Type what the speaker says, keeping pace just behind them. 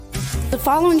The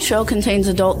following show contains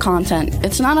adult content.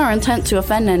 It's not our intent to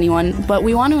offend anyone, but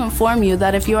we want to inform you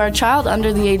that if you are a child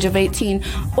under the age of 18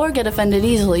 or get offended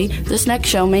easily, this next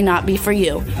show may not be for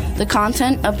you. The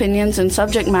content, opinions, and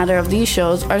subject matter of these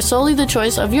shows are solely the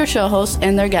choice of your show hosts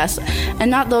and their guests, and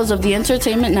not those of the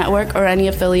Entertainment Network or any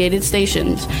affiliated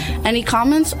stations. Any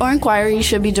comments or inquiries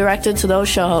should be directed to those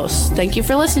show hosts. Thank you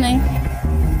for listening.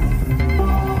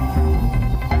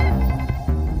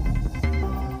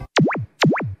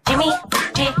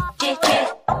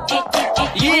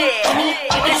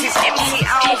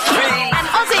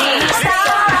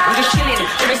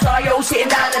 Sitting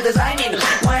down and designing,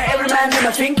 where every man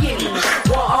never thinking,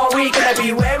 what are we gonna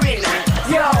be wearing?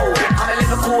 Yo, I'm a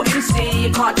Liverpool MC,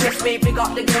 you can't test me. Big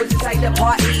up the girls inside the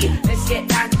party, let's get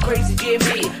down to crazy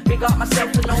Jimmy. Big up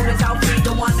myself and known as Alfie,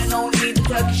 the one and only, the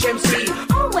Turkish MC.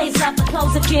 Always love the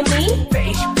clothes of Jimmy.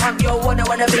 British punk, yo,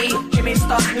 wanna be Jimmy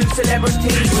Star, new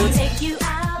celebrity. We'll take you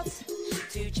out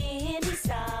to Jimmy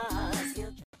Stars.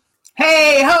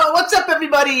 Hey ho, what's up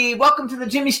everybody? Welcome to the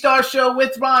Jimmy Star Show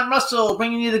with Ron Russell,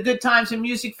 bringing you the good times in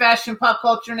music, fashion, pop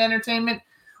culture, and entertainment.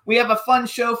 We have a fun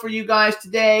show for you guys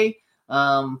today.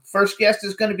 First guest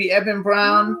is going to be Eban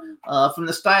Brown from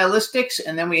the Stylistics,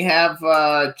 and then we have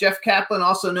Jeff Kaplan,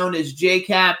 also known as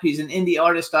J.Kap. He's an indie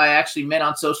artist I actually met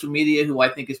on social media, who I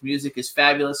think his music is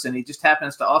fabulous, and he just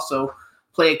happens to also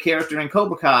play a character in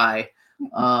Cobra Kai.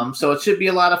 So it should be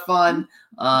a lot of fun.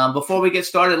 Before we get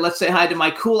started, let's say hi to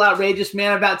my cool, outrageous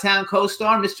man about town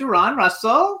co-star, Mr. Ron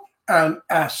Russell. And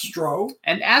Astro.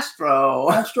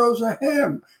 Astro's a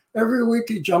ham. Every week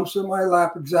he jumps in my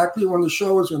lap exactly when the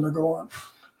show is going to go on.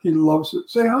 He loves it.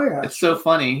 Say hi, Astro. It's so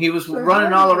funny. He was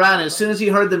running all around. As soon as he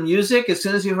heard the music, as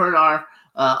soon as he heard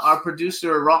our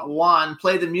producer Juan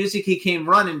play the music, he came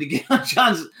running to get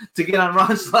on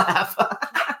Ron's lap.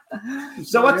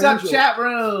 So what's up, chat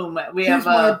room? We have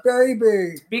my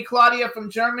baby. B. Claudia from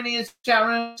Germany is in the chat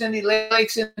room. Cindy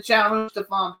Lake's in the chat room.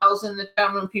 Stefan Bell's in the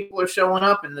chat room. People are showing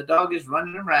up, and the dog is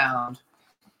running around.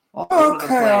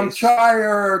 Okay, I'm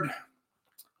tired.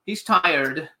 He's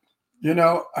tired. You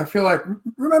know, I feel like,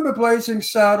 remember Blazing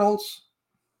Saddles?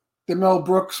 The Mel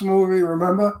Brooks movie,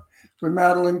 remember? When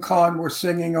Madeline Kahn was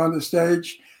singing on the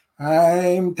stage.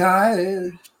 I'm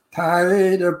tired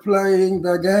of playing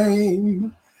the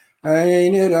game.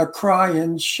 Ain't it a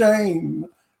crying shame?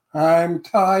 I'm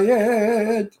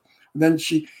tired. And then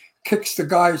she kicks the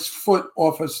guy's foot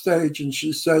off a stage and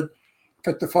she said,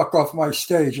 get the fuck off my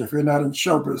stage if you're not in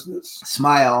show business.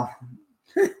 Smile.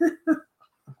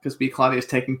 Because B. Claudia's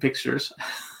taking pictures.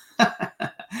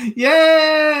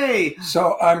 Yay!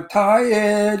 So I'm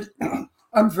tired.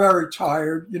 I'm very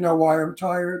tired. You know why I'm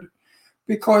tired?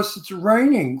 Because it's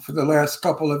raining for the last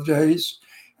couple of days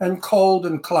and cold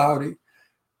and cloudy.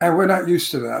 And we're not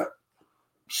used to that.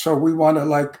 So we want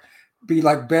to be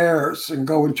like bears and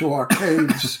go into our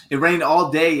caves. It rained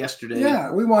all day yesterday.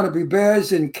 Yeah, we want to be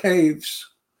bears in caves.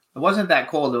 It wasn't that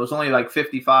cold. It was only like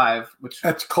 55, which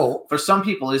that's cold. For some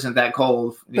people isn't that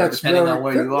cold, depending on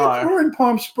where you are. We're in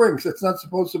Palm Springs. It's not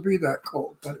supposed to be that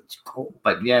cold, but it's cold.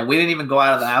 But yeah, we didn't even go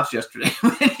out of the house yesterday.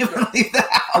 We didn't even leave the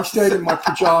house. I stayed in my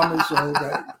pajamas all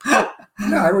day.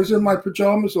 Yeah, I was in my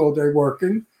pajamas all day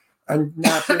working and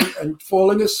napping and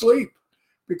falling asleep.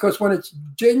 Because when it's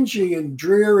dingy and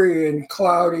dreary and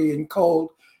cloudy and cold,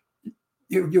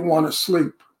 you want to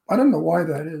sleep. I don't know why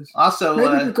that is. Also,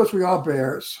 maybe because we are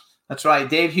bears. That's right.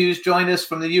 Dave Hughes joined us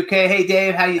from the UK. Hey,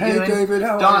 Dave, how you doing? Hey, David,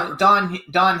 how are you?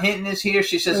 Dawn Hinton is here.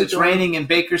 She says it's raining in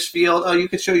Bakersfield. Oh, you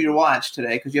could show your watch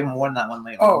today because you haven't worn that one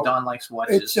lately. Oh, Dawn likes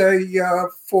watches. It's a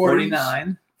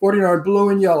 49 blue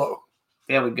and yellow.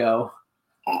 There we go.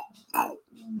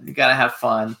 You got to have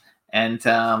fun. And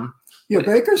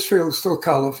Bakersfield is still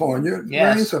California. It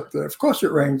rains up there. Of course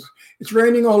it rains. It's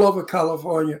raining all over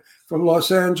California from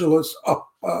Los Angeles up.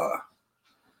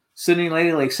 Sydney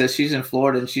Lady Lake says she's in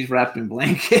Florida and she's wrapped in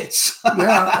blankets.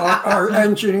 Yeah, our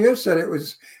engineer said it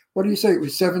was, what do you say? It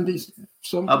was 70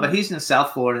 something? Oh, but he's in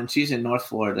South Florida and she's in North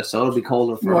Florida, so it'll be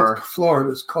colder for her. North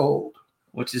Florida's cold.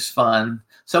 Which is fun.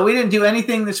 So we didn't do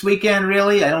anything this weekend,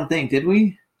 really? I don't think, did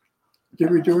we? Did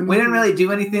we do anything? We didn't really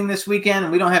do anything this weekend,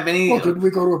 and we don't have any. Well, did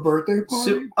we go to a birthday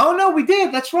party? Oh, no, we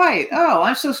did. That's right. Oh,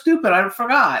 I'm so stupid. I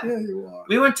forgot. Yeah, you are.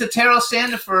 We went to Terrell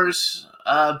Sandifer's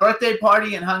birthday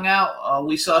party and hung out.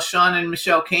 We saw Sean and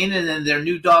Michelle Kanan and their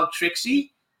new dog,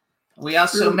 Trixie. We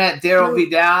also met Daryl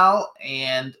Vidal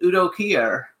and Udo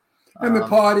Kier. And the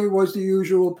party was the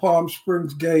usual Palm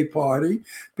Springs gay party.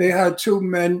 They had two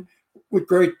men with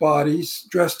great bodies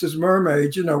dressed as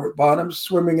mermaids, with bottoms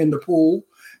swimming in the pool.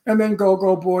 And then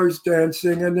go-go boys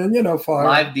dancing, and then, fire.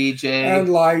 Live DJ. And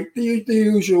light, the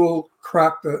usual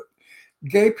crap that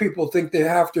gay people think they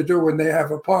have to do when they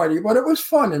have a party. But it was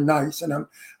fun and nice, and I'm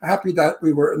happy that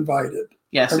we were invited.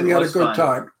 Yes, and we had a good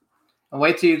time. And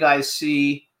wait till you guys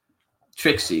see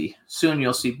Trixie. Soon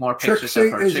you'll see more pictures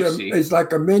of her. Trixie is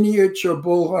like a miniature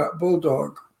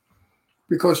bulldog.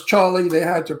 Because Charlie, they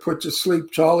had to put to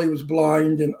sleep. Charlie was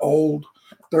blind and old,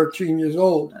 13 years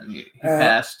old. And he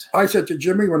passed. I said to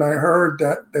Jimmy when I heard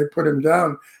that they put him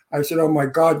down, I said, oh my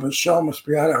God, Michelle must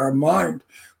be out of her mind.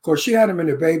 Because she had him in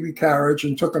a baby carriage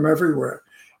and took him everywhere.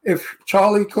 If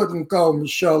Charlie couldn't go,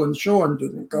 Michelle and Sean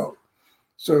didn't go.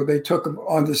 So they took him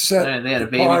on the set. And they had a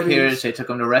baby carriage. They took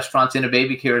him to restaurants in a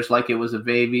baby carriage like it was a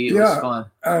baby. It was fun.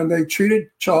 And they treated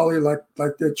Charlie like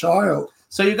their child.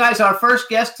 So you guys, our first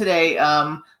guest today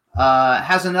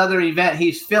has another event.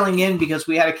 He's filling in because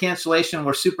we had a cancellation.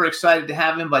 We're super excited to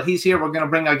have him, but he's here. We're going to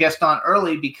bring our guest on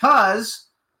early because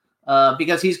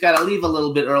he's got to leave a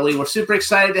little bit early. We're super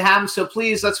excited to have him. So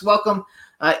please, let's welcome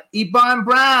Eban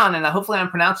Brown, and hopefully I'm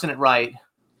pronouncing it right.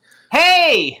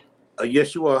 Hey!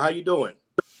 Yes, you are. How you doing?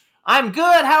 I'm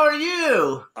good. How are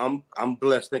you? I'm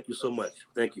blessed. Thank you so much.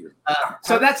 Thank you.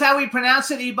 So that's how we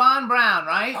pronounce it, Eban Brown,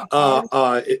 right?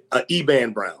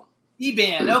 Eban Brown.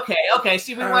 Eban. Okay.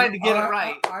 See, we wanted to get it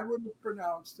right. I would have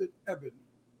pronounced it Eben.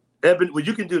 Eben. Well,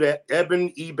 you can do that.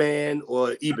 Eben, Eban,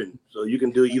 or Eben. So you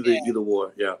can do either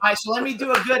war. Yeah. All right. So let me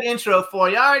do a good intro for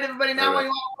you. All right, everybody. Now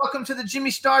welcome to the Jimmy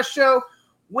Star Show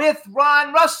with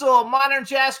Ron Russell, modern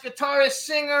jazz guitarist,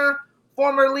 singer,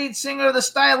 former lead singer of the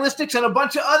Stylistics, and a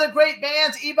bunch of other great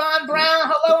bands. Eban Brown,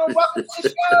 hello and welcome to the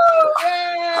show.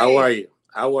 Yay!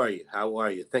 How are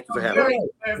you? Thank you for having me.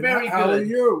 Very good. How are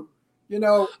you? You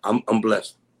know, I'm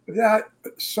blessed. The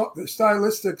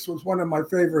Stylistics was one of my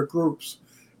favorite groups,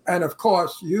 and of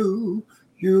course, you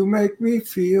make me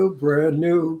feel brand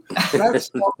new.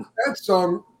 That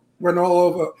song went all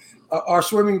over our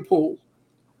swimming pool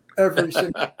every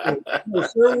single day. No,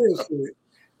 seriously,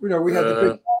 you know, we had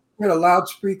a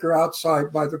loudspeaker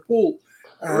outside by the pool.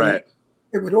 And right.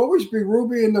 It would always be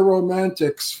Ruby and the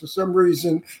Romantics for some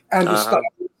reason, and the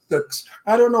Stylistics.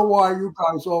 I don't know why you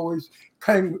guys always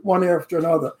came one after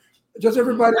another. Does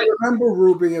everybody remember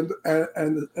Ruby and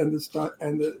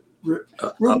the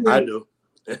Ruby? I do.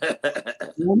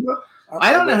 Remember?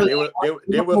 I don't know who they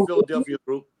were a Philadelphia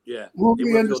group. Yeah, Ruby they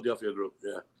were a and Philadelphia group.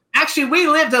 Yeah. Actually, we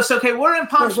lived us. Okay, we're in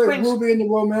Palm Springs. Ruby and the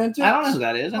Romantics. I don't know who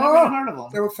that is. I never even heard of them.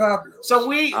 They were fabulous. So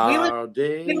we Our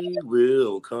day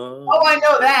will come. Oh, I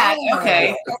know that.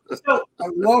 Okay. So I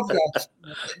love that.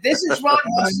 this is Ron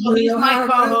Russell. He's my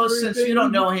co-host. Since you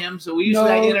don't know him, so we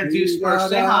usually introduce first.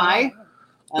 Say hi.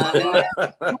 I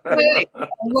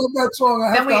love that song.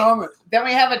 I have to hum it. Then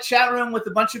we have a chat room with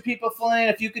a bunch of people filling in.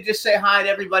 If you could just say hi to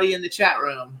everybody in the chat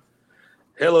room.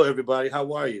 Hello, everybody.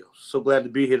 How are you? So glad to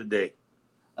be here today.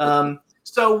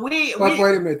 So we wait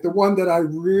a minute. The one that I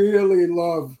really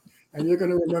love, and you're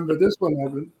going to remember this one,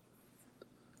 Evan.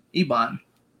 Eban.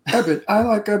 Evan. I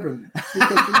like Evan.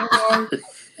 Because you know why?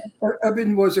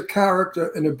 Evan was a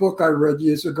character in a book I read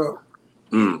years ago.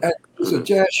 And he was a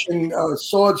dashing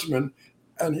swordsman,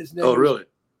 and his name really? is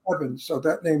Evan. So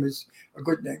that name is a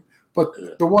good name.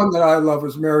 But the one that I love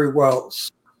is Mary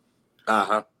Wells.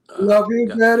 Love you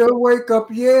better wake up,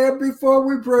 before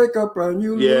we break up, and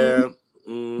you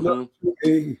love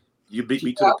me. You beat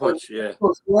me to the punch, It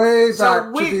was way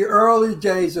back to the early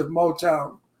days of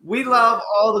Motown. We love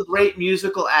all the great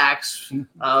musical acts.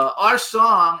 Our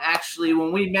song, actually,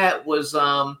 when we met was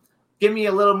Give Me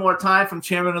a Little More Time from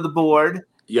Chairman of the Board.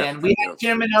 Yeah, and we had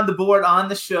Chairman of the Board on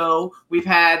the show. We've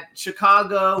had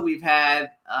Chicago. We've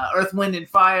had Earth, Wind, and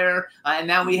Fire. And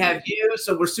now we have you.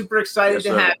 So we're super excited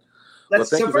to have Well,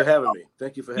 thank you for having me.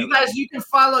 Thank you for having me. You guys, you can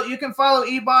follow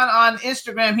Eban on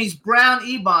Instagram. He's Brown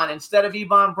Eban instead of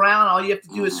Eban Brown. All you have to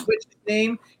do is switch his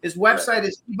name. His website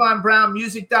is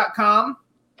ebanbrownmusic.com.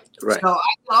 Right. So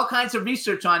I did all kinds of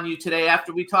research on you today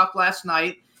after we talked last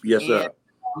night. Yes, sir.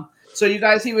 So you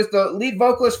guys, he was the lead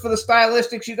vocalist for the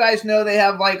Stylistics. You guys know they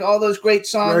have like all those great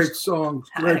songs. Great songs.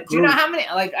 Great do you know how many?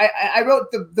 Like I wrote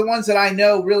the ones that I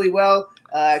know really well.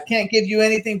 Can't Give You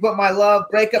Anything But My Love.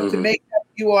 Break Up to Make Up.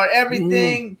 You Are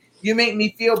Everything. You Make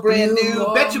Me Feel Brand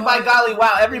New. Bet You By Golly.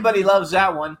 Wow, everybody loves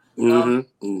that one. So you're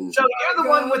the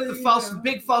one with the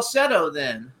big falsetto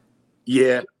then.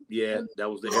 Yeah, that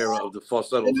was the era of the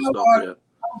falsetto stuff. Yeah.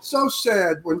 I'm so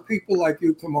sad when people like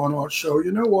you come on our show.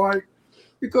 You know why?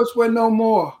 Because we're no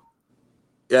more.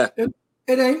 Yeah. It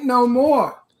ain't no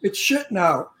more. It's shit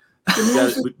now.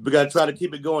 We got to try to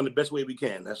keep it going the best way we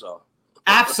can. That's all.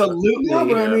 Absolutely. No,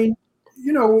 but I mean,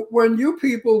 you know, when you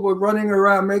people were running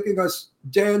around making us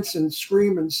dance and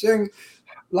scream and sing,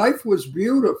 life was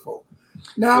beautiful.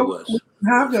 Now we don't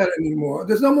have that anymore.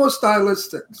 There's no more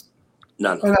Stylistics.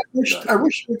 No. And I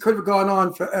wish we could have gone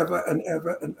on forever and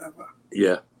ever and ever.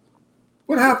 Yeah.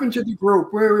 What happened to the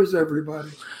group? Where is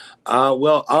everybody?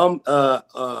 Well,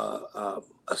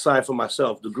 aside from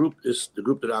myself, the group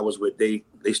that I was with, they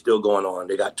still going on.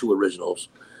 They got 2 originals.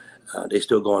 They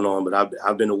still going on, but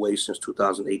I've been away since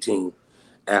 2018.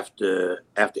 After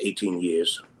 18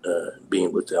 years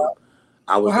being with them,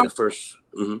 I was the first.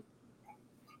 Mm-hmm.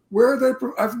 Where are they?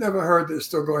 I've never heard they're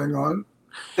still going on.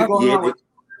 They're going on with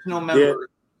no member.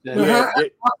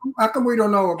 How come we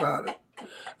don't know about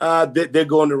it? They're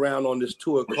going around on this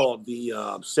tour called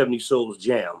the 70 Souls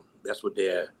Jam. That's what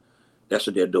they're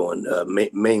doing.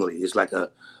 Mainly, it's like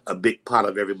a big pot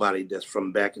of everybody that's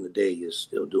from back in the day is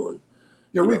still doing.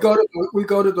 Yeah, we go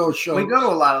to those shows. We go to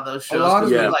a lot of those shows. A lot of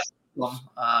them.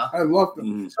 I love them.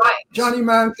 Mm-hmm. Johnny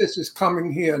Mathis is coming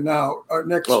here now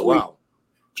next week. Wow.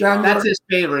 January, that's his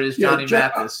favorite is Johnny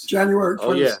Mathis. January 20th.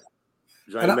 Oh yeah,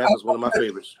 Johnny Mathis is one of my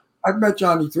favorites. I've met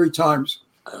Johnny 3 times,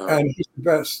 and he's the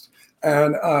best.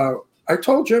 And I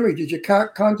told Jimmy, did you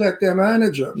contact their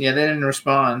manager? Yeah, they didn't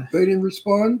respond. They didn't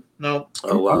respond? No.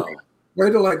 Oh wow.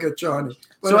 Wait till I get Johnny.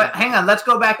 So hang on, let's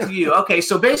go back to you. Okay,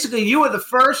 so basically you were the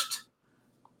first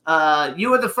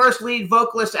lead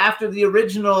vocalist after the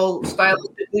original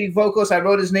Stylistic lead vocalist. I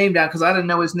wrote his name down because I didn't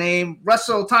know his name.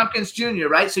 Russell Tompkins Jr.,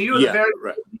 right? So you were the very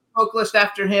first lead vocalist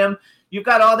after him. You've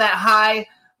got all that high,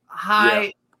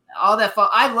 all that.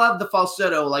 I love the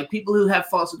falsetto. Like people who have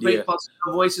great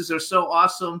falsetto voices are so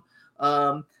awesome.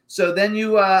 So then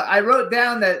you, I wrote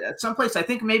down that at some place, I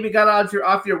think maybe got off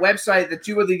your website, that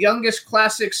you were the youngest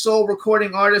classic soul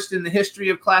recording artist in the history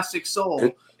of classic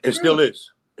soul. It still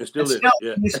is. It still is.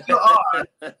 Yeah. You still are.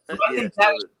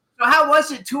 So how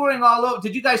was it touring all over?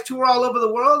 Did you guys tour all over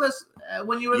the world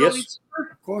when you were the lead singer?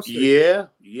 Of course. Yeah.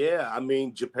 I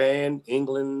mean, Japan,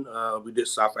 England, we did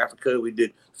South Africa, we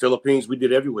did Philippines, we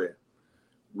did everywhere.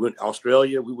 We went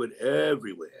Australia, we went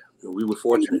everywhere. We were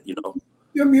fortunate, you know.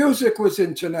 Your music was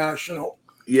international.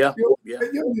 Yeah.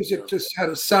 Your music just had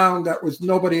a sound that was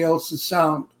nobody else's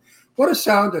sound. What a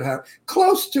sound it had.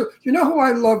 Close to, you know who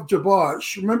I love?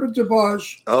 DeBarge. Remember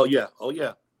DeBarge? Oh, yeah.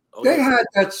 They had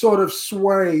that sort of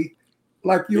sway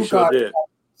like you got,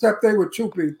 except they were 2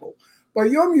 people. But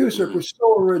your music was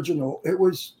so original. It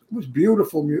was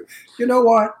beautiful music. You know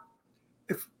what?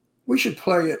 If we should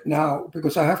play it now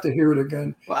because I have to hear it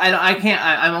again. Well, I can't.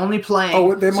 I'm only playing.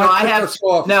 Oh, they might kick us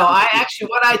off. No, I actually,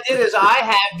 what I did is I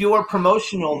have your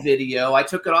promotional video. I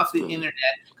took it off the internet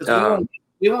because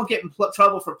we won't get in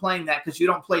trouble for playing that because you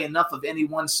don't play enough of any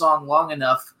one song long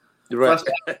enough. Right.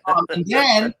 And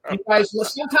then you guys,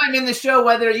 sometime in the show,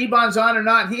 whether Eban's on or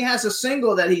not, he has a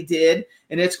single that he did,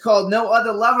 and it's called "No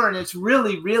Other Lover," and it's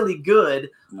really, really good.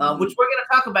 Which we're going to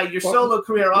talk about your solo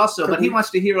career also, but he wants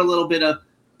to hear a little bit of.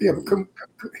 Yeah, but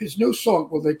his new song,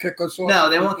 will they kick us off? No,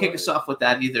 they won't kick us off with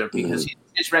that either because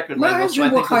his record label. Imagine so I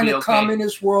what think kind we'll of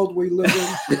communist world we live in.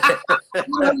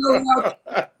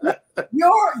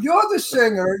 You're the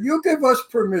singer. You give us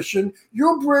permission.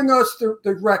 You bring us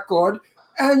the record.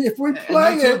 And if we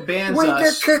play it, we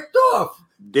get kicked off.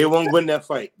 They won't win that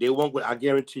fight. They won't win. I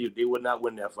guarantee you, they will not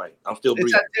win that fight. I'm still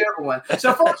breathing. It's a terrible one.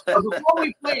 So, folks, before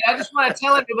we play, I just want to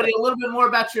tell everybody a little bit more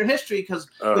about your history because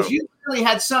you really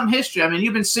had some history. I mean,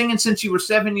 you've been singing since you were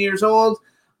 7 years old.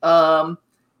 You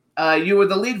were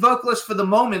the lead vocalist for the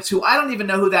Moments, who I don't even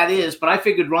know who that is, but I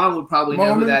figured Ron would probably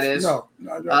know who that is. No,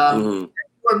 I don't. You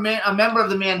were a member of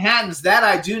the Manhattans. That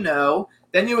I do know.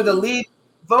 Then you were the lead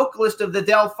vocalist of the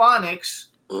Delphonics.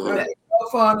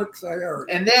 Delphonics, I heard.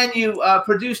 And then you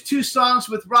produced 2 songs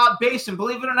with Rob Bass, and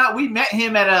believe it or not, we met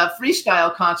him at a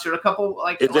freestyle concert a couple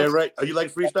Is that right? Are you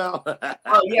like freestyle?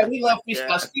 Oh yeah, we love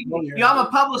freestyle. I'm a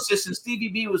publicist, and Stevie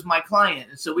B was my client,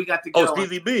 and so we got to go. Oh,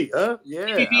 Stevie B, huh? Yeah,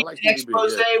 Stevie B, I like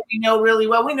Expose. Stevie B, we know really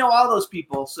well. We know all those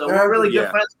people, so we're really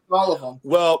good friends with all of them.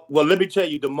 Well, let me tell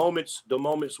you, the Moments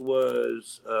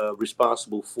was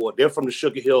responsible for. They're from the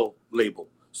Sugar Hill label,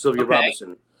 Sylvia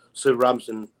Robinson. Sylvia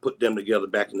Robinson put them together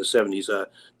back in the 70s.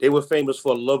 They were famous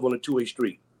for Love on a Two-Way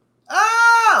Street.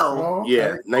 Oh!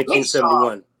 Yeah,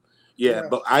 1971. Yeah,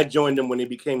 but I joined them when they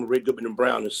became Ray Goodman and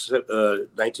Brown. In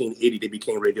 1980, they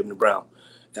became Ray Goodman and Brown.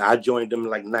 And I joined them in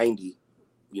like 90,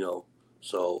 you know.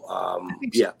 So,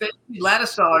 yeah.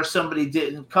 Lattisaw or somebody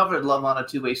covered Love on a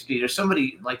Two-Way Street or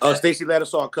somebody like that. Stacey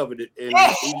Lattisaw covered it in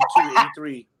 82,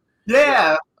 83.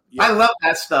 Yeah. I love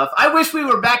that stuff. I wish we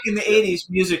were back in the 80s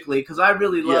musically because I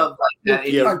really love that.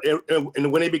 Yeah,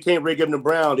 and when they became Ray Goodman and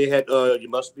Brown, they had "You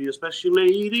Must Be a Special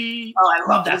Lady." Oh,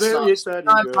 I love that song. Very exciting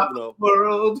girl,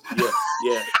 world.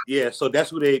 Yeah. So that's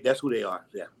who they are.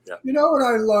 Yeah. You know what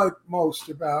I like most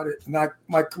about it, and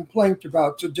my complaint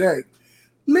about today,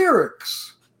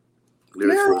 lyrics.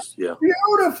 Lyrics, yeah.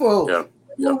 Beautiful. Yeah.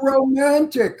 You're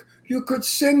romantic. You could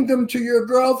sing them to your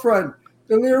girlfriend.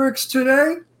 The lyrics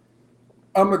today,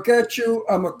 I'm going to get you,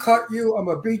 I'm going to cut you, I'm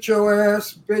going to beat your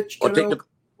ass, bitch. Or take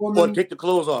the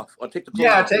clothes off. Or take the clothes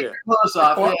off. Take the clothes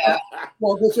off.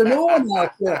 Well, there's a new one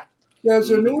out there. There's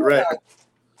a new one out there.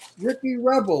 Ricky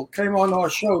Rebel came on our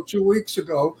show 2 weeks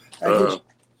ago, and his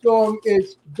song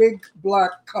is Big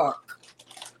Black Cock.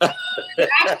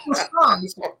 Actual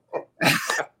songs.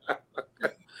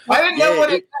 I didn't know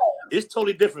what it was. It's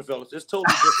totally different, fellas. It's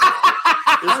totally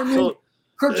different.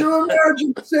 Could you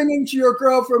imagine singing to your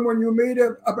girlfriend when you meet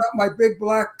her about my big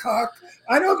black cock?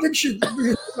 I don't think she'd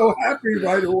be so happy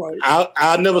right away.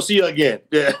 I'll never see her again.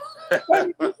 Yeah.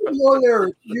 Your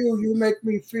lyrics, you make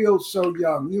me feel so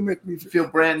young. You make me feel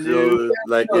brand new.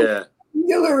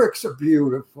 Your lyrics are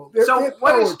beautiful. They're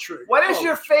poetry. What is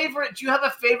your favorite? Do you have a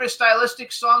favorite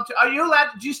Stylistic song? Are you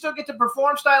allowed? Do you still get to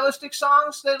perform Stylistic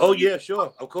songs? Oh yeah,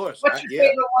 sure, of course. What's your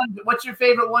favorite one? What's your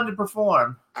favorite one to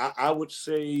perform? I would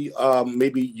say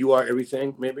maybe "You Are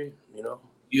Everything." Maybe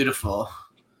Beautiful.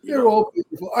 They're all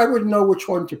beautiful. I wouldn't know which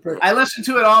one to pick. I listened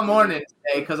to it all morning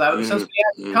today because I was coming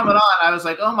on. I was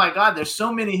like, oh my God, there's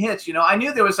so many hits. I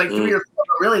knew there was like 3 or 4, but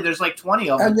really there's like 20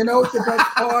 of them. And you know what the best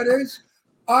part is?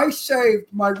 I saved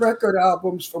my record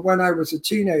albums for when I was a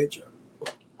teenager.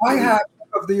 I have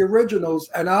of the originals,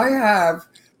 and I have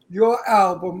your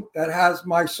album that has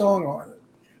my song on it.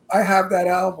 I have that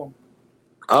album.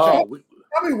 Oh,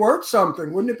 probably worth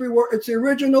something, wouldn't it be worth? It's the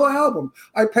original album.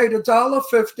 I paid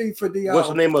 $1.50 for the album. What's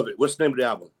the name of it? What's the name of the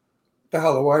album? The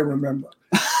hell do I remember?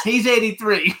 He's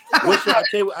 83. I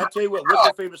tell you what. What's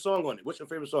your favorite song on it? What's your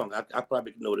favorite song? I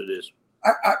probably know what it is.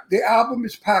 The album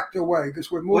is packed away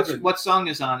because we're moving. What song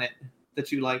is on it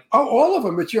that you like? Oh, all of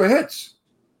them. It's your hits.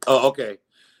 Oh, okay.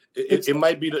 It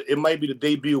might be the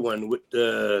debut one with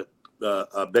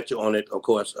Bet You on it, of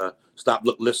course. Stop,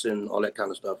 Look, Listen, all that kind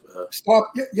of stuff.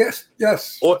 Stop. Yes.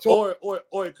 Or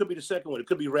it could be the second one. It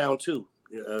could be round 2.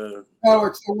 No,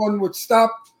 it's the one with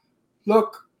Stop,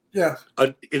 Look. Yes.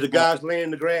 Is the guys laying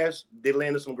in the grass? They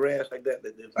laying in some grass like that?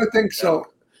 I think so.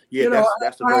 Yeah,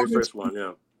 that's the very first one.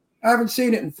 Yeah. I haven't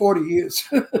seen it in 40 years.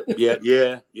 yeah.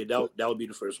 That would be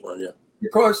the first one. Yeah.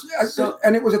 Because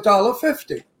and it was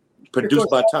 $1.50. Produced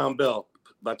by Tom Bell.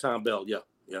 Yeah.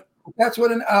 That's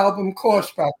what an album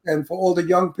cost back then for all the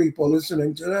young people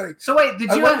listening today. So wait, did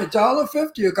you have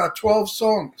 $1.50? You got 12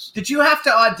 songs. Did you have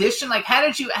to audition? Like, how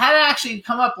did it actually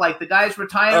come up? Like the guy's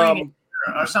retiring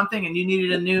or something, and you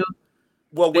needed a new.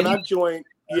 Well, when I joined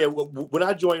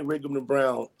Eban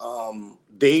Brown,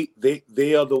 they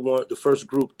are the first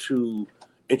group to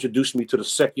introduce me to the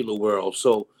secular world.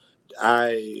 So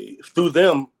through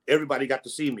them, everybody got to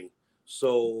see me.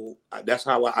 So that's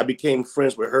how I became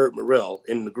friends with Herb Morrell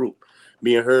in the group.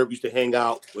 Me and Herb used to hang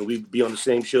out when we'd be on the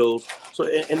same shows. So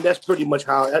and that's pretty much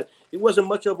how it wasn't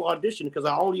much of an audition because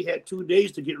I only had 2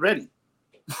 days to get ready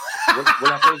when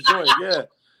I first joined. Yeah,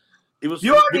 it was.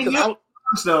 You already knew the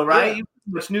songs, though, right? Yeah. You pretty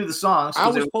much knew the songs. I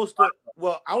was supposed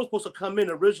to come in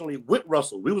originally with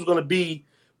Russell. Me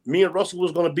and Russell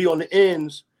was going to be on the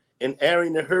ends, and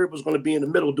Arian and Herb was going to be in the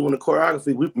middle doing the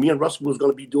choreography. Me and Russell was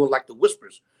going to be doing like the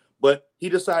whispers. But he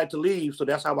decided to leave, so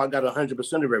that's how I got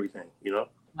 100% of everything,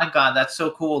 My God, that's so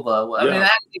cool, though. I mean,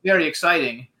 that's very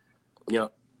exciting. Yeah.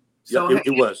 So it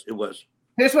was.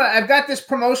 Here's what I've got. This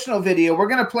promotional video. We're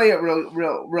gonna play it real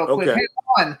quick. Okay. Hey,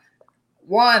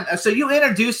 one. So you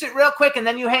introduce it real quick, and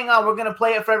then you hang on. We're gonna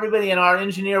play it for everybody, and our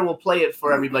engineer will play it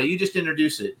for everybody. You just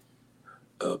introduce it.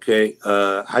 Okay.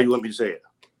 How you want me to say it?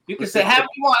 You can say, "Have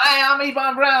you want? Hey, I'm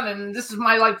Eban Brown, and this is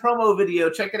my promo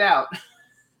video. Check it out."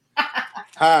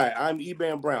 Hi, I'm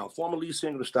Eban Brown, former lead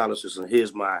singer of the Stylistics, and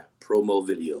here's my promo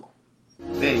video.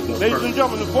 There you go. Ladies and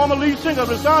gentlemen, the former lead singer of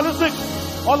the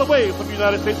Stylistics, all the way from the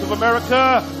United States of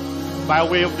America, by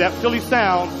way of that Philly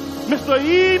sound, Mr.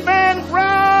 Eban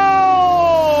Brown.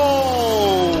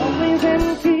 Always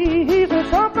empty, he's a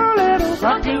proper little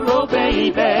rock and roll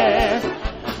baby.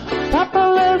 Papa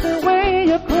loves the way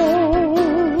you grow.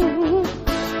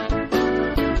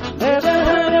 Never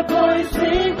heard a boy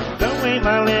sing the way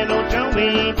my little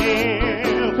Joey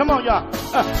did. Come on, y'all.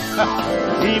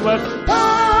 He was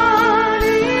born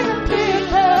in a big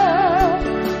house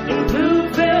in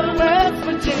Blueville, West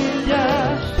Virginia.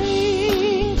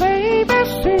 Sing, baby,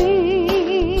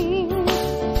 sing.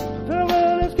 The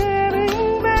world is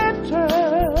getting better.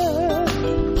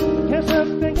 Guess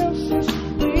something else is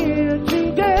we're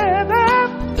together.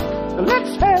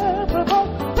 Let's have a ball.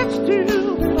 Let's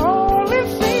do it all and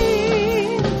sing.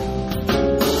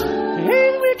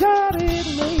 Ain't we got it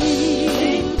made?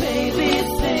 Sing, baby,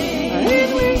 sing.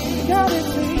 Ain't we got it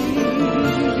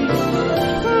made?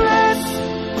 Let's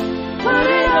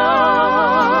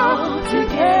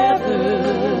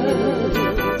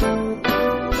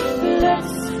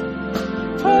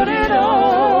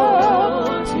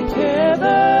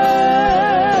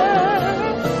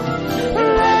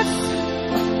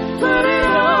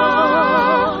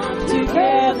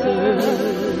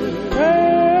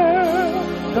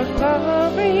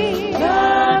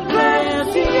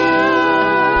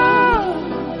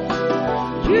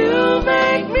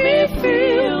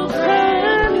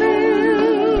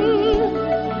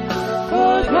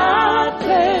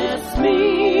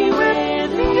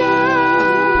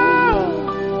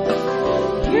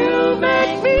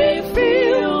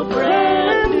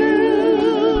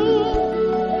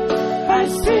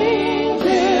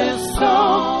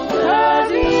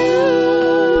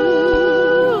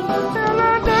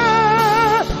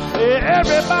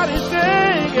Everybody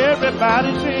sing,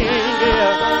 everybody sing,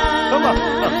 yeah. Come on.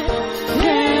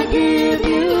 Can't give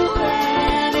you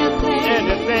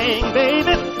Anything,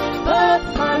 baby. but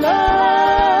my love,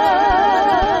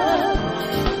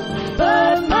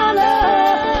 but my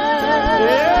love.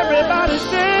 Everybody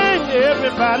sing,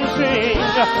 everybody sing.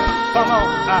 Come on,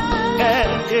 I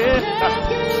can't give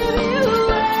you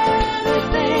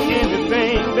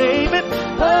anything, baby.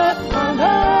 but my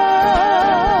love,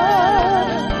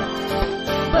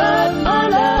 but my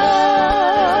love.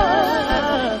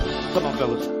 Come on,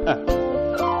 fellas.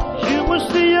 You will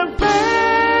see a face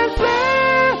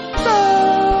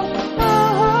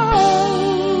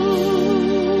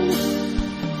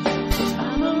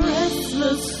I'm a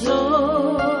restless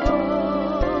soul.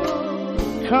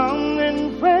 come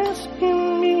and rescue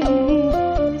me.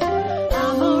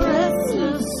 I'm a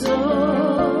restless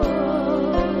soul.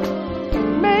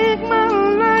 Make my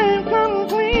life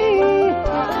complete.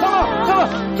 Come on, come on.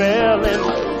 Feeling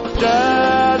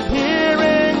just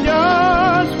hearing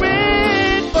your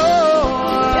sweet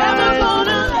voice. Never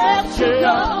gonna let you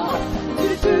go.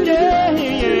 Yeah,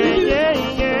 yeah, yeah,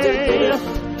 yeah.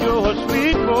 Your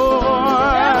sweet voice.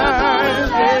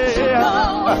 Yeah.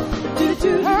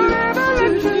 I'll never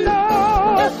let you know.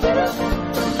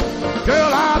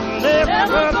 Girl, I'll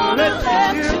never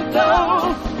let you go.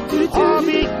 All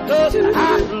because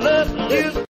I love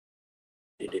you.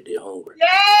 They're hungry.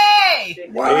 Yay!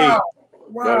 Wow.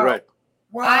 Wow. Right, right.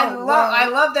 Wow. I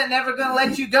love that Never Gonna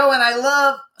Let You Go, and I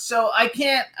love I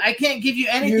can't give you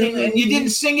anything, and you didn't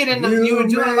sing it in the you were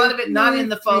doing a lot of it not in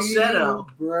the falsetto.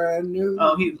 Brand new.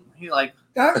 Oh, he like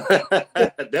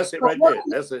That, That's it right there.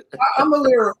 That's it. I'm a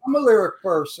lyric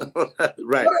person.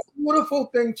 Right. What a beautiful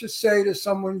thing to say to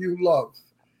someone you love.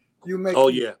 You make Oh,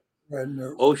 me yeah. brand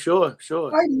new. Oh, sure,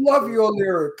 sure. I love your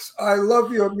lyrics. I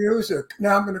love your music.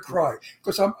 Now I'm going to cry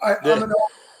because I'm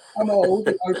old.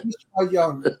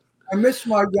 And I miss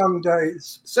my young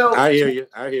days. so. I hear you.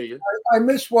 I hear you. I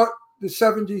miss what the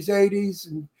 70s, 80s,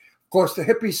 and of course the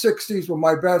hippie 60s were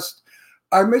my best.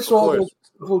 I miss Of all course. those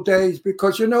beautiful days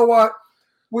because you know what?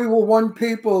 We were one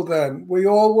people then. We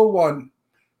all were one.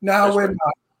 Now That's we're right.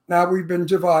 not. Now we've been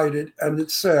divided, and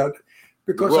it's sad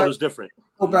The because world I is different.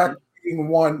 go back to being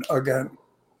one again.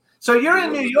 So you're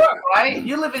in New York, right?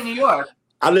 You live in New York.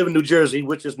 I live in New Jersey,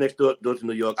 which is next door to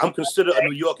New York. I'm considered a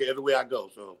New Yorker everywhere I go.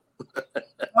 So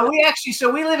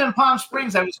We live in Palm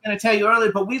Springs. I was going to tell you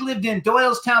earlier, but we lived in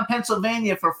Doylestown,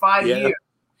 Pennsylvania for 5 Yeah. years,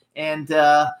 and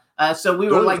so we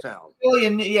were like Doylestown. Philly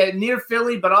and near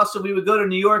Philly, but also we would go to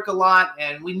New York a lot,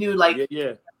 and we knew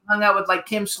Yeah. hung out with like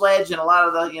Kim Sledge and a lot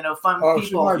of the fun Oh, she's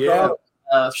people. my Yeah. darling.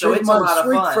 So She's it's a my lot of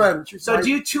sweet fun. friend. She's So my do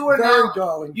you tour very now?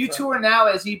 darling You friend. tour now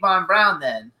as Eban Brown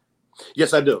then?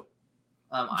 Yes, I do.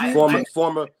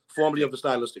 Formerly of the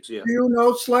Stylistics. Yeah. Do you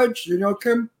know Sledge? Do you know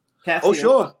Kim? Kathy, Oh,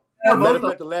 sure. Yeah, Matter both of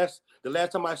fact, the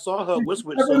last time I saw her was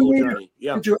with Ever Solo meet- Journey.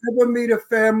 Yeah. Did you ever meet a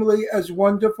family as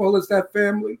wonderful as that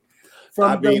family?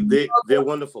 I mean, the- they're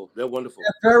wonderful. They're wonderful.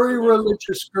 They're very They're wonderful.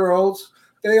 religious girls.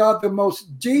 They are the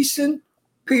most decent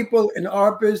people in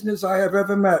our business I have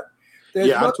ever met. There's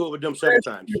Yeah, I nothing toured with them several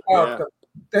times. about Yeah. them.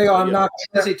 They are Yeah. not. He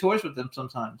says he tours with them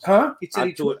sometimes. Huh? He said I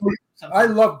he tour- tours with them I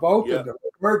sometimes. love both Yeah. of them.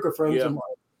 Very good friends Yeah. of mine.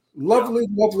 Lovely,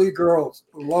 lovely girls.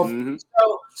 Love. Mhm.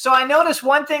 So I noticed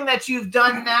one thing that you've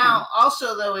done now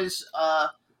also though is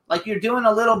like you're doing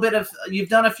you've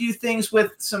done a few things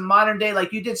with some modern day,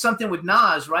 like you did something with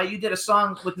Nas, right? You did a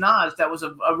song with Nas that was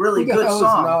a really Who the good hell is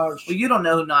song. Nas? Well, you don't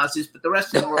know who Nas is, but the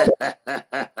rest of the world.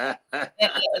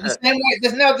 The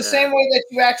same way that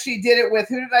you actually did it with,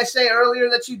 who did I say earlier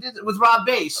that you did it with? Rob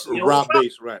Bass. You know, Rob it's probably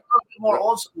Bass, right. a little bit more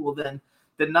old school than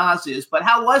Nas is. But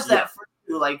how was that for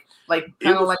you? Like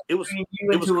kind of like bringing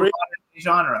you into a modern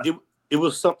genre. It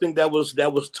was something that was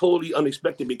totally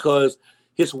unexpected because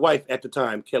his wife at the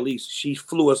time, Kelly's, she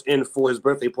flew us in for his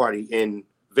birthday party in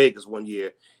Vegas one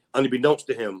year, unbeknownst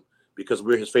to him, because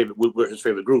we're his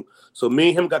favorite group. So me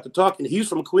and him got to talking. He's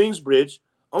from Queensbridge.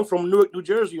 I'm from Newark, New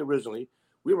Jersey originally.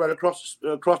 We're right across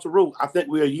the road. I think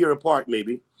we're a year apart,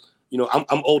 maybe. You know,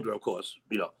 I'm older, of course.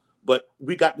 You know, but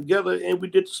we got together and we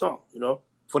did the song. You know,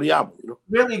 for the album. You know,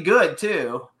 Really good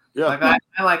too. yeah. Like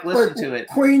I like listen to it.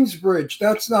 Queensbridge.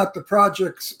 That's not the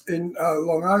projects in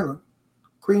Long Island.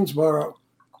 Queensboro.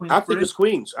 I think it's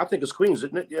Queens. I think it's Queens,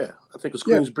 isn't it? Yeah, I think it's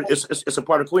Queens. It's a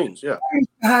part of Queens. Yeah. I used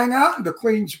to hang out in the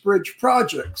Queensbridge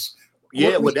projects.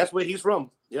 Yeah, well, that's where he's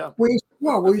from. Yeah. We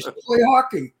used to play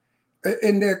hockey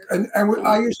in there, and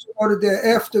I used to go to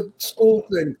their after school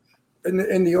thing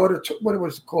in the auditorium. What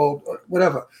was it called?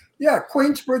 Whatever. Yeah,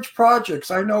 Queensbridge projects.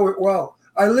 I know it well.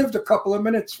 I lived a couple of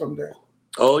minutes from there.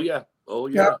 Oh yeah. Oh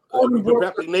yeah. Yeah, We're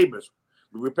practically neighbors.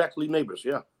 We were practically neighbors.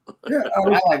 Yeah. Yeah, I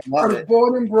was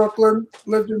born in Brooklyn,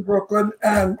 lived in Brooklyn,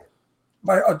 and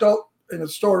my adult in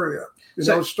Astoria. You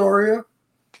know Astoria?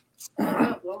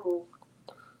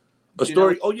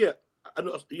 Astoria. Oh yeah, I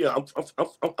know. Yeah, I'm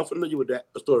familiar with that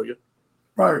Astoria.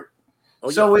 Right. Oh,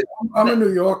 so I'm a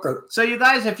New Yorker. So you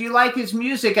guys, if you like his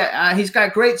music, he's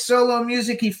got great solo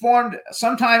music. He formed a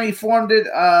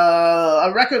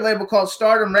record label called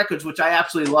Stardom Records, which I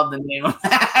absolutely love the name of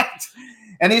that.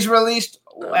 And he's released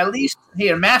at least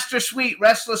here, Master Suite,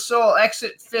 Restless Soul,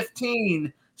 Exit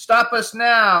 15, Stop Us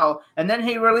Now. And then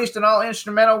he released an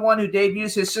all-instrumental one who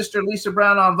debuts his sister Lisa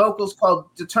Brown on vocals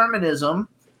called Determinism.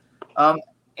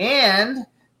 And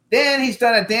then he's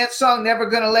done a dance song, Never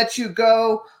Gonna Let You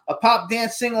Go, a pop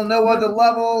dance single, No Other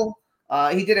Level.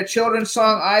 He did a children's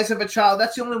song, Eyes of a Child.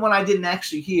 That's the only one I didn't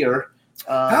actually hear.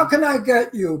 How can I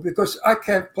get you? Because I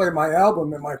can't play my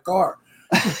album in my car.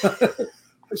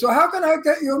 So how can I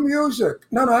get your music?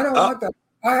 No, I don't want that.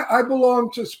 I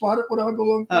belong to Spotify. What do I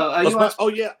belong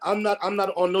to? Yeah, I'm not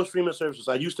on no streaming services.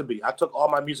 I used to be. I took all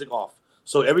my music off.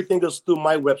 So everything goes through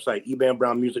my website,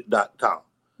 ebanbrownmusic.com.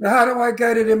 Now, how do I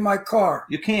get it in my car?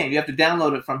 You can't. You have to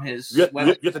download it from his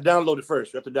website. You have to download it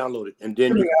first. You have to download it, and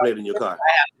then you can play it in your car.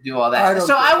 I have to do all that.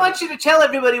 So I want you to tell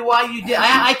everybody why you did.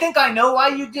 I think I know why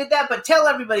you did that, but tell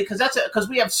everybody, because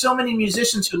we have so many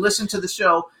musicians who listen to the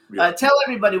show. Yeah. Tell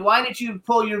everybody, why did you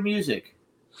pull your music?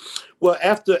 Well,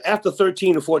 after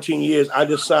 13 or 14 years, I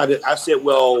said,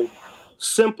 well,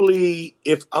 simply,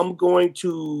 if I'm going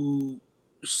to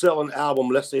sell an album,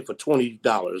 let's say for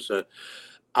 $20,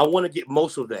 I want to get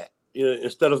most of that. You know,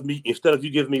 instead of you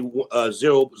giving me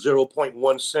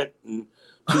 0.1 cent and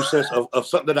 2 cents of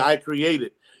something that I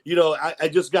created. You know, I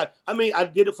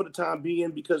did it for the time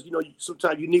being because, you know,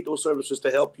 sometimes you need those services to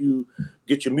help you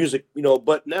get your music, you know,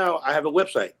 but now I have a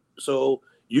website. So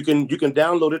you can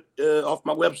download it off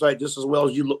my website just as well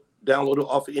as you download it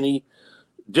off any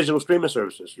digital streaming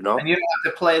services, you know. And you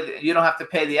don't have to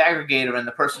pay the aggregator and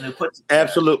the person who puts it there.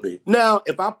 Absolutely. Now,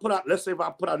 let's say if I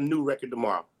put out a new record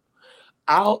tomorrow,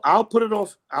 I'll put it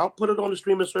on the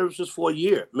streaming services for a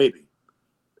year, maybe,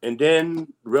 and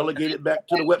then relegate it back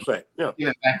to the website. Yeah, give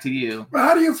it back to you. Well,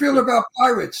 how do you feel about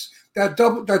pirates that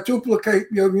duplicate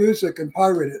your music and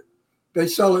pirate it? They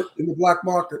sell it in the black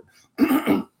market.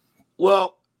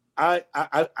 Well, I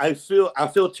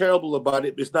feel terrible about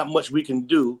it. There's not much we can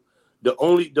do. The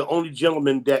only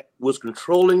gentleman that was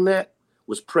controlling that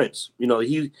was Prince. You know,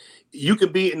 you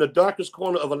could be in the darkest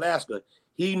corner of Alaska.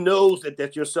 He knows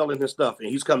that you're selling his stuff and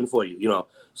he's coming for you, you know.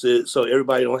 So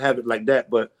everybody don't have it like that.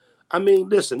 But I mean,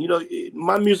 listen, you know,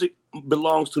 my music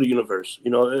belongs to the universe.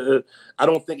 You know, I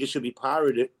don't think it should be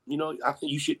pirated. You know, I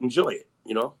think you should enjoy it.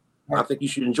 You know, I think you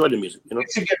should enjoy the music. You know, you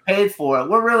should get paid for it.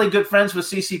 We're really good friends with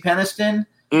CeCe Peniston.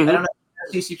 Mm-hmm. I don't know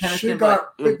CeCe Peniston,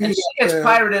 and she gets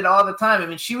pirated all the time. I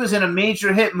mean, she was in a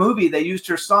major hit movie. They used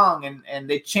her song and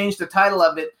they changed the title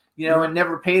of it, you know, and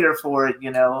never paid her for it,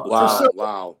 you know.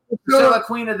 Wow. Priscilla,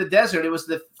 Queen of the Desert. It was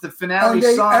the finale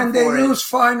song. And they used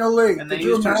Finally. And they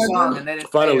used her song. And they didn't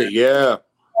Finally, yeah.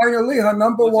 Finally, her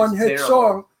number one hit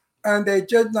song, and they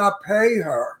did not pay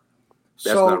her.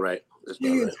 That's not right.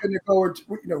 She is going to go into,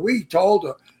 you know, we told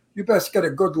her, you best get a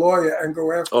good lawyer and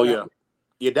go after her. Yeah.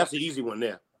 Yeah, that's the easy one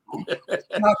there.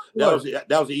 that was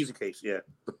the easy case, yeah.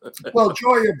 Well,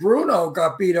 Joya Bruno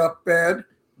got beat up bad.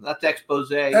 That's Expose.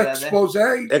 Expose.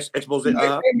 Expose. They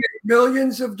made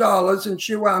millions of dollars, and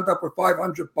she wound up with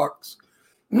 $500.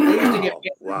 They used to get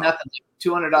nothing,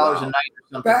 $200 a night or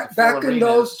something. Back in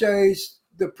those days,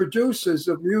 the producers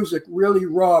of music really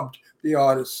robbed the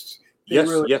artists. Yes.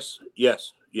 So,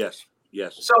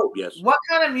 what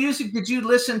kind of music did you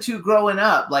listen to growing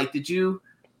up? Like, did you?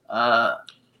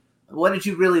 What did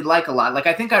you really like a lot? Like,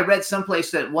 I think I read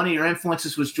someplace that one of your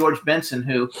influences was George Benson,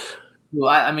 who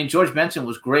I mean, George Benson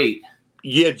was great.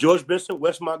 Yeah, George Benson,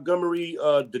 Wes Montgomery,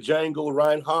 Django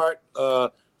Reinhardt,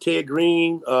 Ted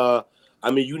Green. I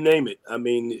mean, you name it. I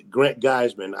mean, Grant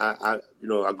Geisman. I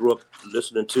grew up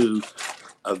listening to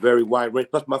a very wide range.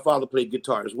 Plus, my father played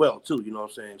guitar as well, too. You know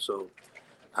what I'm saying? So,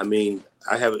 I mean,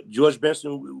 George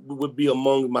Benson would be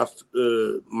among my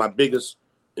biggest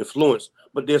influence.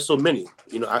 But there's so many,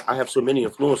 you know. I have so many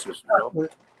influences, you know.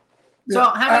 Yeah. So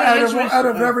how many out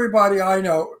of everybody I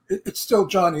know, it's still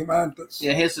Johnny Mathis.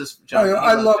 Yeah, his is Johnny.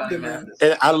 I love him, man.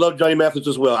 And I love Johnny Mathis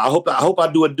as well. I hope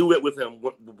I do a duet with him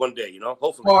one day, you know.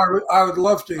 Hopefully. Oh, I would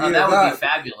love to hear that. That would be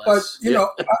fabulous. But you know,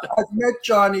 I've met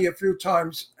Johnny a few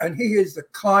times, and he is the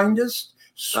kindest,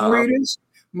 sweetest,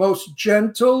 most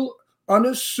gentle,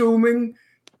 unassuming.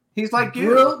 He's like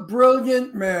you,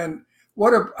 brilliant man.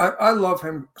 I love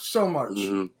him so much.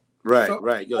 Mm-hmm.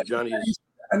 Right. Yo, Johnny is.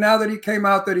 And now that he came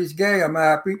out that he's gay, I'm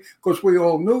happy because we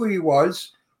all knew he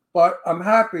was. but I'm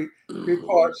happy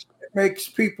because it makes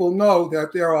people know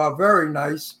that there are very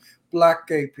nice black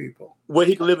gay people. Where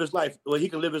he can live his life. Well, he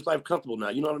can live his life comfortable now.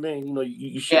 You know what I mean? You know,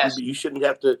 you shouldn't be, you shouldn't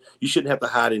have to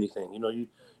hide anything. You know, you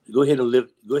go ahead and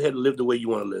live the way you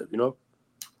want to live. You know.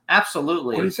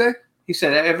 Absolutely. What did he say? He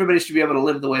said everybody should be able to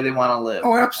live the way they want to live.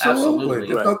 Oh,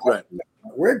 absolutely. Right.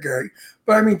 We're gay,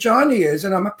 but I mean, Johnny is,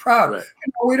 and I'm proud. Right.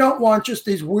 You know, we don't want just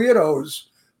these weirdos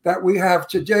that we have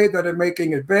today that are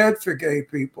making it bad for gay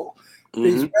people. Mm-hmm.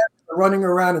 These men are running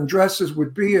around in dresses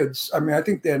with beards. I mean, I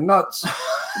think they're nuts.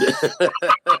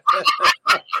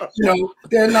 You know,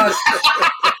 they're not.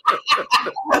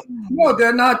 No,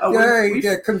 they're not gay.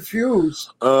 They're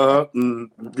confused.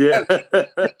 Yeah.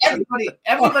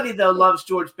 Everybody though loves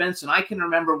George Benson. I can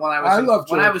remember when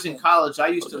I was in college, I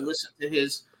used to listen to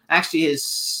his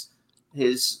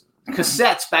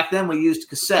cassettes. Back then we used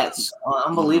cassettes.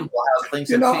 Unbelievable how things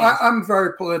have changed. I'm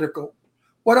very political.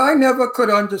 What I never could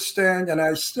understand, and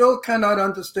I still cannot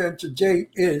understand today,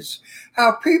 is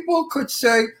how people could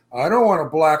say, I don't want a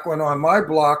black one on my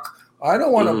block. I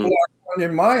don't want a black one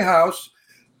in my house.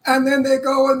 And then they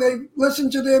go and they listen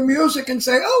to their music and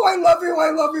say, oh, I love you, I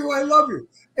love you, I love you.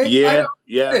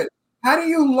 Yeah. How do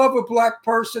you love a black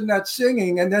person that's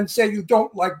singing and then say you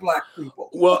don't like black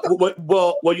people? Well,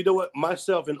 you know what?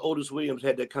 Myself and Otis Williams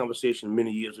had that conversation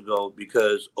many years ago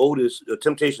because Otis,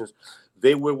 Temptations,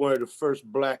 they were one of the first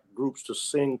black groups to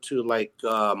sing to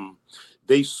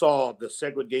they saw the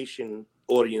segregation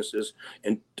audiences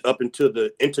and up into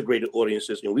the integrated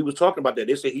audiences. And we were talking about that.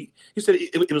 They said he said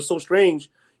it was so strange.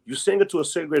 You sing it to a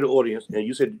segregated audience and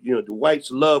you said, you know, the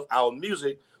whites love our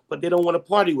music, but they don't want to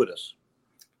party with us.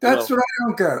 That's what I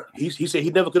don't get. He said he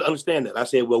never could understand that. I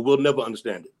said, well, we'll never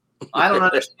understand it. I don't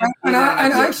understand.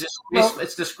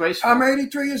 It's disgraceful. I'm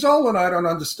 83 years old and I don't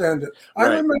understand it. I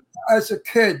remember as a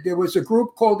kid, there was a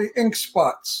group called the Ink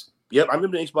Spots. Yep, I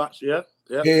remember the Ink Spots. Yeah.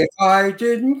 If I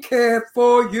didn't care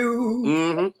for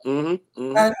you. And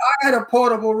I had a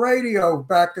portable radio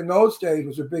back in those days. It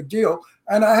was a big deal.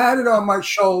 And I had it on my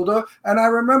shoulder. And I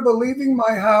remember leaving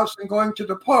my house and going to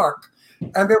the park.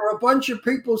 And there were a bunch of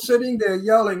people sitting there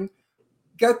yelling,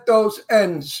 get those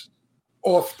ends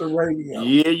off the radio.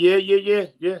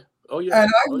 Yeah. Oh, yeah. And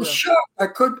I was shocked.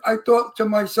 I thought to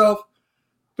myself,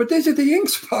 but these are the Ink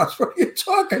Spots. What are you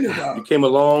talking about? We came a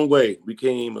long way. And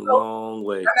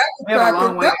that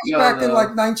was back in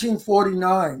like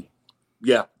 1949.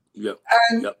 Yeah.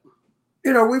 And,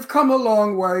 you know, we've come a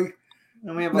long way.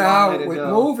 And we have now with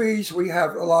movies, we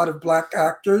have a lot of black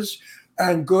actors.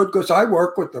 And good, because I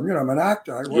work with them. You know, I'm an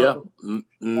actor. I work with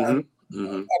them.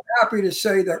 I'm happy to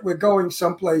say that we're going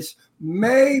someplace.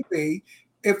 Maybe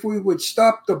if we would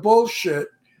stop the bullshit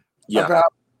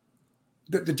about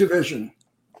the division.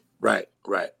 Right.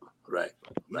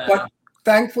 But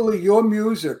thankfully, your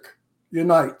music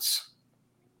unites.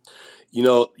 You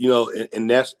know,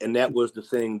 and that was the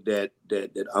thing that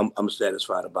I'm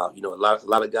satisfied about. You know, a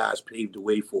lot of guys paved the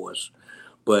way for us.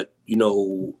 But, you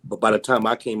know, by the time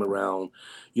I came around,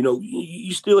 you know,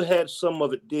 you still had some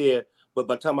of it there. But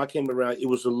by the time I came around, it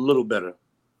was a little better.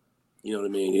 You know what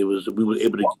I mean? We were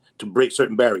able to break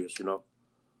certain barriers, you know.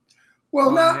 Well,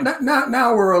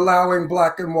 now we're allowing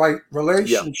black and white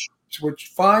relationships, which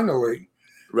finally.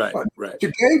 Right.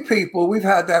 To gay people, we've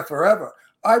had that forever.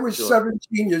 I was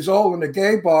 17 years old in a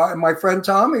gay bar, and my friend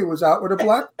Tommy was out with a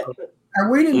black person.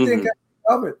 And we didn't think anything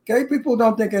of it. Gay people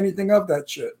don't think anything of that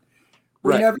shit.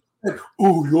 We never said,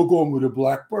 oh, you're going with a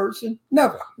black person?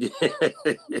 Never. No,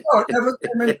 it never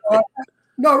came in.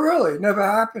 No, really, it never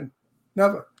happened.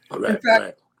 Never. In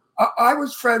fact, I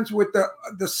was friends with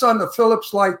the son of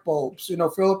Philips Light Bulbs. You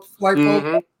know, Philips Light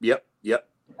Bulbs? Yep. I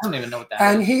don't even know what that is.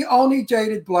 And he only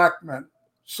dated black men.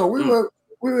 So we were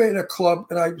in a club,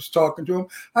 and I was talking to him.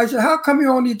 I said, how come you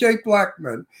only date black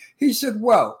men? He said,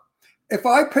 well, if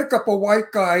I pick up a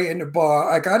white guy in the bar,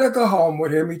 I got to go home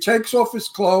with him. He takes off his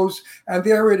clothes, and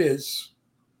there it is.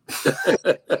 He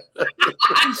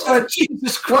said,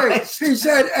 Jesus Christ. He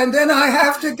said, and then I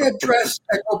have to get dressed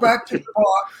and go back to the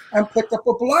bar and pick up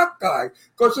a black guy.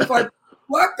 Because if I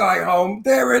black guy home,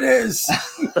 there it is.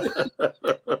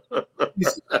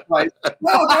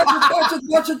 No,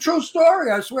 that's a true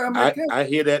story. I swear on my kids. I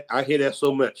hear that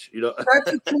so much. You know,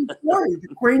 that's a true story. The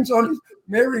Queen's on his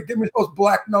Mary, give me those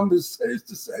black numbers. They used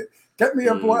to say, get me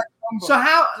a black number. So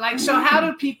how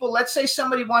do people? Let's say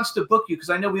somebody wants to book you, because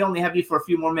I know we only have you for a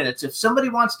few more minutes. If somebody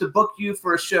wants to book you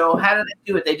for a show, how do they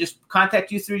do it? They just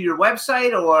contact you through your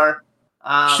website, or?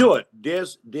 Sure.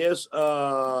 There's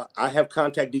I have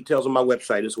contact details on my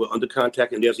website as well, under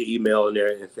contact, and there's an email in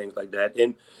there and things like that.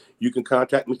 And you can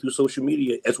contact me through social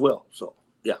media as well. So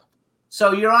yeah.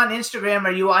 So you're on Instagram.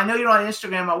 I know you're on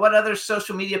Instagram. Or what other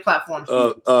social media platforms?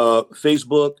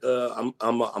 Facebook.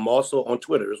 I'm also on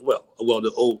Twitter as well. Well,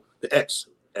 the X,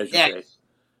 as you say.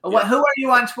 Who are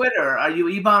you on Twitter? Are you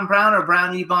Eban Brown or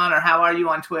Brown Eban, or how are you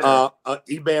on Twitter?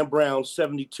 Eban Brown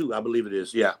 72, I believe it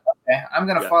is. Yeah. Okay, I'm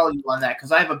gonna follow you on that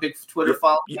because I have a big Twitter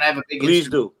following. And I have a big Please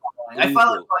Instagram do. following. I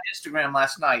followed you on Instagram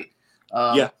last night.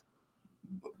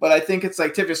 But I think it's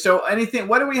like typical. So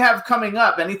what do we have coming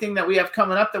up? Anything that we have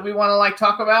coming up that we want to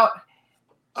talk about?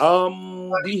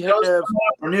 We have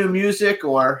new music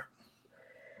or.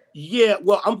 Yeah,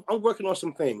 well, I'm working on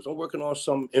some things. I'm working on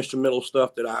some instrumental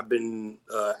stuff that I've been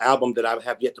album that I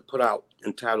have yet to put out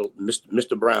entitled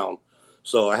Mr. Brown.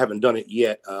 So I haven't done it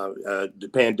yet. The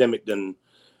pandemic then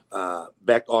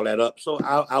backed all that up. So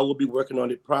I will be working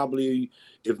on it probably,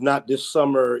 if not this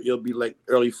summer, it'll be like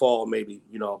early fall maybe,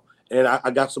 And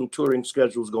I got some touring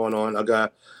schedules going on.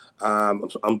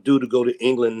 I'm due to go to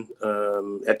England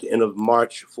at the end of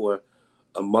March for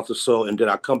a month or so, and then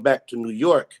I come back to New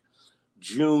York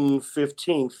June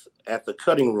 15th at the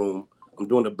Cutting Room. I'm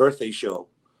doing a birthday show.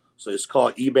 So it's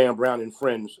called Eban Brown and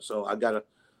Friends. So I got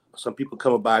some people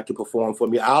coming by to perform for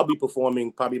me. I'll be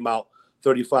performing probably about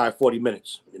 35, 40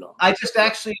 minutes, I just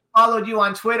actually followed you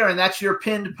on Twitter, and that's your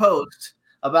pinned post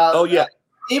about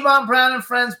Eban Brown and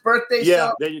Friends birthday show.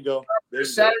 Yeah, there you go.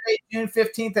 Saturday, June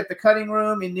 15th at the Cutting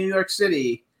Room in New York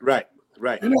City. Right.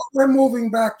 We're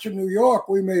moving back to New York.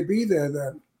 We may be there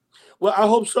then. Well, I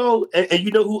hope so. And you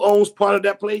know who owns part of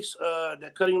that place,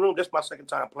 that Cutting Room? That's my second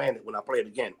time playing it when I play it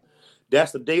again.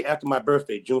 That's the day after my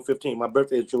birthday, June 15th. My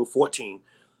birthday is June 14th.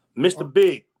 Mr.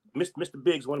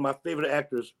 Biggs, one of my favorite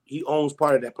actors, he owns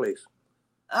part of that place.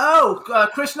 Oh,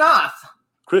 Chris Noth.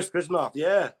 Chris Noth,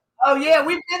 yeah. Oh, yeah,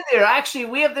 we've been there. Actually,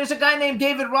 there's a guy named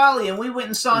David Raleigh, and we went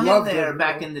and saw him there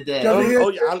back in the day.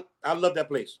 Yeah, I love that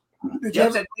place.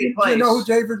 That's a great place. Do you know who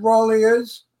David Raleigh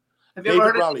is? Have you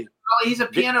ever heard of him? He's a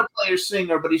piano player,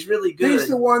 singer, but he's really good. He's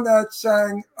the one that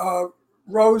sang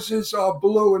 "Roses Are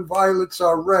Blue and Violets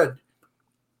Are Red."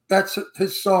 That's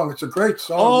his song. It's a great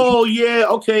song. Oh yeah,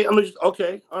 okay.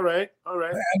 Okay, all right.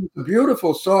 And it's a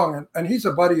beautiful song, and he's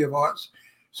a buddy of ours,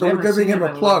 so we're giving him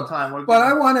a plug. But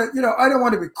I want to, I don't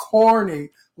want to be corny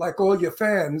like all your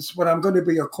fans, but I'm going to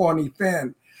be a corny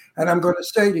fan, and I'm going to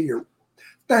say to you,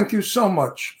 thank you so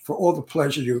much for all the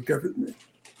pleasure you've given me.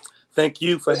 Thank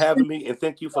you for having me, and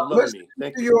thank you for loving me.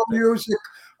 Thank you. Your music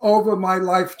over my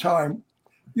lifetime.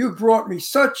 You brought me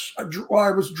while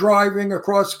I was driving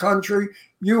across country,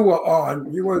 you were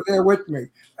on. You were there with me.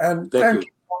 And thank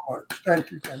you so much.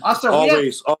 Thank you. Also,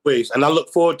 always. And I look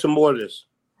forward to more of this.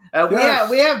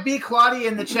 We have B. Claudia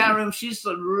in the chat room. She's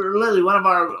really one of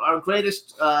our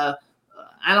greatest, I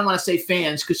don't want to say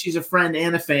fans because she's a friend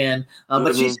and a fan,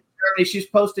 but she's Germany. She's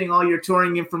posting all your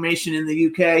touring information in the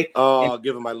UK. Oh,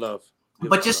 give her my love.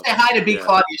 But just say hi to B.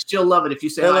 Claudia. She'll love it if you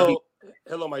say hi.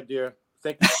 Hello, my dear.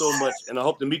 Thank you so much, and I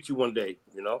hope to meet you one day.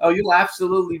 Oh, you'll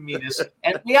absolutely meet us.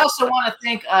 And we also want to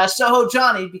thank Soho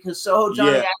Johnny, because Soho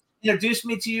Johnny introduced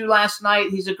me to you last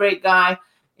night. He's a great guy,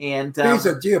 and he's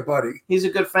a dear buddy. He's a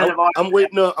good friend of ours. I'm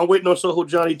waiting on Soho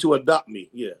Johnny to adopt me.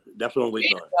 Yeah, that's what I'm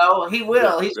waiting on. Oh, he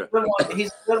will. He's a good one. He's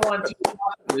a good one to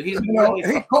adopt you.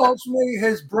 He calls me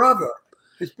his brother.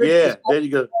 There you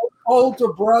go.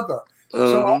 Older brother.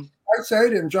 So I say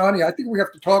to him, Johnny, I think we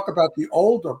have to talk about the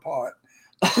older part.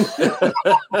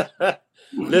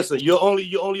 Listen, you're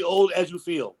only old as you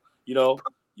feel. You're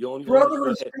only brother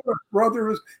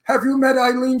is. Have you met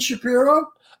Eileen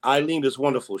Shapiro? Eileen is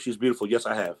wonderful. She's beautiful. Yes,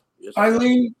 I have. Yes,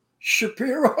 Eileen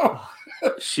Shapiro.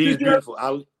 She's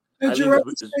beautiful. Did you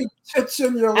ever see tits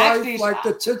in your life like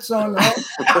the tits on her?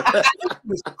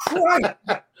 Jesus Christ.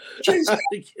 Jesus.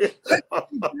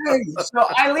 So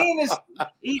Eileen is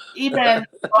Eban.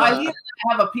 Eileen and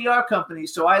I have a PR company.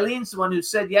 So Eileen's the one who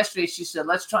said yesterday, she said,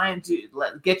 let's try and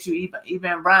get you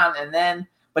Eban Brown. And then,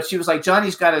 but she was like,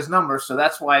 Johnny's got his number. So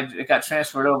that's why it got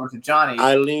transferred over to Johnny.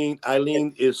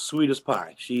 Eileen is sweet as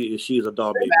pie. She's a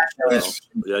dog baby.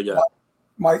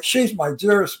 She's my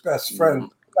dearest best friend.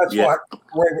 That's why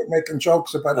we're making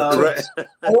jokes about it.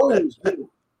 I always do.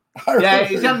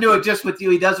 He doesn't do it just with you.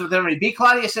 He does it with everybody. B.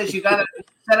 Claudia says you got to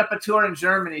set up a tour in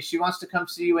Germany. She wants to come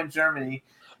see you in Germany.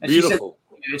 And beautiful.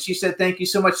 She said, thank you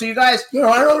so much. So you guys.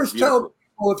 I always tell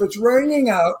people if it's raining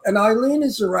out and Eileen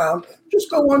is around, just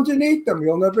go underneath them.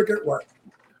 You'll never get wet.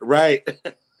 Right.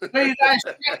 So you guys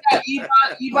check out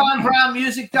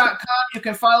EbanBrownMusic.com. You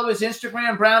can follow his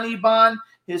Instagram, Brown Eban.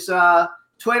 His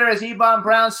Twitter is Eban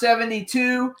Brown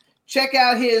 72. Check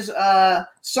out his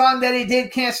song that he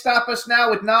did, Can't Stop Us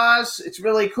Now, with Nas. It's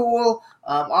really cool.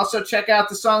 Also check out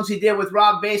the songs he did with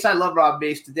Rob Bass. I love Rob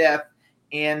Bass to death.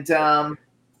 And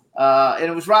And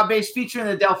it was Rob Bass featuring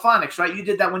the Delphonics, right? You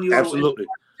did that when you were Absolutely.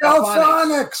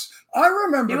 Delphonics. I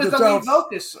remember He was the lead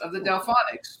vocalist of the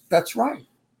Delphonics. That's right.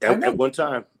 At one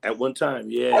time,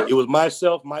 yeah. It was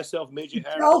myself, Major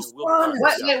Harris, and Will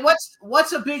Carnes.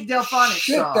 What's a big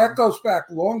Delphonics song? That goes back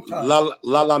a long time.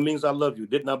 La La means I love you.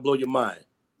 Did not blow your mind.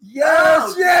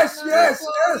 Yes.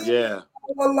 Yeah.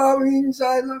 La La means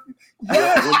I love you.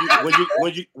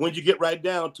 Yes. When you get right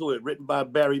down to it, written by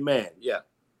Barry Mann. Yeah.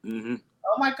 Mm-hmm.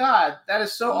 Oh my God, that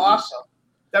is so awesome.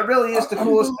 That really is the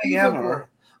coolest thing ever.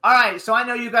 All right, so I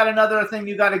know you got another thing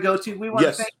you got to go to. We want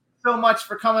to thank you so much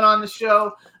for coming on the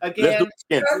show again. Let's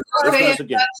do it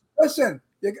again. Listen,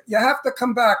 you have to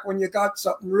come back when you got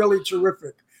something really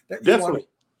terrific. Definitely.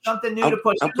 Something new to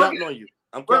push. I'm counting on you.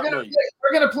 We're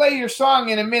going to play your song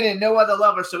in a minute, No Other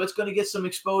Lover, so it's going to get some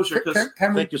exposure.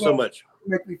 Thank you so much.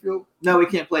 Make me feel. No, we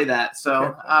can't play that. So,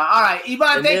 all right,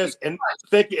 Eban,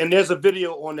 thank you. And there's a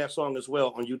video on that song as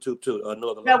well on YouTube too.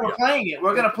 No Other Lover. Yeah, we're playing it.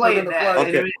 We're going to play it now.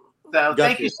 Okay. So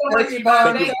thank you so much,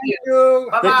 Eban. Thank you.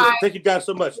 Bye-bye. Thank you guys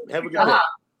so much. Have a good day.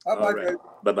 Bye-bye. Right.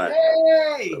 Bye-bye.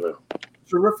 Hey. Bye-bye.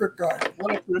 Terrific guy.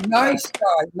 What a nice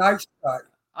guy.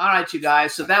 All right, you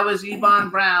guys. So that was Eban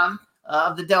Brown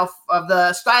of the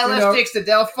Stylistics, the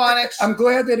Delphonics. I'm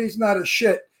glad that he's not a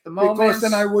shit because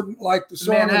then I wouldn't like the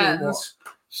song anymore.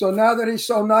 So now that he's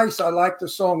so nice, I like the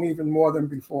song even more than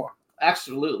before.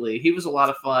 Absolutely. He was a lot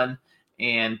of fun.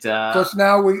 And because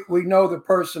now we know the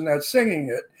person that's singing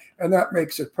it, and that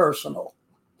makes it personal.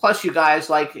 Plus, you guys,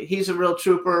 like, he's a real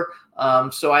trooper.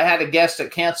 So I had a guest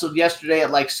that canceled yesterday at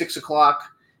like 6:00,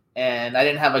 and I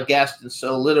didn't have a guest, and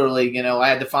so literally, I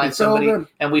had to find somebody,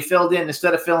 and we filled in.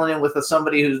 Instead of filling in with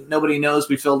somebody who nobody knows,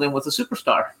 we filled in with a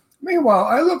superstar. Meanwhile,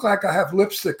 I look like I have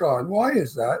lipstick on. Why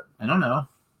is that? I don't know.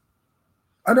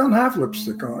 I don't have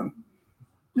lipstick on.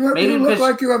 You look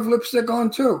like you have lipstick on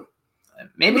too.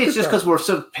 Maybe it's just because we're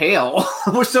so pale.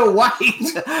 We're so white.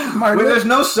 There's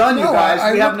no sun, you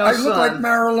guys. We have no sun. I look like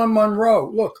Marilyn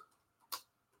Monroe. Look.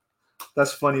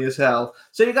 That's funny as hell.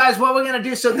 So, you guys, what we're going to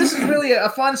do, so this is really a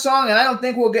fun song, and I don't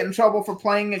think we'll get in trouble for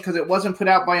playing it because it wasn't put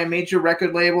out by a major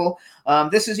record label.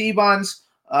 This is Eban's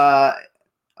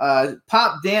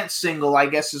pop dance single, I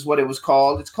guess is what it was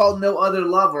called. It's called No Other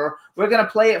Lover. We're going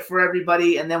to play it for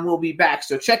everybody, and then we'll be back.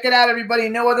 So check it out, everybody.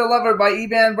 No Other Lover by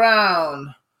Eban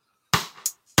Brown.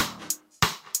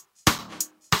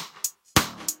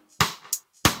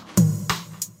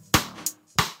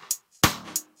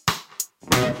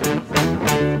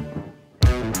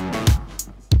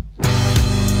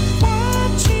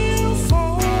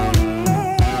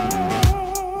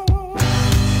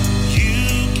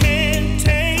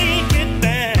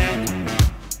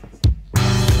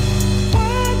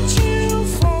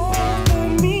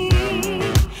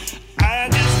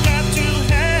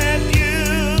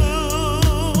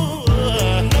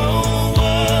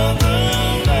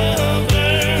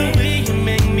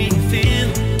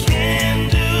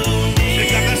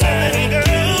 Say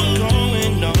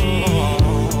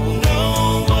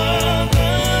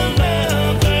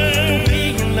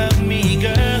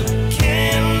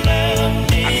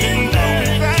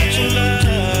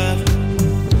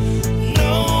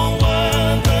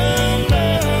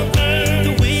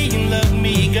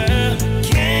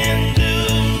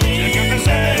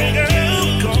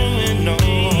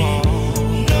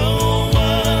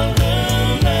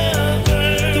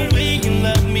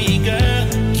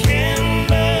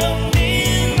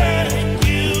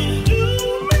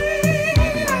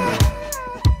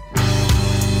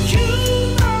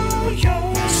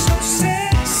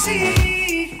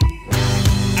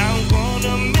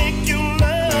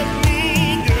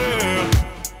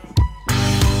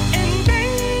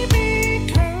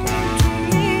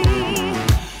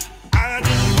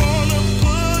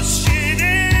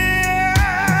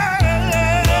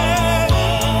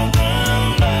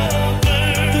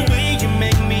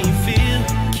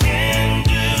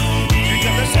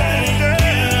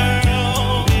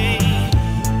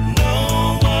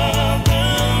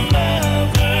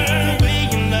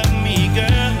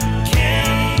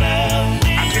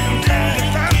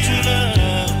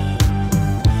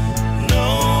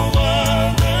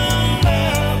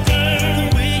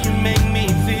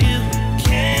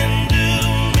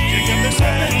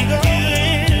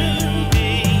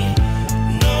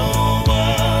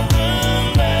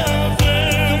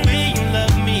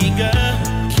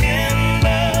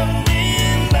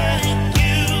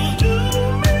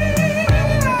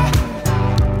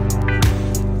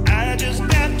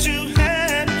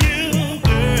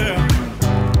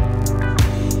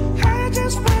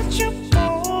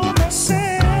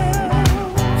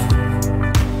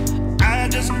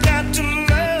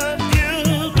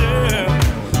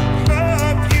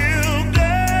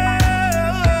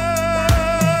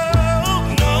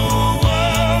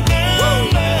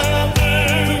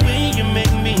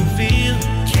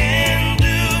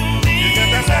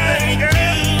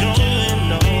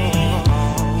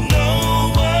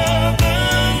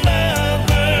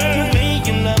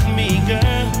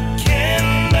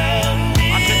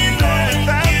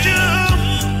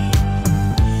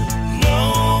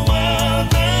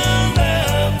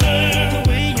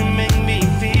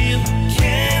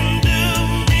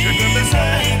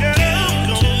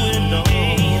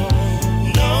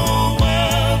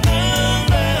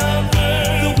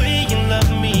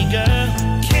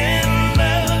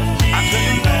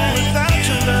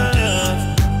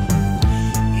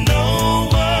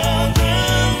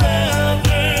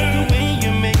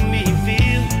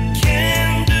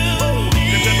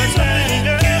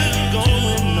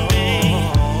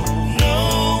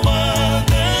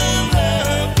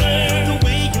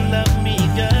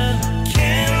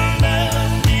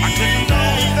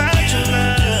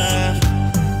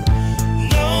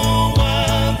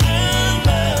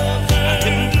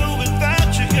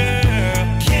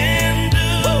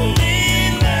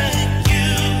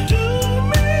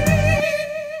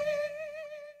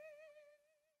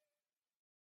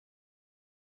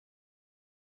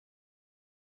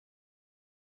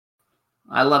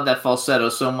I love that falsetto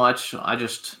so much.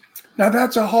 Now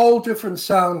that's a whole different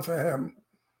sound for him.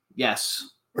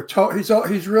 Yes.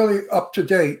 He's really up to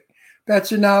date.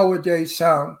 That's a nowadays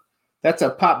sound. That's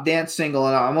a pop dance single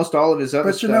and almost all of his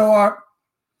other stuff. But you know what?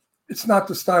 It's not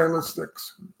the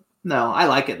Stylistics. No, I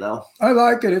like it though. I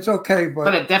like it. It's okay,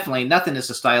 but it definitely nothing is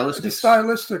the Stylistics. The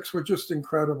Stylistics were just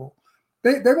incredible.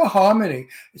 They were harmony.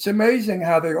 It's amazing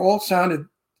how they all sounded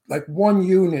like one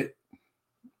unit.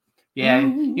 Yeah,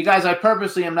 you guys, I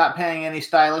purposely am not playing any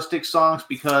Stylistic songs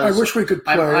because I wish we could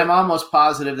play. I'm almost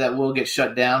positive that we'll get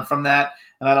shut down from that,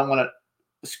 and I don't want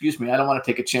to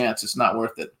take a chance. It's not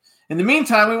worth it. In the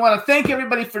meantime, we want to thank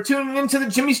everybody for tuning into the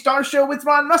Jimmy Star Show with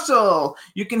Ron Russell.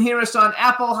 You can hear us on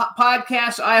Apple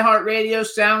Podcasts, iHeartRadio,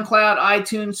 SoundCloud,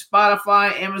 iTunes,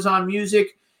 Spotify, Amazon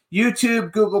Music,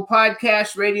 YouTube, Google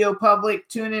Podcasts, Radio Public,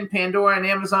 TuneIn, Pandora, and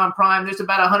Amazon Prime. There's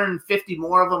about 150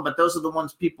 more of them, but those are the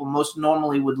ones people most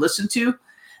normally would listen to.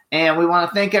 And we want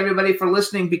to thank everybody for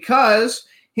listening because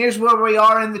here's where we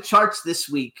are in the charts this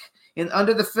week.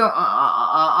 Under the film,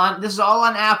 this is all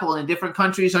on Apple in different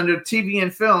countries under TV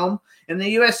and film. In the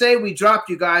USA, we dropped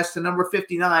you guys to number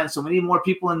 59, so we need more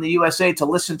people in the USA to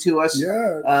listen to us.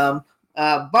 Yeah.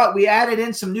 But we added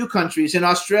in some new countries. In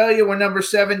Australia, we're number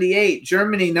 78.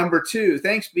 Germany, number 2.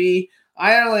 Thanks, B.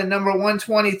 Ireland, number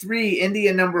 123.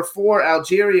 India, number 4.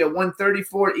 Algeria,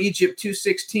 134. Egypt,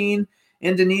 216.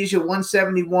 Indonesia,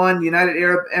 171. United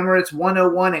Arab Emirates,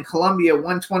 101. And Colombia,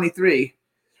 123.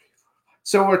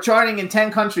 So we're charting in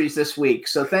 10 countries this week.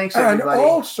 So thanks, everybody. And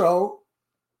also,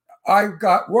 I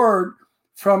got word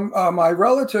from my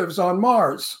relatives on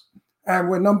Mars, and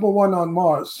we're number 1 on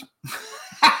Mars.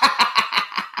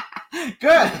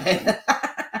 Good.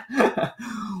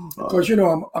 Because,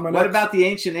 I'm an... What about the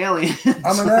ancient aliens?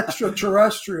 I'm an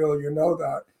extraterrestrial, you know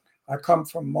that. I come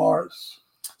from Mars.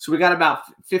 So we got about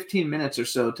 15 minutes or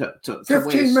so to 15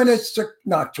 waste. minutes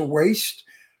not to waste.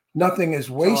 Nothing is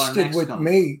wasted with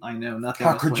me. I know, nothing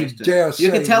How is could wasted. you dare say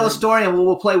You can tell a that? story, and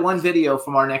we'll play one video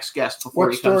from our next guest before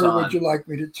What he comes story on. would you like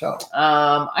me to tell?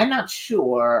 I'm not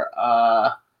sure.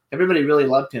 Everybody really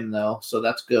loved him, though, so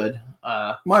that's good.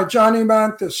 My Johnny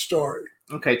Manthis story.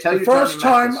 Okay, tell The your first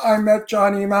Johnny time Mathis. I met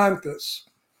Johnny Manthis,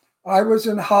 I was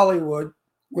in Hollywood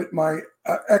with my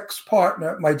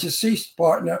ex-partner, my deceased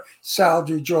partner, Sal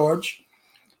DeGeorge,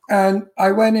 and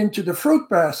I went into the Fruit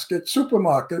Basket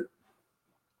supermarket,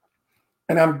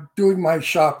 and I'm doing my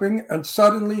shopping, and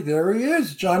suddenly there he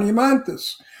is, Johnny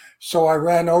Manthis. So I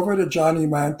ran over to Johnny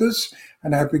Manthis,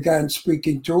 and I began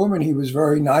speaking to him, and he was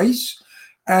very nice.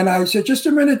 And I said, just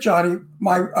a minute, Johnny,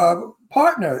 my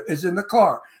partner is in the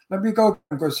car. Let me go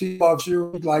because he loves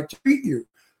you. He'd like to meet you.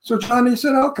 So Johnny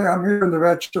said, okay, I'm here in the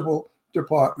vegetable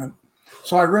department.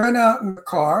 So I ran out in the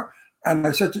car, and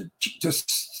I said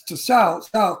to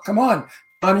Sal, come on,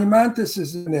 Johnny Manthis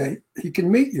is in there. He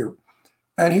can meet you.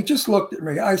 And he just looked at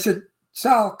me. I said,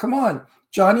 Sal, come on.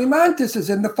 Johnny Manthis is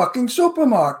in the fucking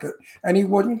supermarket. And he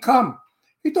wouldn't come.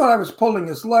 He thought I was pulling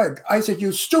his leg. I said,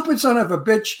 you stupid son of a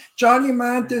bitch. Johnny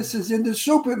Manthis is in the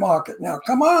supermarket now.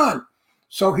 Come on.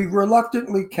 So he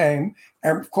reluctantly came.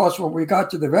 And, of course, when we got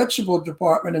to the vegetable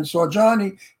department and saw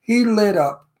Johnny, he lit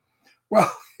up.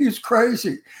 Well, he's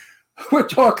crazy. We're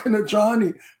talking to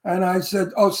Johnny. And I said,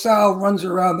 oh, Sal runs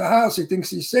around the house. He thinks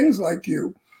he sings like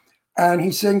you. And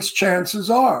he sings Chances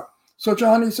Are. So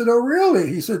Johnny said, oh, really?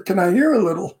 He said, can I hear a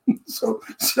little? So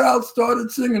Sal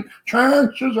started singing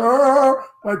Chances Are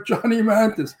like Johnny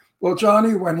Manthis. Well,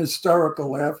 Johnny went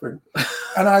hysterical laughing.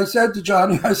 And I said to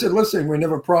Johnny, I said, listen, we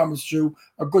never promised you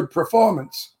a good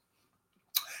performance.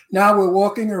 Now we're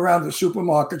walking around the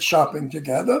supermarket shopping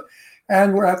together,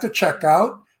 and we're at the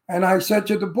checkout. And I said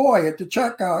to the boy at the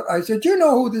checkout, I said, do you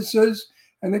know who this is?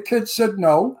 And the kid said,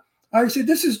 no. I said,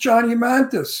 this is Johnny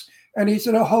Manthis. And he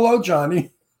said, oh, hello,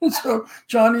 Johnny. So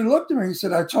Johnny looked at me. He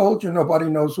said, I told you nobody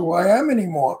knows who I am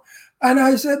anymore. And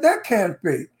I said, that can't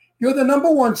be. You're the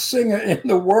number 1 singer in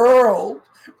the world.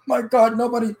 My God,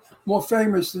 nobody more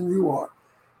famous than you are.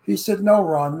 He said, no,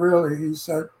 Ron, really. He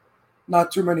said,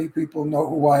 not too many people know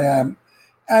who I am.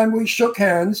 And we shook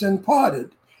hands and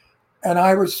parted. And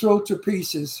I was thrilled to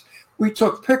pieces. We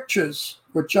took pictures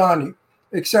with Johnny,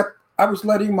 except I was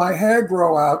letting my hair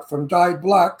grow out from dyed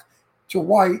black to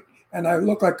white, and I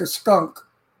looked like a skunk.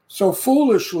 So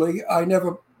foolishly, I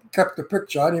never kept the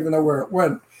picture. I didn't even know where it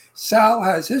went. Sal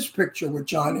has his picture with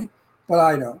Johnny, but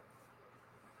I don't.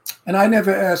 And I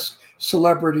never asked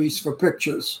celebrities for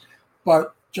pictures,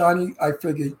 but Johnny, I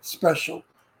figured, special.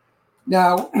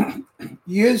 Now,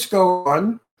 years go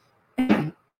on,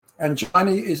 and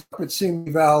Johnny is up at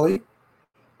Simi Valley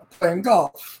playing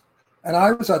golf. And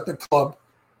I was at the club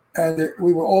and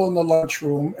we were all in the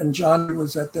lunchroom, and Johnny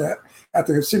was at the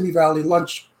Simi Valley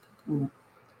lunch room.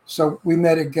 So we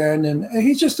met again, and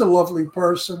he's just a lovely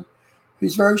person.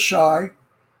 He's very shy.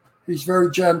 He's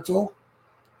very gentle.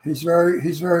 He's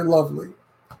very lovely.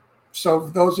 So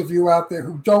for those of you out there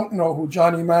who don't know who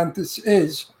Johnny Mathis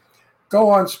is, go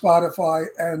on Spotify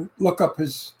and look up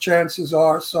his Chances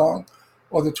Are song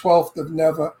or The 12th of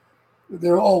Never.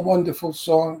 They're all wonderful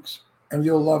songs, and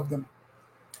you'll love them.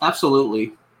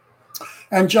 Absolutely.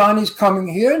 And Johnny's coming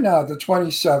here now, the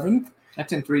 27th.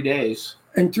 That's in 3 days.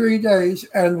 In 3 days,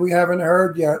 and we haven't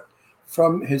heard yet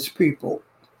from his people.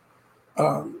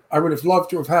 I would have loved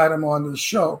to have had him on the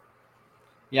show.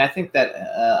 Yeah, I think that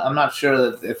I'm not sure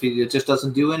that if he just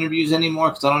doesn't do interviews anymore,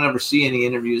 because I don't ever see any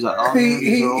interviews.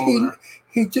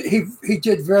 He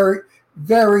did very,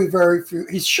 very, very few.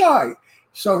 He's shy,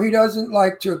 so he doesn't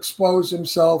like to expose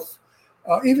himself.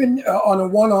 Even on a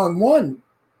one-on-one,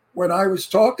 when I was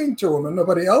talking to him and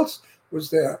nobody else was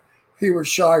there, he was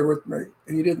shy with me.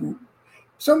 He didn't.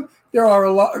 There are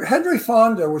a lot. Henry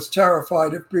Fonda was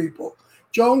terrified of people.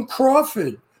 Joan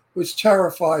Crawford was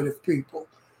terrified of people.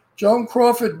 Joan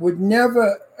Crawford would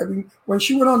never, when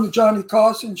she went on the Johnny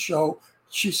Carson show,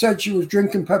 she said she was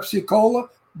drinking Pepsi Cola.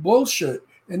 Bullshit.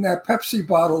 In that Pepsi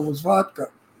bottle was vodka.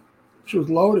 She was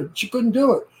loaded. She couldn't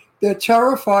do it. They're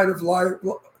terrified of life,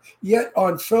 yet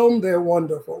on film, they're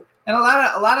wonderful. And a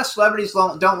lot of celebrities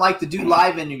don't like to do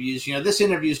live interviews. You know, this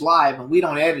interview's live, and we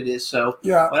don't edit it, so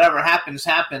whatever happens,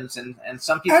 and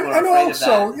some people are afraid of that.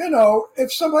 And also, you know,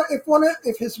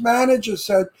 if his manager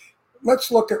said,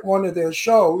 let's look at one of their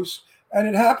shows, and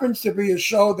it happens to be a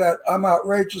show that I'm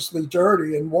outrageously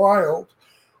dirty and wild,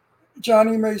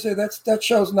 Johnny may say, that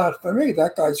show's not for me.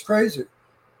 That guy's crazy.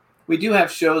 We do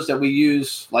have shows that we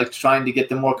use, like trying to get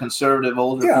the more conservative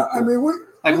older people. I mean,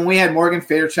 like when we had Morgan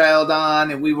Fairchild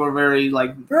on, and we were very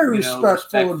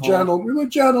respectful and gentle. We were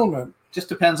gentlemen. Just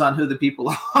depends on who the people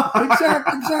are.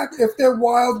 Exactly. If they're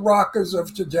wild rockers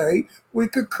of today, we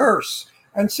could curse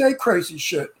and say crazy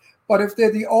shit. But if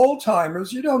they're the old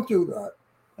timers, you don't do that.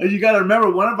 You got to remember,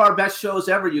 one of our best shows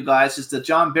ever, you guys, is the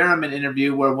John Barrowman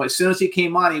interview, where as soon as he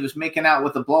came on, he was making out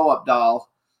with a blow-up doll.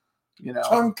 You know,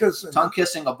 tongue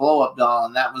kissing a blow-up doll,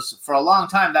 and that was, for a long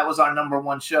time, that was our number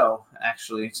one show.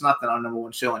 Actually, it's not our number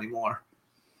one show anymore.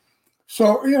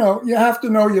 So you know, you have to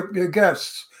know your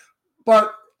guests.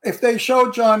 But if they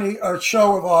show Johnny a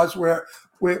show of ours where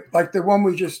like the one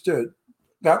we just did,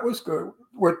 that was good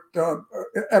with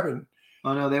Eban.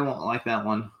 Oh no, they won't like that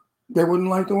one. They wouldn't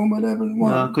like the one with Eban.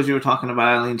 No, because you were talking about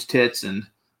Eileen's tits and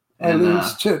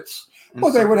Eileen's tits.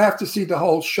 Well, they would have to see the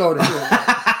whole show to hear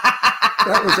that.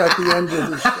 That was at the end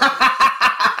of the show.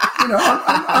 You know,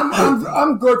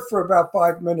 I'm good for about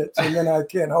 5 minutes, and then I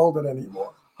can't hold it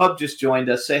anymore. Hub just joined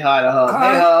us. Say hi to Hub.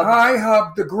 Hi, hey, Hub. Hi,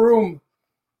 Hub, the groom.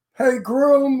 Hey,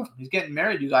 groom. He's getting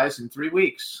married, you guys, in 3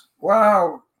 weeks.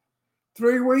 Wow.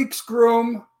 3 weeks,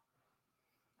 groom.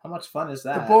 How much fun is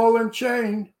that? The ball and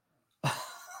chain.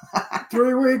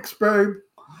 3 weeks, babe.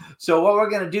 So what we're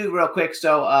going to do real quick.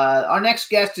 So our next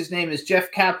guest, his name is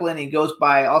Jeff Kaplan. He goes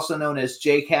by, also known as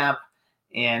J.Kap.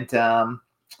 And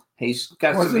he's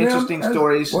got some interesting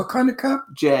stories. What kind of cap?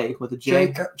 J with a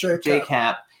J.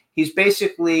 J.Kap. He's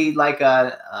basically like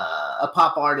a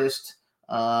pop artist.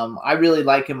 I really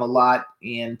like him a lot.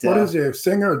 And what is he? A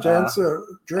singer, a dancer,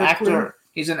 actor? Queen?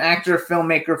 He's an actor,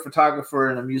 filmmaker, photographer,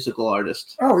 and a musical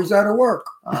artist. Oh, he's out of work.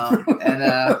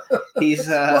 He's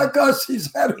like us.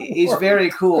 He's out of work. He's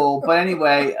very cool. But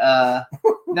anyway,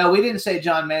 no, we didn't say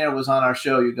John Mayer was on our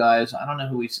show, you guys. I don't know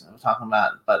who we were talking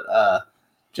about, but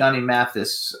Johnny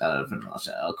Mathis.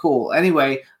 Cool.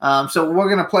 Anyway, so we're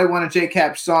gonna play one of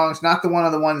J.Kap's songs, not one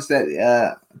of the ones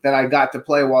that I got to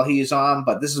play while he's on,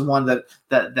 but this is one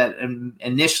that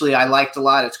initially I liked a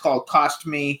lot. It's called "Cost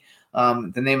Me."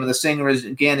 The name of the singer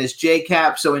is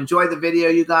J.Kap. So enjoy the video,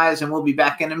 you guys, and we'll be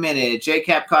back in a minute.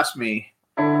 J.Kap, "Cost Me."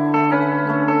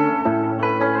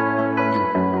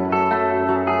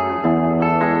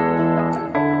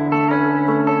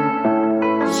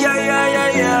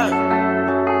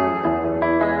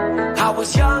 I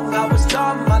was young, I was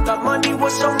dumb, I thought money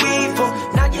was so evil.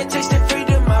 Now you're tasting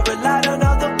freedom, I relied on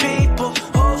other people.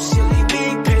 Oh, silly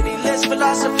me, pitiless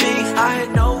philosophy. I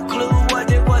had no clue what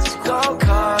it was gonna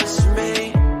cost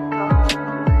me.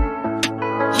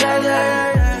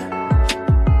 Yeah.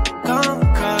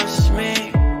 Gonna cost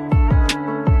me.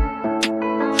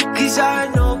 'Cause I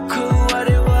had no clue what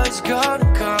it was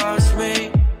gonna cost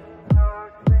me.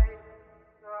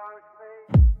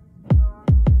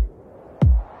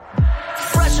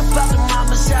 Fresh up out the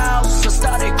mama's house, I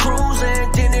started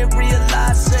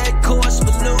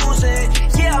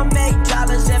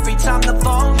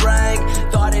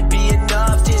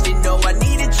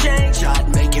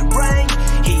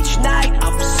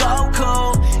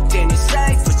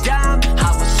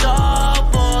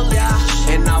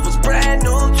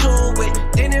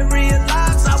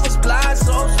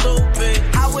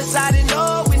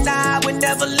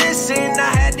missing.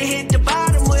 I had to hit the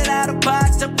bottom without a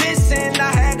pot to piss in.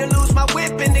 I had to lose my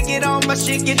whipping to get on my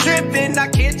shit, get tripping. I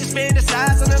can't just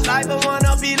fantasize on the life I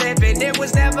wanna be living. It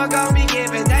was never gonna be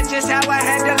given. That's just how I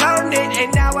had to learn it.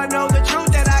 And now I know the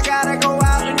truth that I gotta go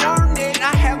out and earn it.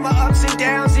 I have my ups and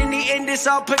downs. In the end, it's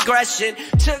all progression.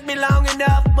 Took me long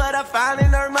enough, but I finally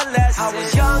learned my lesson. I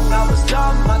was young, I was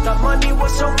dumb. I thought money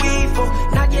was so evil.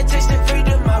 Now you're tasting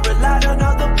freedom. I relied on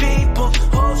other people.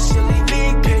 Oh, silly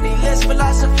me, penniless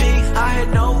philosophy. I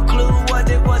had no clue what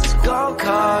it was gonna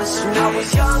cost me. I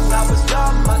was young, I was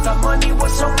dumb. I thought money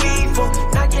was so evil.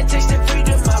 Now you're tasting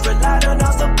freedom. I relied on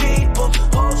other people.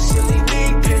 Oh, silly me,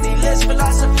 penniless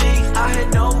philosophy. I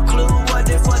had no clue what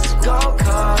it was gonna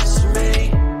cost me.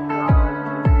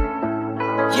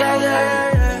 Yeah, yeah, yeah,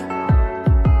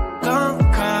 yeah.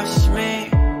 Gonna cost me.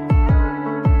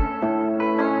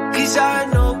 'Cause I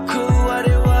had no clue what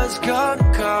it was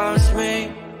gonna cost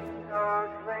me.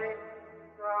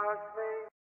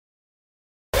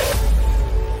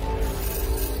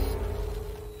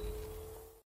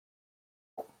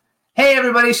 Hey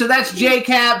everybody, so that's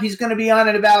J.Kap. He's going to be on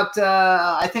at about,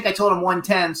 I think I told him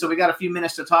 1:10, so we got a few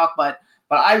minutes to talk, but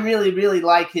I really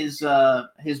like his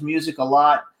music a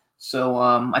lot, so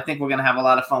I think we're going to have a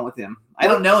lot of fun with him. I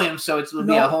don't know him, so it'll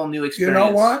be a whole new experience. You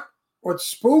know what? What's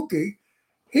spooky,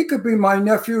 he could be my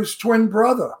nephew's twin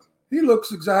brother. He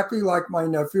looks exactly like my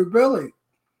nephew Billy.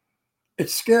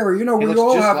 It's scary. You know, we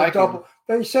all have a double.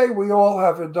 They say we all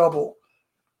have a double.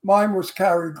 Mine was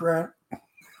Cary Grant.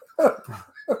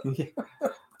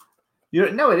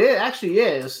 No, it is. Actually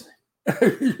is.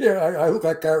 Yeah, I look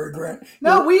like Cary Grant.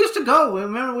 No, we used to go.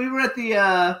 Remember, we were at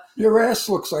the... Your ass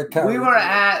looks like Cary Grant. We were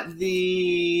at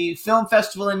the film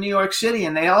festival in New York City,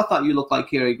 and they all thought you looked like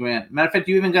Cary Grant. Matter of fact,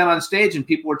 you even got on stage, and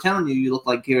people were telling you looked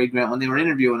like Cary Grant when they were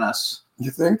interviewing us.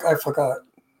 You think? I forgot.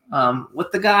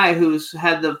 With the guy who's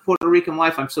had the Puerto Rican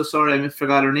wife, I'm so sorry I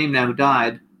forgot her name now, who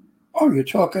died. Oh, you're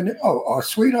talking. Oh,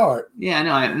 sweetheart. Yeah, I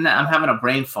know. I'm having a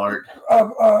brain fart.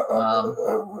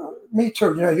 Me too.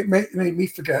 You know, you made me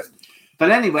forget.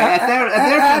 But anyway, at their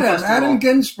film festival, Adam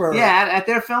Ginsberg. Yeah, at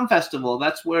their film festival,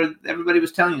 that's where everybody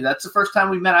was telling you. That's the first time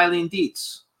we met Eileen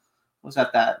Dietz. Was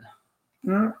at that?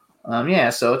 Yeah,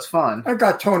 so it's fun. I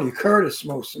got Tony Curtis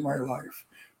most of my life,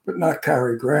 but not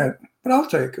Cary Grant. But I'll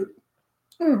take it.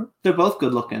 They're both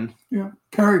good looking. Yeah,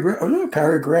 Cary Grant. Oh yeah,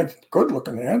 Cary Grant, good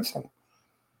looking, handsome.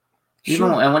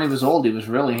 And when he was old, he was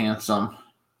really handsome.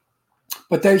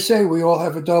 But they say we all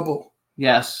have a double.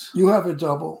 Yes. You have a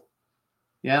double.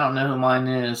 Yeah, I don't know who mine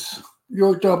is.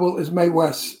 Your double is Mae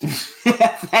West.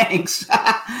 Thanks.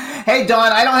 Hey,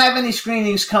 Dawn, I don't have any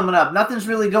screenings coming up. Nothing's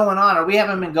really going on, or we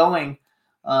haven't been going.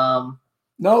 No,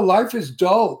 life is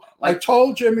dull. I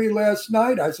told Jimmy last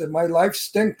night, I said, my life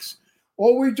stinks.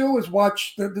 All we do is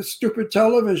watch the stupid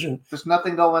television. There's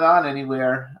nothing going on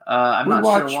anywhere. I'm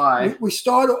not sure why. We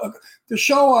started. The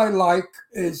show I like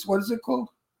is, what is it called?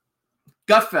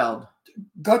 Gutfeld.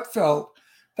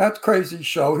 That crazy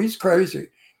show. He's crazy.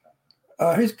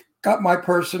 He's got my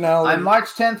personality. On March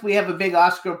 10th, we have a big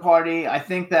Oscar party. I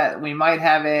think that we might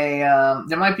have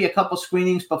there might be a couple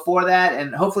screenings before that,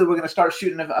 and hopefully we're going to start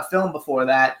shooting a film before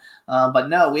that. But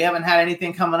no, we haven't had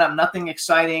anything coming up, nothing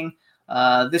exciting.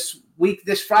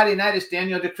 This Friday night is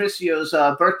Daniel DeCriscio's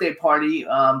birthday party,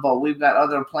 but we've got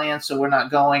other plans, so we're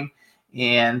not going.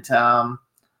 And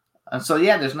so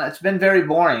yeah, it's been very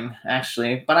boring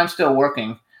actually, but I'm still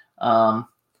working.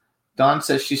 Dawn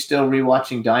says she's still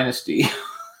rewatching Dynasty.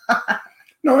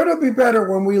 No, it'll be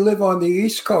better when we live on the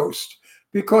East Coast,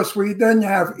 because we then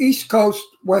have East Coast,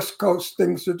 West Coast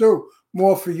things to do,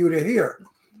 more for you to hear.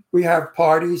 We have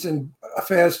parties and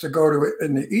affairs to go to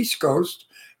in the East Coast,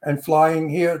 and flying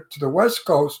here to the West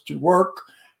Coast to work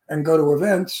and go to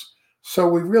events. So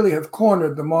we really have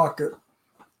cornered the market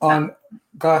on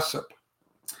gossip.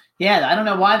 Yeah, I don't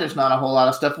know why there's not a whole lot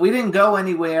of stuff. We didn't go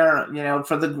anywhere,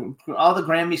 for all the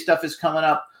Grammy stuff is coming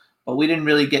up, but we didn't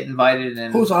really get invited.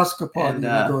 Whose Oscar party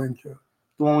are you going to?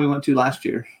 The one we went to last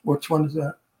year. Which one is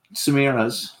that?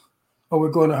 Samira's. Oh,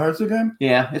 we're going to hers again?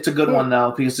 Yeah, it's a good one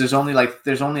though, because there's only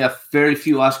a very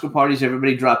few Oscar parties.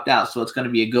 Everybody dropped out, so it's going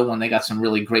to be a good one. They got some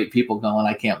really great people going.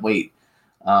 I can't wait.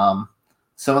 Some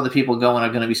of the people going are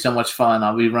going to be so much fun.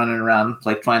 I'll be running around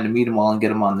trying to meet them all and get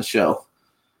them on the show.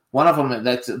 One of them,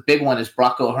 that's a big one, is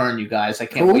Brock O'Hearn. You guys, I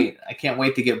can't wait. I can't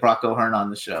wait to get Brock O'Hearn on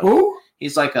the show. Who?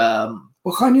 He's like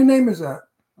what kind of name is that?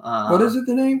 What is it?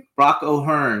 The name? Brock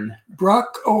O'Hearn.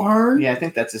 Brock O'Hearn? Yeah, I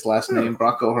think that's his last name,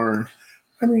 Brock O'Hearn.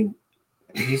 I mean.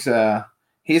 He's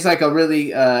like a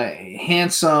really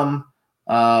handsome,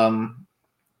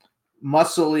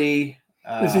 muscly.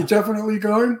 Is he definitely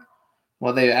going?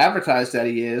 Well, they advertised that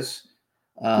he is.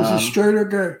 Is he straight or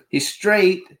gay? He's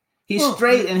straight. He's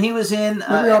straight, and he was in.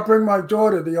 Maybe I'll bring my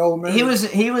daughter, the old man. He was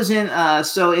in.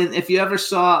 If you ever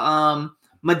saw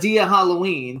Medea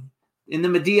Halloween, in the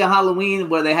Medea Halloween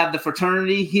where they have the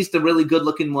fraternity, he's the really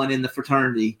good-looking one in the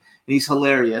fraternity. And he's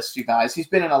hilarious, you guys. He's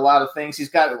been in a lot of things. He's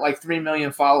got like 3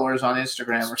 million followers on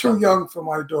Instagram or something. Too young for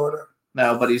my daughter.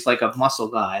 No, but he's like a muscle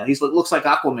guy. He looks like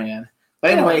Aquaman.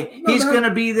 But anyway, he's going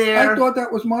to be there. I thought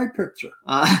that was my picture.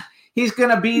 He's going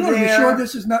to be there. You sure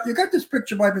this is not? You got this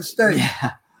picture by mistake.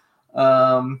 Yeah.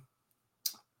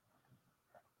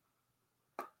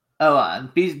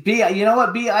 B, you know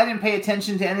what, B? I didn't pay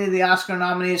attention to any of the Oscar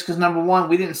nominees because, number one,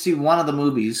 we didn't see one of the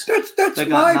movies that's that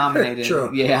my got nominated.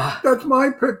 Picture. Yeah. That's my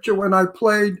picture when I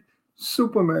played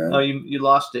Superman. Oh, you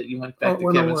lost it. You went back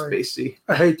to Kevin Spacey.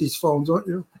 I hate these phones, don't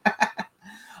you?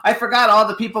 I forgot all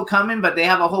the people coming, but they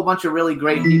have a whole bunch of really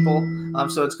great people.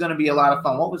 So it's going to be a lot of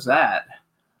fun. What was that?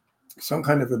 Some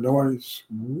kind of a noise.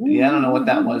 Yeah, I don't know what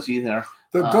that was either.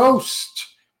 The ghost.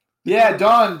 Yeah,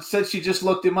 Dawn said she just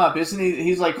looked him up. Isn't he?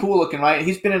 He's like cool looking, right?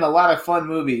 He's been in a lot of fun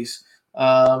movies. He's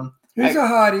a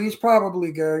hottie. He's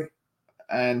probably gay.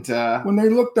 And when they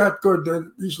look that good, they're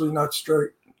usually not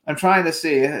straight. I'm trying to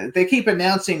see. They keep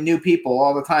announcing new people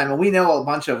all the time, and we know a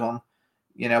bunch of them.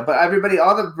 You know, but everybody,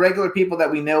 all the regular people that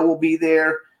we know will be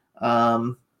there. But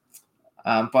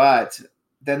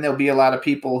then there'll be a lot of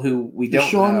people who we don't know.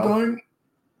 Is Sean going?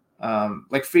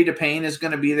 Like Frida Payne is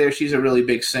going to be there. She's a really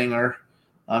big singer.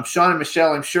 Sean and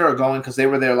Michelle, I'm sure, are going because they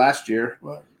were there last year.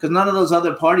 Because none of those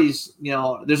other parties, you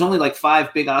know, there's only like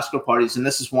 5 big Oscar parties, and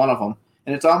this is one of them.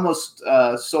 And it's almost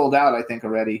sold out, I think,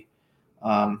 already.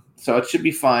 So it should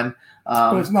be fun.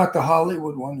 But it's not the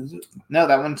Hollywood one, is it? No,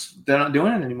 they're not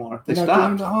doing it anymore. They stopped. Not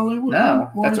doing the Hollywood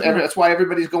one? No, that's why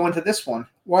everybody's going to this one.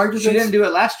 Why did she didn't do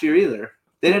it last year either?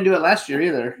 They didn't do it last year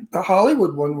either. The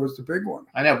Hollywood one was the big one.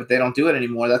 I know, but they don't do it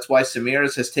anymore. That's why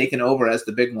Samira's has taken over as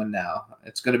the big one now.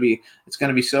 It's gonna be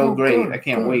so great. I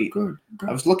can't wait. Good.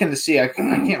 I was looking to see. I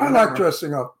can't remember. I like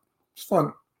dressing up. It's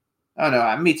fun. Oh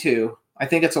no, me too. I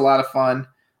think it's a lot of fun.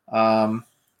 I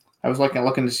was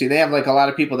looking to see. They have like a lot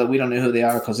of people that we don't know who they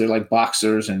are because they're like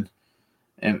boxers and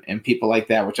people like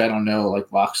that, which I don't know, like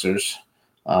boxers.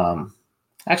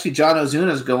 Actually, John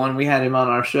Ozuna's going. We had him on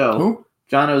our show. Who?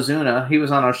 John Ozuna. He was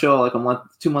on our show like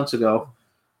 2 months ago.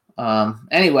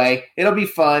 Anyway, it'll be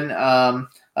fun. Don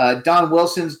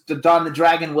the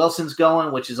Dragon Wilson's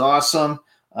going, which is awesome.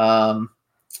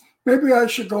 Maybe I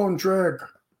should go in drag.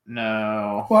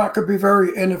 No. Well, I could be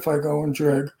very in if I go in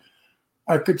drag.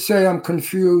 I could say I'm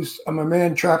confused. I'm a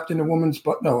man trapped in a woman's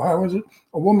body. No, how is it?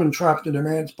 A woman trapped in a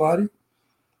man's body.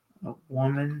 A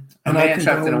man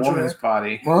trapped in a woman's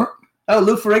body. What? Oh,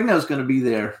 Lou Ferrigno's going to be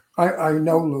there. I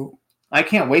know Lou. I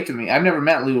can't wait to meet. I've never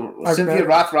met Lou. Cynthia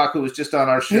Rothrock, who was just on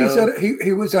our show.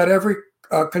 He was at every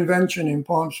convention in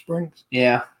Palm Springs.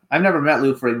 Yeah, I've never met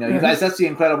Lou Ferrigno. You guys, that's the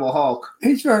Incredible Hulk.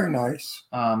 He's very nice.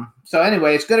 So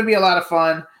anyway, it's going to be a lot of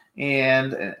fun,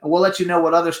 and we'll let you know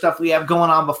what other stuff we have going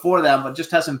on before that, but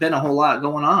just hasn't been a whole lot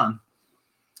going on.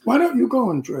 Why don't you go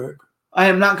in drag? I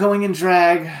am not going in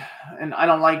drag, and I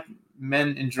don't like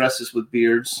men in dresses with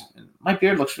beards. My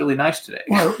beard looks really nice today.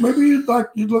 Well, maybe you'd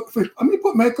look fit. I mean,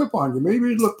 put makeup on you. Maybe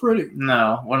you'd look pretty.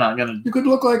 No, we're not gonna. You could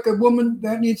look like a woman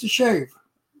that needs a shave.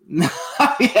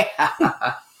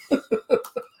 Yeah.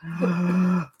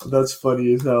 That's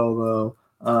funny as hell, though.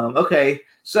 Okay,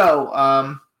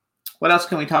 so what else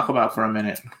can we talk about for a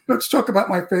minute? Let's talk about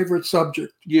my favorite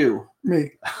subject. You. Me.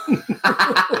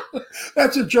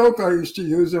 That's a joke I used to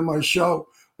use in my show.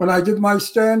 When I did my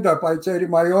stand-up, I'd say to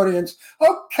my audience,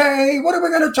 okay, what are we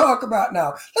going to talk about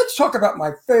now? Let's talk about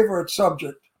my favorite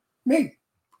subject, me.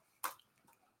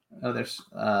 Oh, there's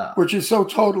which is so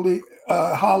totally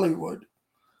Hollywood.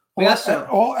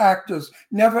 All actors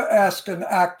never ask an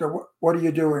actor, what are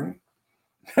you doing?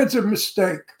 That's a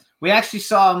mistake. We actually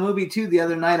saw a movie, too, the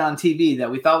other night on TV that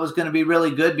we thought was going to be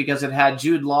really good because it had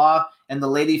Jude Law and the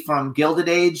lady from Gilded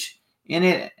Age in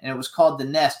it, and it was called The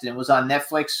Nest, and it was on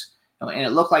Netflix. And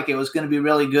it looked like it was going to be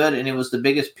really good, and it was the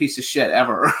biggest piece of shit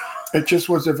ever. It just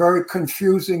was a very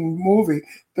confusing movie.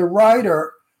 The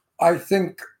writer, I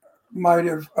think, might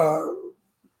have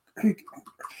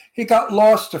he got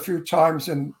lost a few times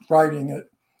in writing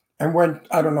it and went,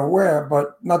 I don't know where,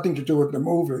 but nothing to do with the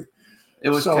movie. It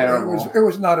was terrible. It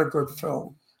was not a good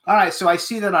film. All right, so I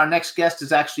see that our next guest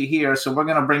is actually here, so we're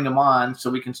going to bring him on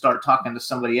so we can start talking to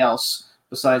somebody else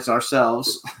besides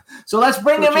ourselves. So let's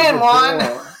bring him in,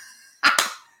 Juan.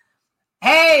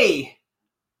 Hey!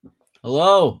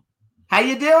 Hello. How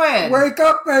you doing? Wake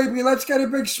up, baby. Let's get a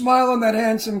big smile on that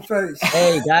handsome face.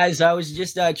 Hey, guys. I was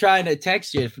just trying to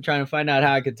text you, trying to find out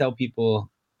how I could tell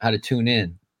people how to tune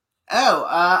in. Oh,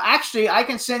 actually, I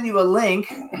can send you a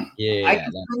link. Yeah. I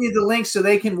can send you the link so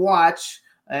they can watch.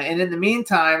 And in the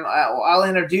meantime, I'll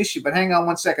introduce you. But hang on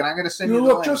one second. I'm going to send you the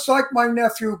look link. just like my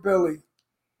nephew, Billy.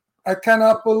 I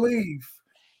cannot believe.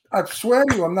 I swear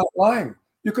to you, I'm not lying.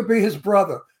 You could be his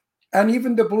brother. And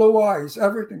even the blue eyes,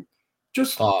 everything.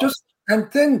 Just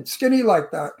and thin, skinny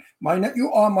like that.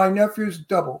 You are my nephew's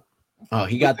double. Oh,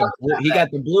 he got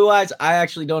the blue eyes. I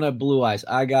actually don't have blue eyes.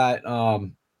 I got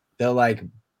they're like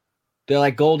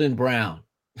golden brown.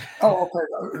 Oh,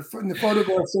 okay. In the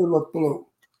photographs, they look blue.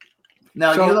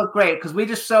 No, you look great because we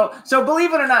just so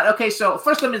believe it or not. Okay, so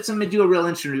first let me do a real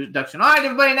introduction. All right,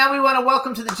 everybody. Now we want to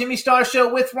welcome to the Jimmy Star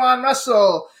Show with Ron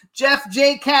Russell, Jeff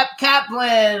J.Kap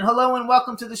Kaplan. Hello and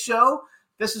welcome to the show.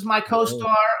 This is my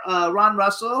co-star, Ron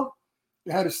Russell.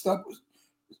 You had to stop.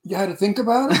 You had to think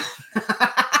about it.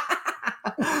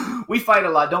 We fight a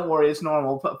lot. Don't worry, it's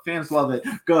normal. Fans love it.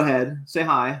 Go ahead, say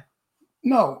hi.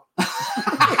 No.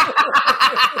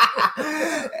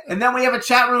 And then we have a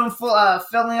chat room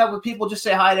filling up with people. Just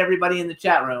say hi to everybody in the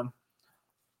chat room.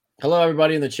 Hello,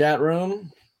 everybody in the chat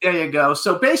room. There you go.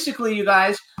 So basically, you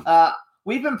guys,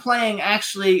 we've been playing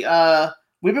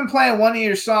one of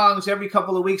your songs every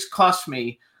couple of weeks. Cost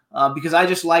me because I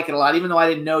just like it a lot. Even though I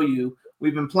didn't know you,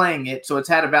 we've been playing it. So it's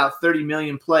had about 30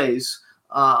 million plays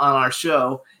on our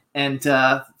show. And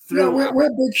we're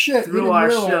big shit. Through our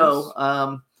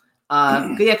show.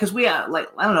 Because we I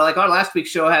don't know, like our last week's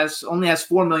show only has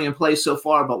 4 million plays so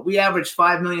far, but we averaged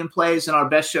 5 million plays, and our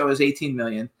best show is 18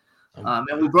 million.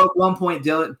 And we broke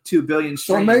 1.2 billion streams.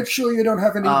 So make sure you don't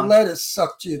have any lettuce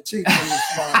stuck to your teeth in this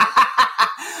time.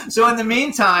 So in the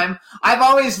meantime, I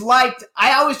always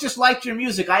just liked your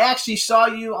music. I actually saw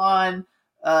you on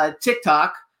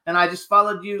TikTok, and I just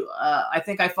followed you. I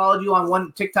think I followed you on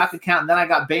one TikTok account, and then I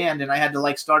got banned, and I had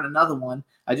to start another one.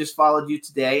 I just followed you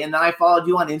today, and then I followed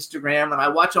you on Instagram, and I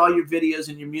watch all your videos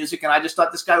and your music, and I just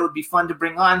thought this guy would be fun to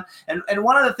bring on. And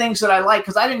one of the things that I like,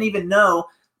 because I didn't even know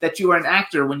that you were an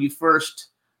actor when I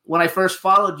first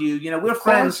followed you. You know, we're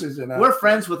friends. We're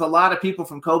friends with a lot of people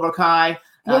from Cobra Kai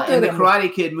and the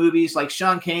Karate Kid movies. Like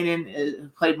Sean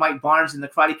Kanan played Mike Barnes in the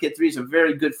Karate Kid 3. He's a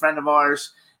very good friend of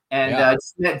ours. And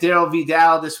just met Daryl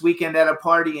Vidal this weekend at a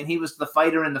party, and he was the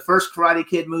fighter in the first Karate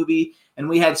Kid movie. And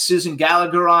we had Susan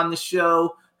Gallagher on the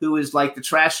show, who is like the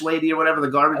trash lady or whatever, the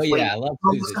garbage lady. Yeah, I love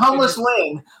Susan. Homeless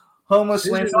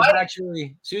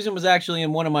Lynn. Susan was actually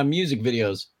in one of my music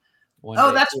videos.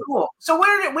 That's cool. So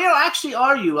where actually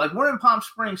are you? Like, we're in Palm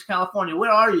Springs, California.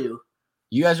 Where are you?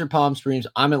 You guys are Palm Springs.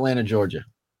 I'm Atlanta, Georgia.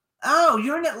 Oh,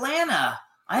 you're in Atlanta.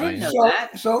 I didn't know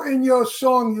that. So in your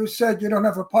song, you said you don't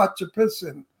have a pot to piss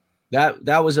in.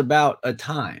 That was about a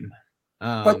time.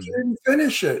 But you didn't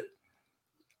finish it.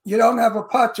 You don't have a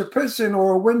pot to piss in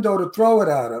or a window to throw it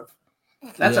out of.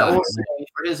 That's an old saying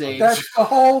for his age. That's the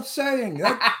whole saying.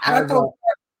 That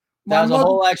was a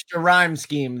whole extra rhyme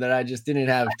scheme that I just didn't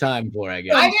have time for, I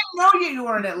guess. I didn't know you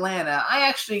were in Atlanta. I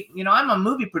actually, I'm a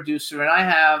movie producer, and I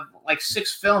have like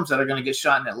 6 films that are going to get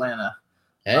shot in Atlanta.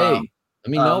 Hey, let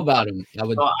me know about them.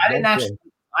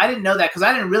 I didn't know that because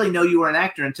I didn't really know you were an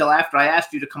actor until after I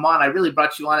asked you to come on. I really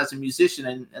brought you on as a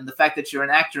musician, and the fact that you're an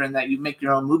actor and that you make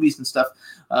your own movies and stuff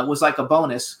was like a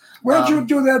bonus. Where'd you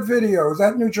do that video? Is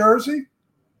that New Jersey?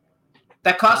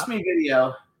 That Cost Me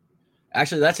video.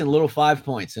 Actually, that's in Little 5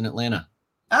 Points in Atlanta.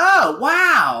 Oh,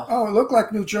 wow. Oh, it looked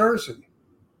like New Jersey.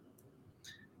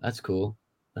 That's cool.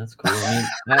 I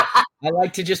mean, I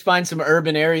like to just find some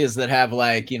urban areas that have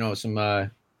some,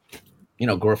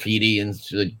 graffiti and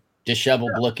disheveled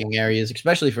looking areas,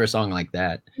 especially for a song like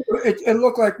that. It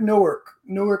looked like Newark,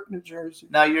 New Jersey.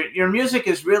 Now your music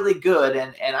is really good,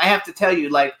 and I have to tell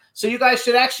you, so you guys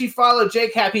should actually follow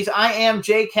J.Kap. He's I am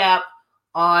J.Kap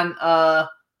on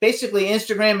basically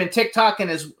Instagram and TikTok, and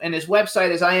his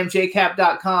website is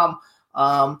iamjkap.com.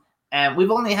 And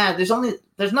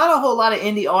there's not a whole lot of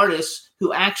indie artists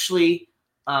who actually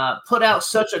put out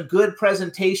such a good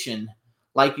presentation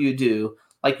like you do.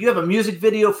 Like, you have a music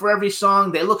video for every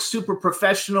song. They look super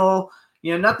professional.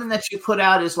 Nothing that you put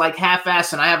out is like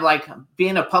half-assed. And I have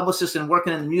being a publicist and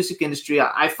working in the music industry,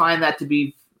 I find that to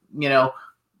be,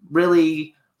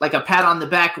 really like a pat on the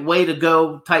back, way to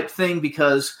go type thing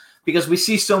because we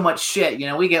see so much shit.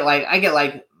 I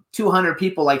get 200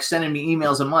 people sending me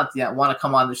emails a month that want to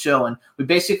come on the show. And we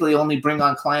basically only bring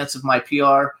on clients of my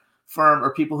PR firm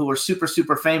or people who are super,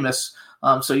 super famous.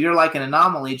 So you're like an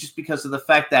anomaly just because of the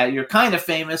fact that you're kind of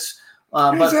famous.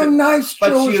 He's a nice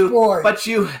Jewish boy. But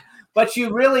you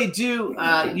really do.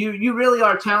 You really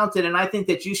are talented, and I think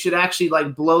that you should actually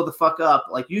blow the fuck up.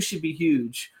 You should be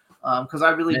huge. Because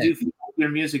I really do feel your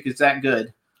music is that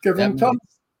good. Give him time.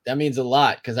 That means a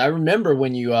lot because I remember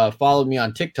when you followed me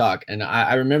on TikTok, and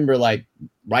I remember like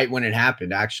right when it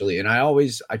happened actually. And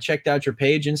I checked out your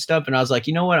page and stuff, and I was like,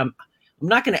 you know what, I'm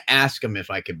not going to ask him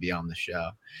if I could be on the show,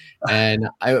 and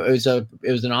it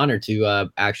was an honor to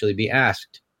actually be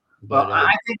asked. But, well,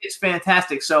 I think it's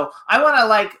fantastic. So I want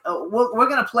to we're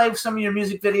going to play some of your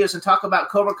music videos and talk about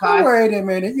Cobra Kai. Oh, wait a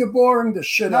minute, you're boring the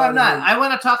shit out of me. No, I'm not. I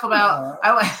want to talk about.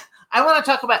 I want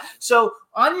to talk about. So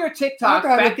on your TikTok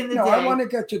back in the day, I want to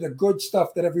get to the good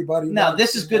stuff that everybody. No,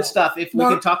 this is good stuff. If we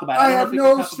can talk about it, I have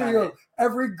news for you.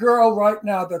 Every girl right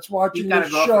now that's watching this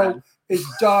show is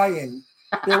dying.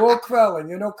 They're all quelling.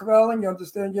 You know quelling? You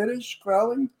understand Yiddish?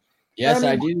 Quelling? Yes,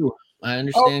 I do. I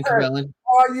understand quelling.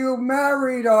 Are you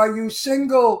married? Are you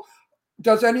single?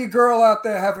 Does any girl out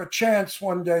there have a chance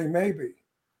one day? Maybe.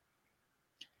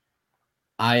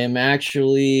 I am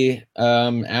actually,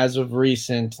 as of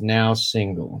recent, now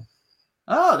single.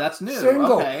 Oh, that's new.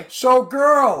 Single. Okay. So,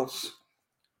 girls,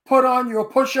 put on your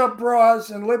push-up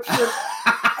bras and lipstick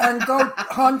and go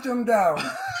hunt him down.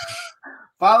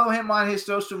 Follow him on his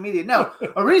social media. No,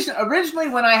 originally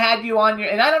when I had you on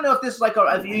and I don't know if this is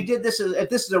if you did this, if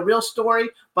this is a real story,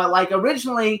 but like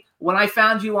originally when I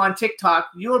found you on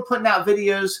TikTok, you were putting out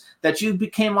videos that you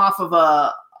became off of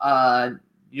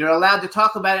you're allowed to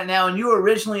talk about it now, and you were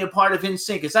originally a part of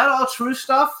NSYNC. Is that all true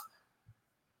stuff?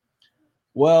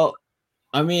 Well,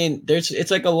 I mean,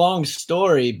 it's like a long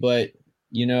story, but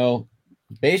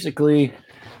basically,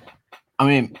 I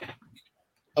mean,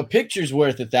 a picture's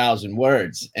worth 1,000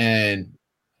 words, and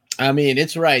I mean,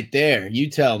 it's right there. You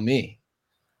tell me.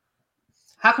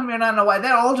 How come you're not in a white?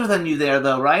 They're older than you there,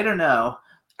 though, right or no?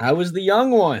 I was the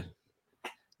young one.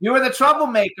 You were the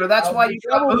troublemaker. That's why you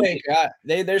troublemaker.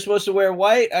 They're supposed to wear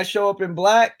white. I show up in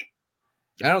black.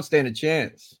 I don't stand a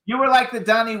chance. You were like the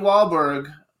Donnie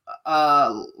Wahlberg.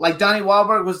 Like Donnie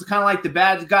Wahlberg was kind of like the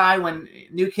bad guy when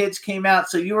New Kids came out.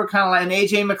 So you were kind of like an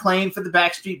AJ McClain for the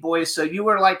Backstreet Boys. So you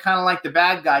were like kind of like the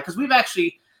bad guy because we've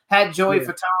actually had Joey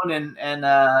Fatone and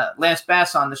Lance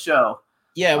Bass on the show.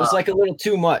 Yeah, it was like a little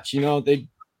too much.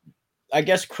 I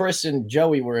guess Chris and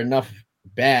Joey were enough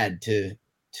bad to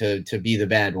be the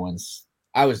bad ones.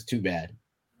 I was too bad.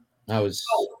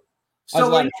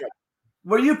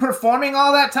 Were you performing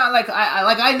all that time? Like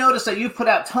I noticed that you've put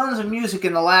out tons of music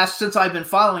in the last since I've been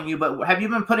following you. But have you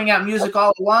been putting out music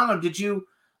all along, or did you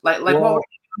what were you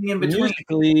doing in between?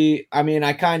 Musically, I mean,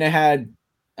 I kind of had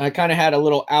a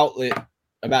little outlet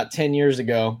about 10 years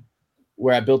ago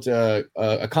where I built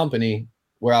a company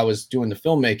where I was doing the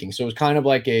filmmaking. So it was kind of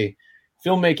like a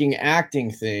filmmaking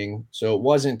acting thing. So it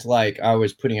wasn't like I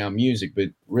was putting out music, but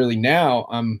really now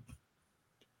I'm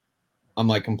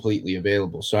like completely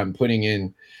available. So I'm putting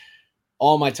in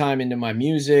all my time into my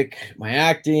music, my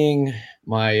acting,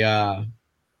 I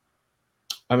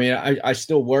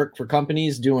still work for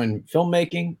companies doing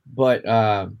filmmaking,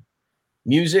 but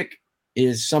music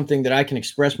is something that I can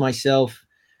express myself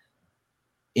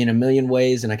in a million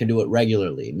ways, and I can do it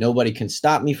regularly. Nobody can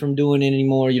stop me from doing it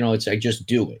anymore. I just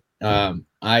do it.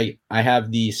 I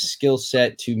have the skill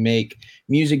set to make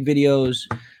music videos.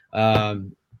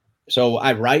 So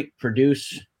I write,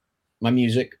 produce my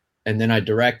music, and then I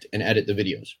direct and edit the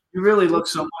videos. You really look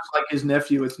so much like his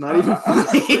nephew. It's not even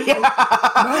funny.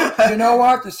 No, you know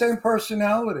what? The same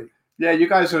personality. Yeah, you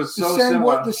guys are so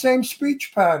similar. The same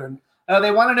speech pattern.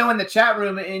 They want to know in the chat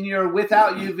room in your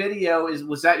 "Without You" video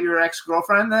was that your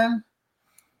ex-girlfriend then?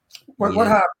 What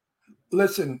happened?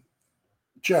 Listen,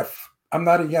 Jeff, I'm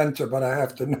not a yenter, but I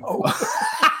have to know.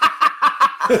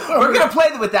 We're going to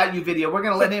play the "Without You" video. We're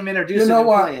going to let him introduce it and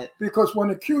play it. Because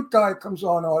when a cute guy comes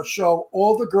on our show,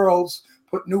 all the girls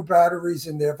put new batteries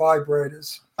in their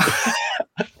vibrators.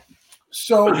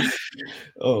 So,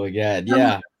 oh my God,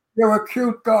 yeah. You're a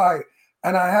cute guy,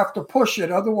 and I have to push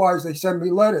it. Otherwise, they send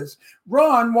me letters.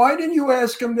 Ron, why didn't you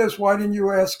ask him this? Why didn't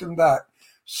you ask him that?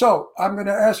 So I'm going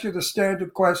to ask you the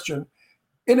standard question.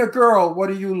 In a girl, what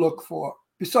do you look for?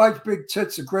 Besides big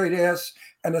tits, a great ass,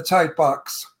 and a tight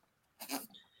box.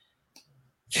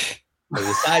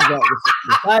 Besides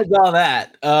all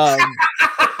that,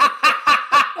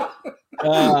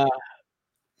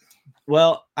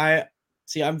 well,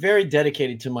 I'm very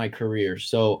dedicated to my career,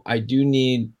 so I do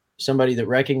need somebody that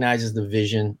recognizes the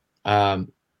vision,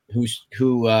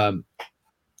 who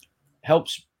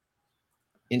helps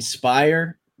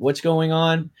inspire what's going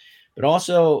on, but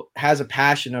also has a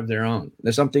passion of their own.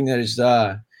 There's something that is,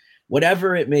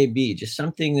 whatever it may be, just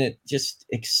something that just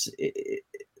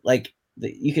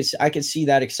I could see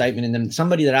that excitement in them.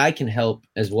 Somebody that I can help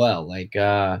as well.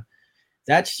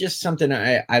 That's just something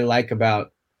I like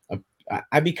about.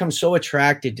 I become so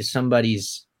attracted to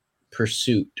somebody's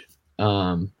pursuit.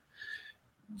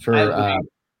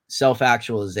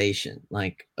 self-actualization,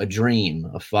 like a dream,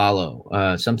 a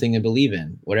follow, something to believe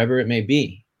in, whatever it may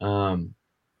be.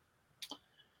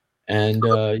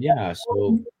 Yeah,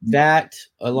 so that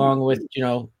along with,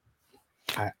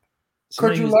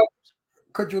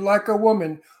 Could you like a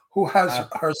woman who has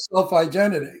her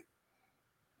self-identity?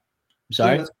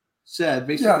 Sorry? That's said.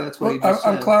 Basically, that's what he just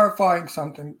I'm said. clarifying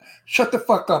something. Shut the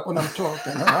fuck up when I'm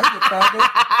talking. All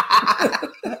right,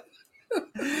 you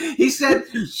He said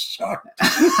he's shocked.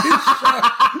 He's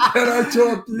shocked that I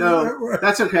talk to you that no, way.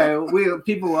 that's okay.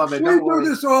 People love it. We Don't do worry.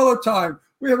 this all the time.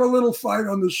 We have a little fight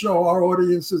on the show. Our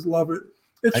audiences love it.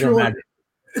 It's I don't really, matter.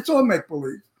 it's all make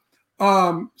believe.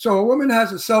 So a woman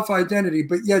has a self-identity,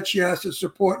 but yet she has to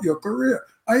support your career.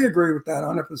 I agree with that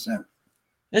 100%.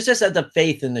 It's just that the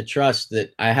faith and the trust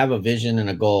that I have a vision and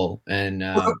a goal. And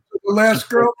The last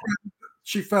girlfriend,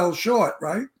 she fell short,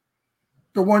 right?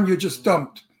 The one you just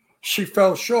dumped, she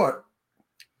fell short.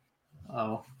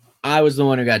 Oh, I was the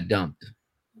one who got dumped.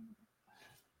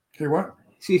 Okay, what?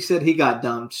 she said he got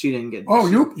dumped. She didn't get. Oh,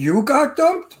 you got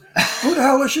dumped? Who the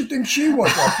hell does she think she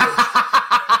was?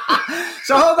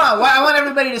 So hold on. I want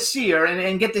everybody to see her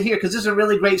and get to hear, because this is a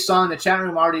really great song. The chat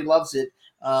room already loves it.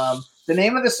 The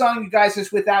name of the song, you guys,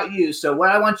 is Without You. So what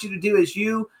I want you to do is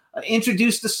you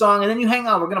introduce the song, and then you hang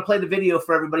on. We're going to play the video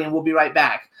for everybody, and we'll be right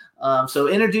back. So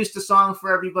introduce the song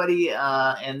for everybody,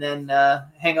 and then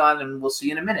hang on, and we'll see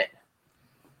you in a minute.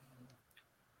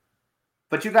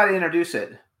 But you got to introduce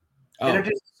it. Oh.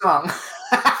 Introduce the song.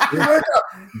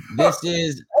 This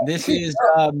is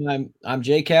I'm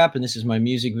J.Kap, and this is my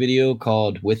music video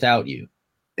called Without You.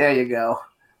 There you go.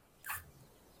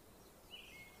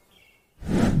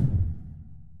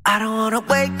 I don't wanna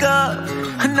wake up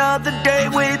another day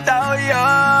without you.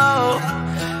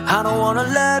 I don't wanna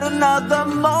let another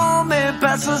moment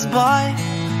pass us by.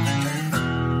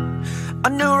 I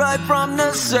knew right from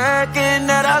the second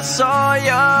that I saw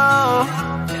you.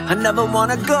 I never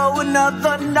wanna go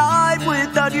another night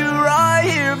without you right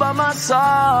here by my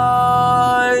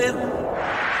side.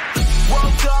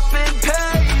 Woke up in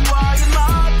pain, why am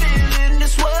I feeling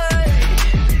this way?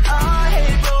 I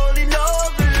hate rolling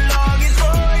over, longing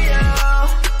for you.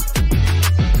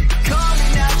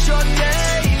 Calling out your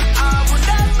name, I will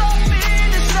never be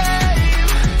the same.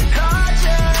 I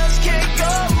just can't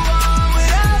go on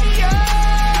without you.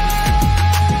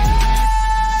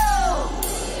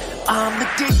 I'm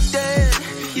addicted,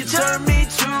 you turn me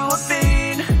to a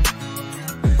fiend.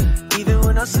 Even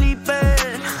when I'm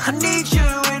sleeping, I need you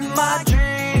in my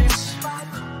dreams.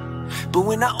 But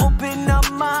when I open up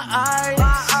my eyes,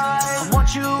 I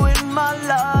want you in my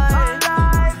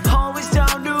life. Always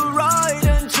down to ride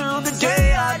until the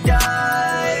day I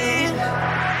die.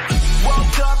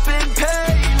 Woke up in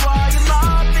pain, why am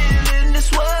I feeling this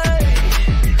way?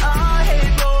 I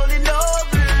hate rolling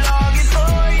over, longing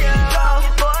for you.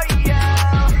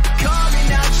 Calling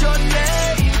out your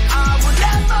name, I will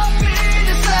never be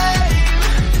the same.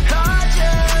 I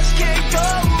just can't go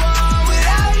on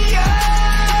without you.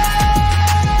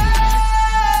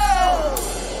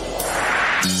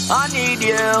 I need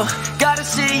you, gotta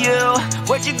see you.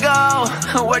 Where'd you go?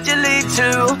 Where'd you lead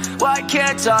to? Why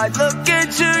can't I look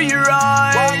into your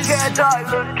eyes? Why can't I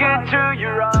look into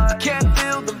your eyes? I can't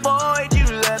feel the void you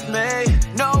left me.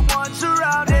 No one's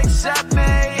around except me.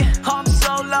 I'm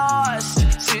so lost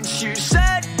since you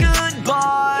said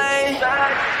goodbye.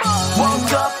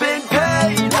 Woke up in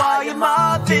pain, why am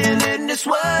I feeling this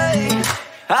way?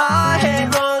 I hate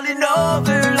rolling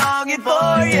over, longing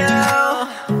for you.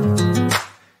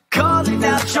 Calling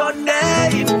out your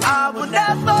name, I will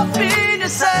never be the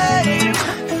same.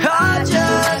 I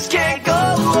just can't go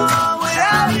on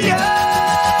without you.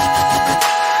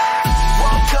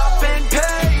 Woke up in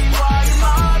pain, why am I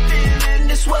feeling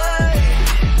this way?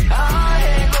 I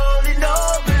hate rolling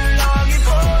over, longing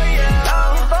for you.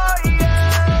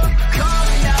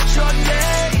 Calling out your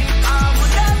name, I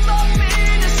will never be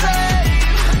the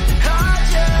same. I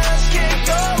just can't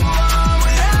go on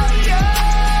without you.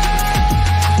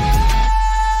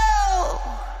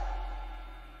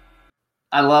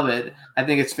 I love it. I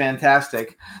think it's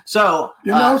fantastic. So,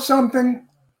 You know something?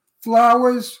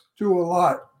 Flowers do a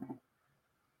lot.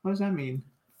 what does that mean?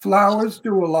 Flowers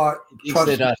do a lot. He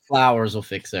Trust said flowers will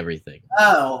fix everything.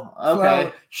 Oh, okay.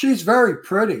 Flower- She's very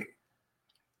pretty.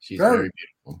 She's Very- very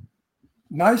beautiful.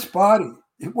 Nice body.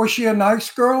 Was she a nice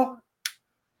girl?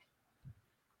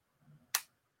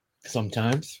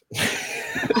 Sometimes.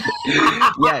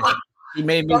 Yes. She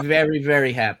made me very,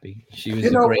 very happy. She was You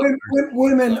a know, great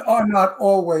women are not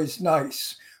always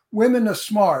nice. Women are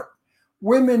smart.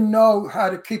 Women know how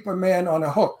to keep a man on a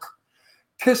hook.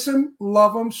 Kiss him,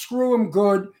 love him, screw him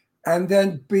good, and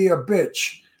then be a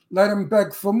bitch. let him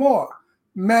beg for more.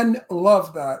 Men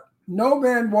love that. No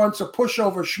man wants a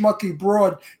pushover, schmucky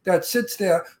broad that sits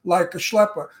there like a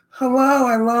schlepper. Hello,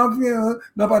 I love you.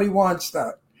 Nobody wants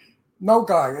that. No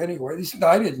guy, anyway. At least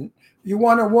I didn't. You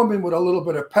want a woman with a little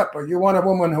bit of pepper. You want a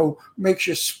woman who makes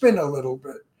you spin a little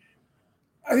bit.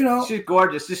 You know, she's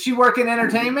gorgeous. Does she work in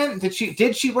entertainment?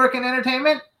 Did she work in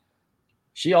entertainment?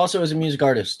 She also is a music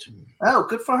artist. Oh,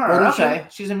 good for her. Okay,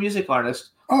 she's a music artist.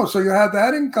 Oh, so you have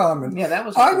that in common. Yeah, that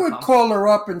was. I would call her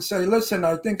up and say, "Listen,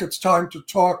 I think it's time to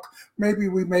talk. Maybe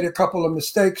we made a couple of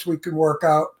mistakes we can work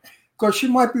out, because she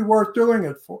might be worth doing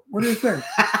it for." What do you think?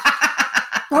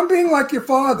 I'm being like your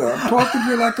father. I'm talking to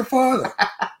you like a father,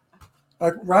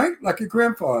 like your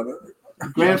grandfather,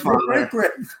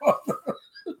 great-grandfather.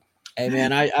 Hey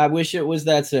man, I wish it was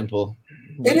that simple.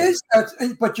 It is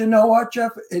that, but you know what,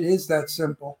 Jeff? It is that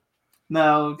simple.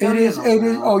 No, it is. It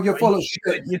is. Oh, you're full of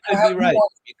shit. You could be right.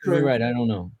 You could be right. I don't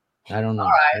know. I don't know.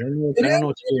 Right. I don't know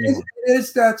what to do anymore. It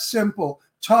is that simple.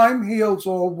 Time heals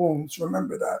all wounds.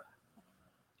 Remember that.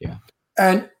 Yeah.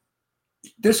 And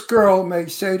this girl may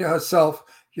say to herself,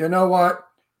 "You know what?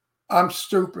 I'm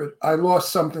stupid. I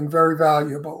lost something very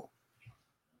valuable."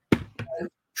 And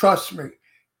trust me,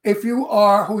 if you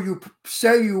are who you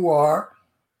say you are,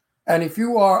 and if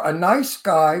you are a nice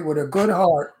guy with a good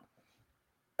heart,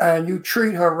 and you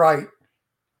treat her right,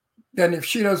 then if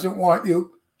she doesn't want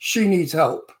you, she needs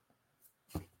help.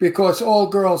 Because all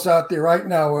girls out there right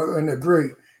now are going to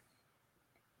agree.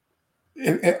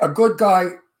 A good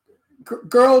guy,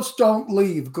 girls don't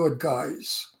leave good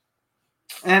guys.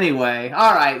 Anyway,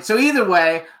 all right. So either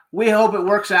way, we hope it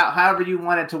works out however you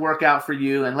want it to work out for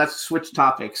you. And let's switch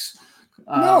topics.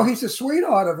 No, he's a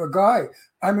sweetheart of a guy.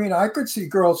 I mean, I could see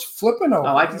girls flipping over.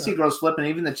 Oh, I can see girls flipping.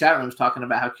 Even the chat room's talking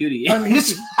about how cute he is. I mean,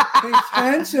 he's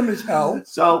handsome as hell.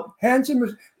 So handsome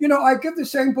as, I give the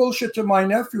same bullshit to my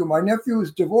nephew. My nephew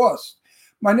is divorced.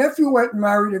 My nephew went and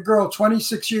married a girl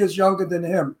 26 years younger than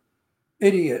him.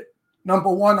 Idiot. Number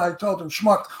one, I told him,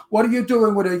 schmuck, what are you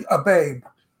doing with a babe?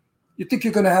 You think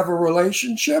you're going to have a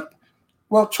relationship?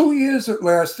 Well, 2 years it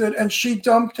lasted, and she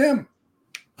dumped him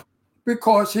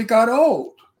because he got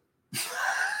old.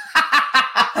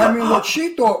 I mean, what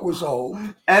she thought was old.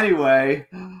 Anyway,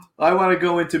 I want to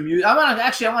go into music. I want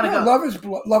to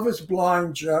go. Love is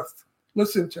blind, Jeff.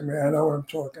 Listen to me. I know what I'm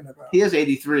talking about. He is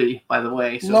 83, by the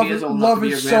way. So he is old enough to be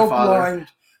your grandfather. Love is so blind.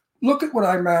 Look at what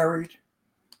I married.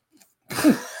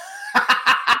 Tell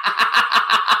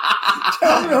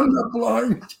me I'm not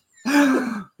blind.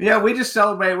 Yeah, we just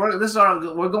celebrate.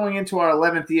 We're going into our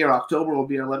 11th year. October will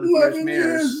be our 11th year as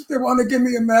mayors. They want to give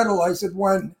me a medal. I said,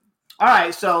 when? All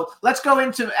right, so let's go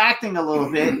into acting a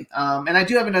little bit. And I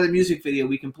do have another music video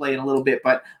we can play in a little bit,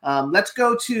 but let's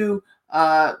go to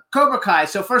Cobra Kai.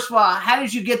 So first of all, how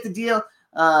did you get the deal?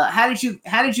 How did you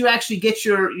actually get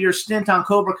your stint on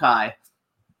Cobra Kai?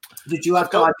 Did you have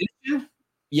to audition?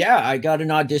 Yeah, I got an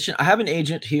audition. I have an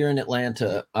agent here in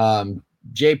Atlanta,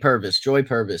 Joy Purvis. Oh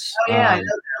yeah, I know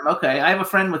them. Okay, I have a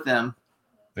friend with them.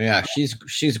 Yeah,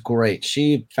 she's great.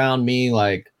 She found me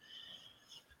like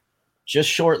just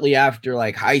shortly after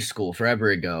like high school,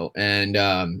 forever ago. And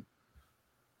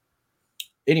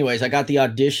anyways, I got the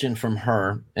audition from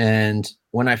her. And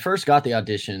when I first got the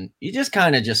audition, you just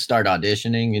kind of just start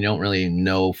auditioning. You don't really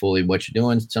know fully what you're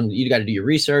doing. You got to do your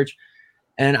research.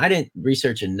 And I didn't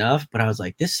research enough, but I was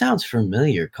like, this sounds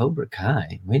familiar. Cobra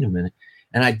Kai. Wait a minute.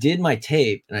 And I did my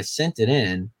tape and I sent it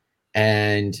in.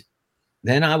 And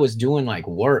then I was doing like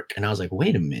work. And I was like,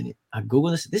 wait a minute. I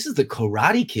Googled this. This is the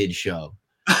Karate Kid show.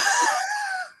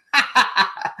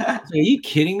 So are you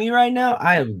kidding me right now?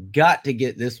 I have got to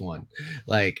get this one.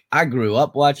 Like, I grew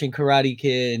up watching Karate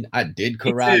Kid. I did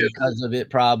karate because of it,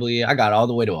 probably. I got all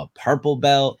the way to a purple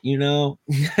belt,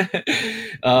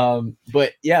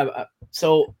 But yeah,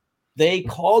 so they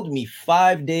called me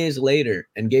 5 days later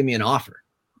and gave me an offer.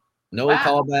 No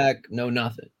callback, no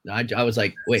nothing. I was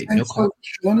like, wait, no call.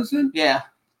 Sean is in? Yeah.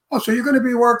 Oh, so you're going to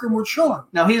be working with Sean?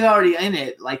 No, he's already in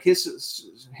it. Like he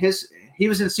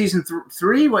was in season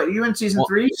 3. What, you in season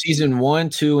 3? Season 1,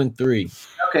 2, and 3.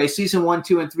 Okay, season 1,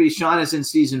 2, and 3. Sean is in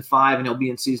season 5, and he'll be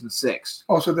in season 6.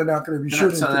 Oh, so they're not going to be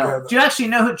shooting together. Do you actually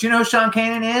know? Do you know who Sean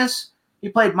Kanan is? He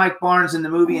played Mike Barnes in the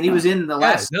movie, and he was in the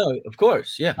last. No, of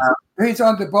course, yeah. He's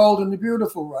on The Bold and the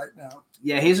Beautiful right now.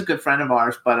 Yeah, he's a good friend of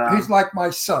ours, but he's like my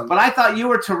son. But I thought you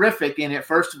were terrific in it.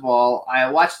 First of all, I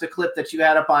watched the clip that you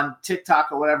had up on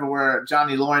TikTok or whatever, where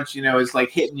Johnny Lawrence, is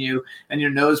like hitting you and your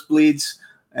nose bleeds.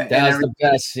 That was the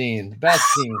best scene.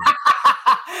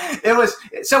 It was.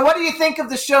 So what do you think of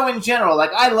the show in general?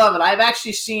 Like, I love it. I've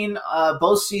actually seen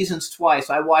both seasons twice.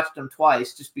 I watched them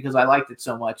twice just because I liked it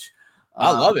so much.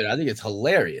 I love it. I think it's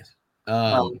hilarious.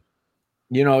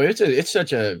 you know, it's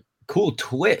such a cool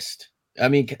twist. I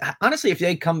mean, honestly, if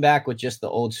they come back with just the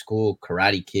old school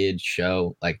Karate Kid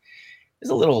show, like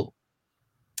it's a little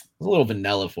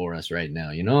vanilla for us right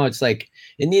now. You know, it's like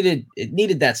it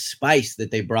needed that spice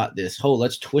that they brought this whole,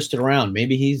 let's twist it around.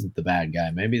 Maybe he's the bad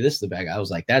guy. Maybe this is the bad guy. I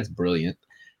was like, that's brilliant.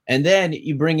 And then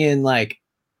you bring in like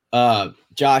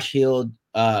Josh Hield,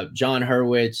 John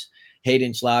Hurwitz,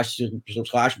 Hayden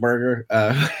Schlossberger,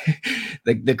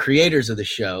 the creators of the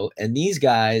show. And these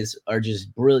guys are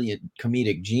just brilliant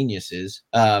comedic geniuses.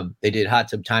 They did Hot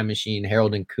Tub Time Machine,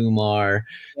 Harold and Kumar.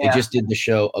 Yeah. They just did the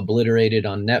show Obliterated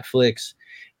on Netflix.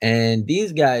 And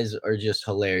these guys are just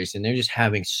hilarious, and they're just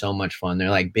having so much fun. They're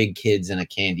like big kids in a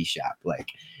candy shop,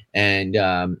 and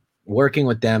working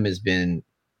with them has been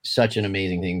such an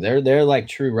amazing thing. They're like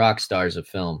true rock stars of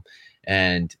film,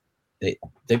 and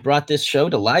they brought this show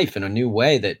to life in a new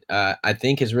way that I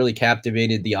think has really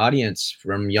captivated the audience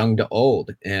from young to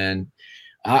old. And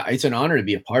it's an honor to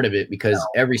be a part of it, because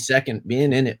every second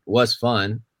being in it was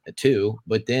fun too.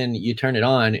 But then you turn it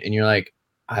on and you're like,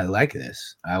 I like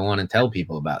this. I want to tell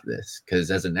people about this,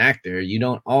 because as an actor, you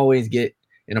don't always get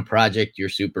in a project you're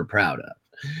super proud of.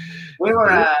 We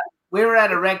were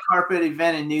at a red carpet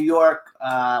event in New York.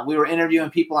 We were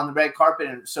interviewing people on the red carpet,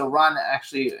 and so Ron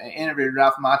actually interviewed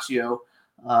Ralph Macchio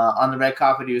on the red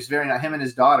carpet. He was very nice. Him and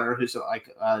his daughter, who's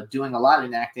like doing a lot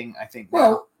in acting, I think.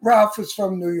 Well, Ralph is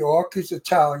from New York. He's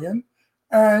Italian,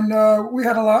 and we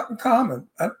had a lot in common.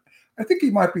 I think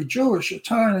he might be Jewish,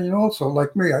 Italian, also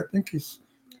like me. I think he's.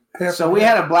 So we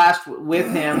had a blast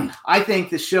with him. I think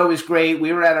the show is great.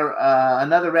 We were at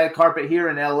another red carpet here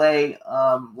in LA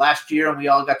last year, and we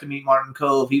all got to meet Martin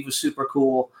Kove. He was super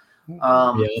cool. And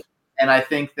I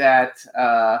think that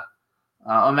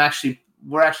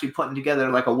we're actually putting together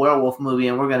like a werewolf movie,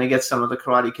 and we're going to get some of the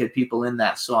Karate Kid people in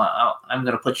that. So I'm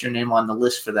going to put your name on the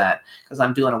list for that, because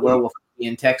I'm doing a werewolf movie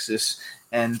in Texas.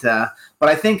 And but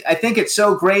I think it's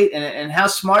so great, and how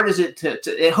smart is it to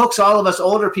it hooks all of us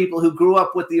older people who grew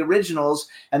up with the originals,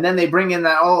 and then they bring in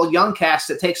that all young cast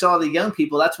that takes all the young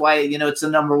people. That's why it's the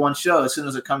number one show. As soon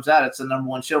as it comes out, it's the number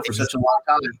one show for such a long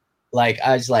time. Like,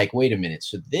 I was like, wait a minute,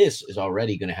 so this is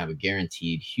already going to have a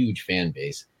guaranteed huge fan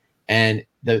base, and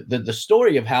the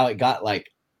story of how it got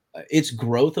its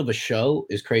growth of a show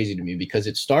is crazy to me, because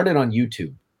it started on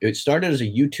YouTube. It started as a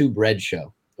YouTube Red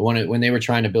show when they were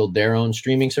trying to build their own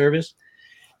streaming service.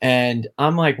 And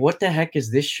I'm like, what the heck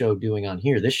is this show doing on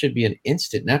here? This should be an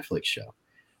instant Netflix show.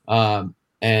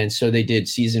 And so they did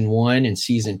season 1 and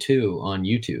season 2 on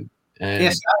YouTube. And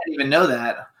yes, I didn't even know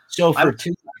that. So for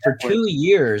 2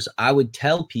 years, I would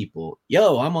tell people,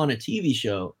 yo, I'm on a TV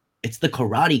show. It's the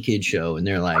Karate Kid show. And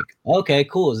they're like, okay,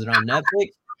 cool. Is it on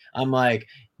Netflix? I'm like,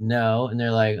 no. And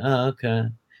they're like, oh, okay.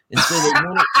 And so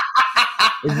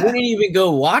they wouldn't even go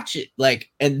watch it.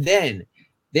 And then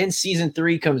season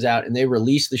 3 comes out, and they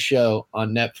release the show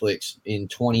on Netflix in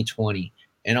 2020.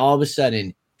 And all of a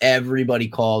sudden, everybody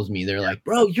calls me. They're like,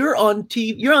 bro, you're on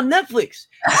TV. You're on Netflix.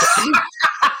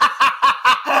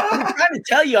 I'm trying to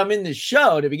tell you I'm in this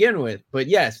show to begin with. But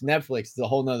yes, Netflix is a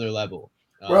whole nother level.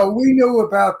 Well, we knew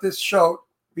about this show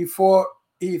before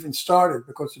it even started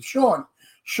because of Sean.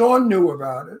 Sean knew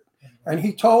about it. And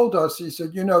he told us, he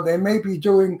said, they may be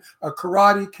doing a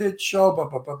Karate Kid show, blah,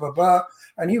 blah, blah, blah, blah.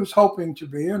 And he was hoping to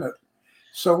be in it.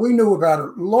 So we knew about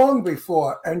it long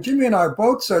before. And Jimmy and I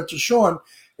both said to Sean,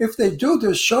 if they do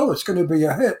this show, it's going to be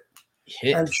a hit.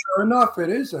 And sure enough, it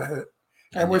is a hit.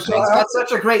 And it's got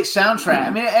such a great soundtrack.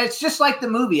 I mean, it's just like the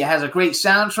movie. It has a great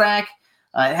soundtrack.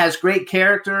 It has great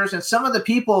characters. And some of the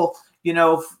people,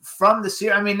 from the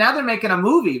series. I mean, now they're making a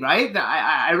movie, right?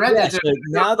 I read that. So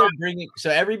now they're bringing. So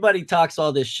everybody talks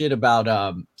all this shit about.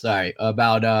 You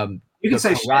can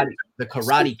say the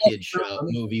Karate Kid show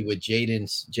movie with Jaden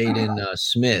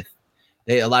Smith.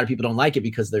 A lot of people don't like it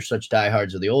because they're such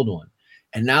diehards of the old one,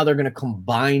 and now they're going to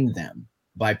combine them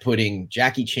by putting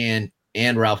Jackie Chan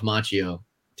and Ralph Macchio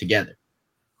together.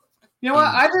 You know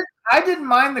what? I didn't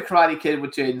mind the Karate Kid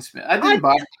with Jaden Smith. I didn't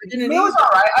mind it. It was all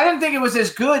right. I didn't think it was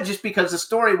as good just because the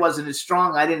story wasn't as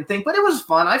strong. I didn't think, but it was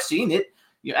fun. I've seen it.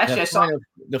 I saw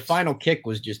the final kick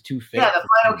was just too fake. Yeah, the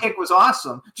final kick was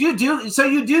awesome. You do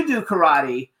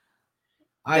karate?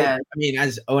 I mean,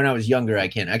 when I was younger, I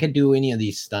could do any of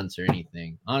these stunts or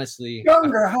anything. Honestly,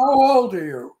 younger. How old are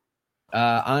you?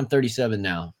 I'm 37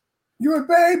 now. You're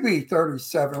a baby,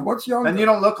 37. What's younger? And you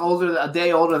don't look a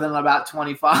day older than about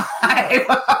 25.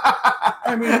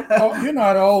 I mean, you're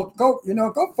not old. Go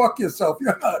fuck yourself.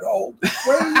 You're not old. Wait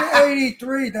till you're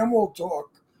 83, then we'll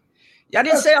talk. Yeah, I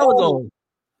didn't say I was old.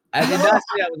 I did not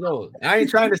say I was old. I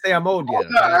ain't trying to say I'm old yet.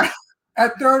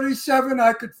 At 37,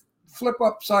 I could flip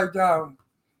upside down.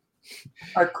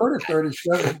 I could at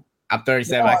 37. I'm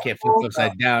 37. No, I can't flip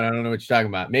upside down. I don't know what you're talking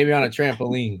about. Maybe on a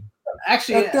trampoline.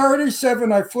 Actually, At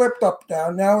 37, I flipped up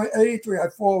down. Now at 83, I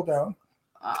fall down.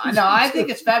 no, I think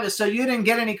it's fabulous. So you didn't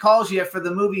get any calls yet for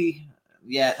the movie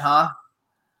yet, huh?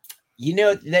 You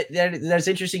know, that's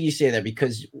interesting you say that,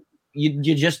 because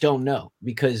you just don't know,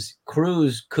 because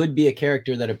Cruz could be a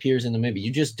character that appears in the movie.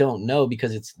 You just don't know,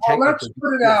 because it's technically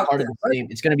part of the same.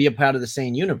 It's going to be a part of the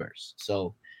same universe.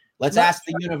 So let's ask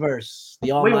the universe,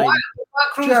 the Almighty. We want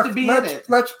Cruz Jeff, to be in it.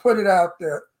 Let's put it out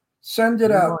there. Send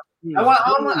it out. I want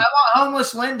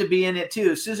Homeless Lynn to be in it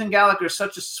too. Susan Gallagher is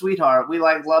such a sweetheart. We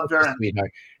loved her.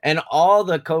 Sweetheart. And all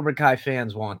the Cobra Kai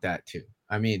fans want that too.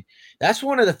 I mean, that's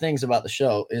one of the things about the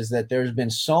show, is that there's been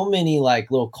so many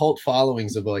like little cult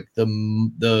followings of like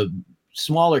the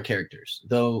smaller characters,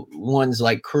 the ones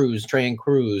like Cruz, Trey and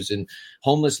Cruz, and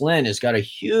Homeless Lynn has got a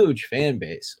huge fan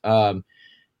base.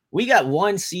 We got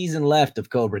one season left of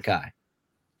Cobra Kai.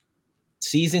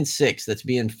 Season 6 that's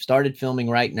being started filming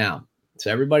right now. So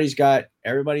everybody's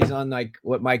on like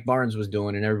what Mike Barnes was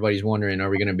doing, and everybody's wondering, are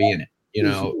we going to be in it? You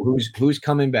know, who's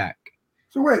coming back?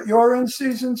 So wait, you're in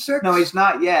season 6? No, he's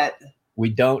not yet. We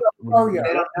don't. Oh yeah,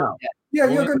 They don't know yet. yeah.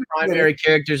 You're Only going the to primary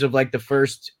characters of like the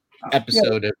first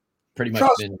episode have pretty much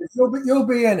Trust been. me, you'll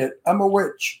be in it. I'm a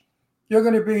witch. You're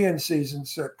going to be in season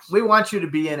 6. We want you to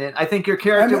be in it. I think your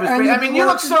character was great. I mean, you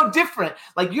look so different.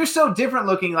 Like, you're so different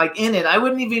looking, like, in it. I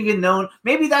wouldn't have even known.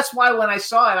 Maybe that's why when I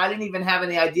saw it, I didn't even have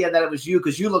any idea that it was you,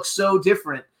 because you look so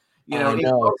different. You know, I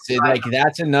know. See, like,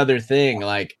 that's another thing.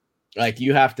 Like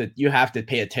you have to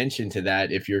pay attention to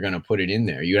that if you're going to put it in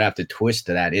there. You have to twist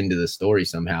that into the story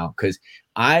somehow. Because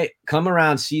I come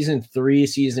around season 3,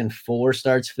 season 4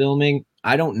 starts filming.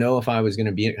 I don't know if I was going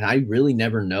to be. I really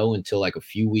never know until like a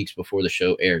few weeks before the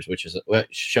show airs, which is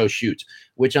show shoots.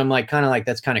 Which I'm like, kind of like,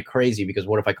 that's kind of crazy, because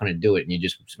what if I couldn't do it and you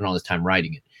just spend all this time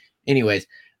writing it? Anyways,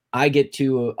 I get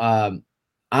to. I'm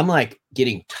like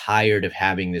getting tired of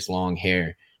having this long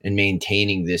hair and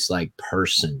maintaining this like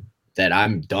person that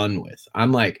I'm done with.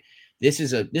 I'm like, this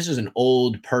is an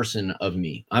old person of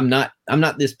me. I'm not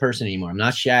this person anymore. I'm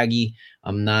not Shaggy.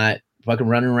 I'm not fucking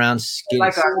running around skinny.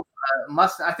 Like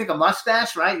I think a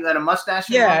mustache, right? You had a mustache?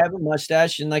 Yeah, I have a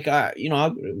mustache, and like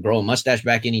I'll grow a mustache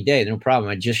back any day. No problem.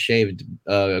 I just shaved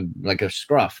like a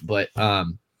scruff. But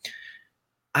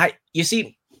you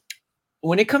see,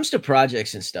 when it comes to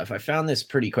projects and stuff, I found this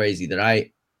pretty crazy that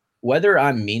whether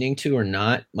I'm meaning to or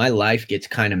not, my life gets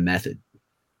kind of method.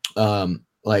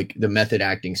 Like the method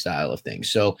acting style of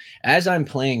things. So as I'm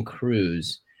playing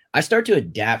Cruz, I start to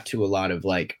adapt to a lot of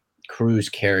like Cruz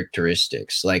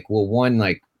characteristics. Like, well, one,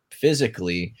 like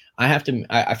physically, I feel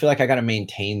like I got to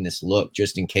maintain this look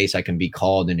just in case I can be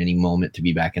called in any moment to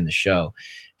be back in the show.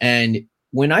 And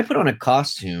when I put on a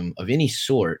costume of any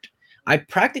sort, I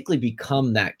practically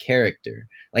become that character.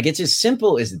 Like, it's as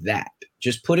simple as that.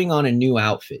 Just putting on a new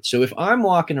outfit. So if I'm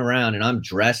walking around and I'm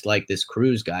dressed like this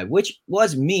Cruz guy, which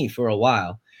was me for a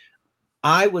while,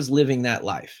 I was living that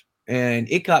life, and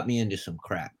it got me into some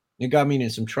crap. It got me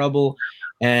into some trouble,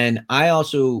 and I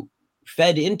also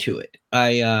fed into it.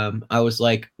 I was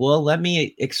like, well, let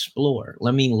me explore.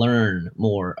 Let me learn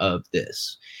more of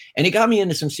this. And it got me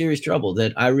into some serious trouble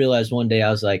that I realized one day.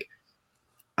 I was like,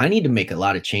 I need to make a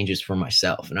lot of changes for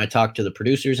myself. And I talked to the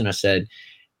producers and I said,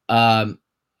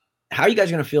 how are you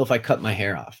guys going to feel if I cut my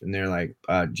hair off? And they're like,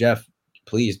 Jeff,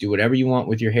 please do whatever you want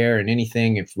with your hair and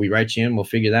anything. If we write you in, we'll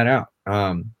figure that out.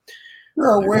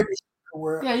 You're a wig.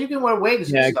 Yeah, you can wear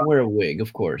wigs. Yeah, I can wear a wig,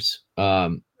 of course.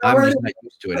 I'm just not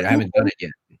used to it. I haven't done it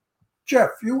yet.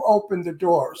 Jeff, you opened the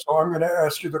door, so I'm going to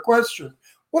ask you the question.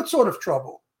 What sort of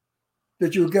trouble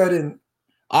did you get in?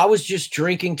 I was just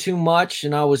drinking too much,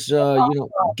 and I was,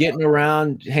 getting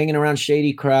around, hanging around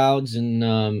shady crowds,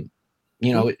 and,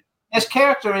 his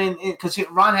character because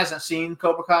Ron hasn't seen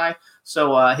Cobra Kai,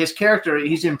 so his character,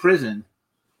 he's in prison,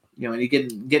 and he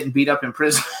getting beat up in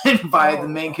prison by the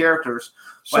main characters.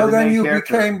 So then you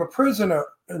became a prisoner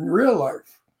in real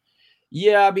life.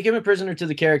 Yeah, I became a prisoner to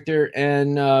the character,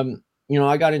 and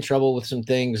I got in trouble with some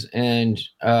things, and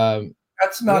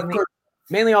that's not good.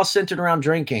 Mainly all centered around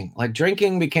drinking. Like,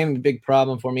 drinking became a big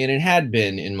problem for me, and it had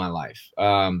been in my life.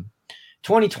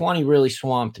 2020 really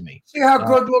swamped me. See how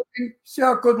good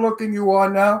looking you are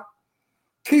now?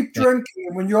 Keep drinking,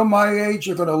 and when you're my age,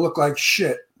 you're going to look like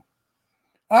shit.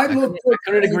 I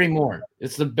couldn't agree more.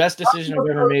 It's the best decision I've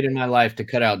ever made in my life to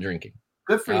cut out drinking.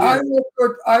 Good for you. I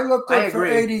look good for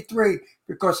 83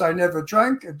 because I never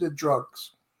drank and did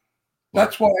drugs.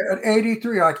 That's why at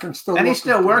 83 I can still. And he's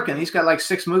still working. He's got like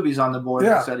 6 movies on the board.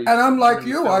 Yeah, and I'm like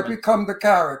you. I become the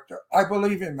character. I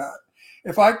believe in that.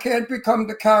 If I can't become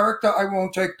the character, I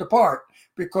won't take the part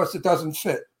because it doesn't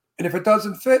fit. And if it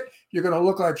doesn't fit, you're going to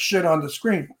look like shit on the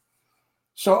screen.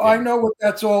 So I know what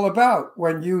that's all about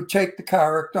when you take the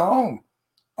character home.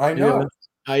 I know.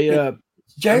 Yeah.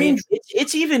 I mean,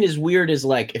 it's even as weird as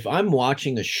like if I'm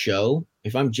watching a show,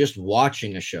 if I'm just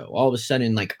watching a show, all of a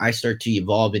sudden, like I start to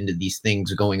evolve into these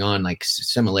things going on, like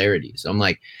similarities. I'm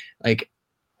like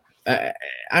I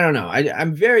don't know.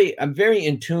 I'm very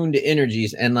in tune to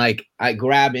energies, and like I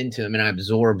grab into them and I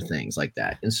absorb things like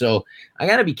that. And so I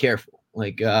got to be careful.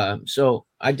 Like, so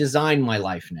I design my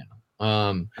life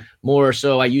now. More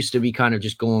so, I used to be kind of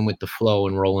just going with the flow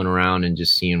and rolling around and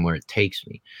just seeing where it takes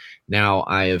me. Now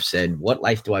I have said, what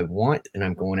life do I want? And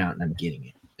I'm going out and I'm getting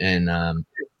it.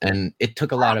 And it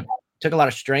took a lot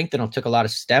of strength, and it took a lot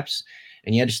of steps,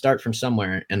 and you had to start from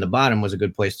somewhere, and the bottom was a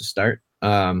good place to start.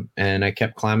 And I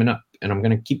kept climbing up, and I'm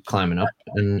going to keep climbing up,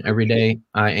 and every day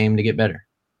I aim to get better.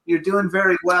 You're doing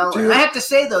very well. And I have to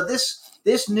say though,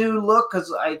 this new look, because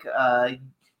like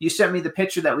you sent me the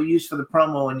picture that we used for the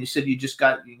promo, and you said you just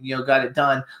got it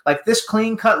done. Like this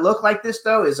clean cut look like this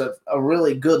though is a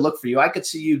really good look for you. I could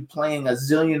see you playing a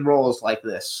zillion roles like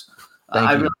this.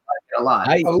 I really like it a lot.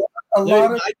 I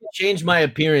could change my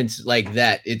appearance like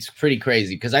that. It's pretty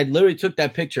crazy because I literally took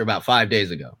that picture about 5 days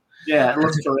ago. Yeah, it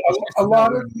looks a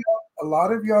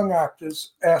lot of young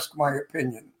actors ask my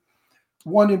opinion.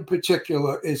 One in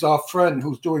particular is our friend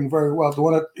who's doing very well. The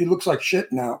one that, he looks like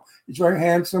shit now. He's very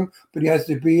handsome, but he has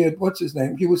the beard. What's his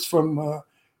name? He was from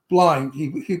Blind.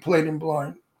 He played in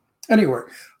Blind. Anyway,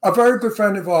 a very good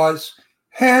friend of ours,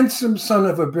 handsome son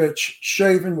of a bitch,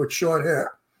 shaven with short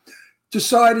hair,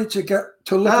 decided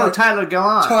to look like Tyler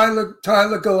Gallant.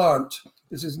 Tyler Gallant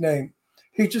is his name.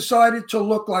 He decided to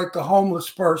look like a homeless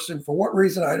person. For what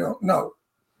reason, I don't know.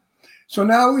 So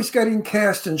now he's getting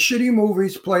cast in shitty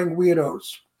movies playing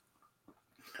weirdos.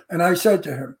 And I said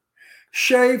to him,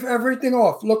 shave everything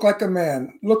off. Look like a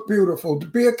man. Look beautiful.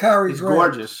 Be a Cary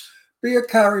Grant. Gorgeous. Be a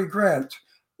Cary Grant.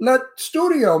 Let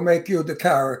studio make you the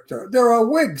character. There are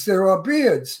wigs. There are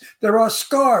beards. There are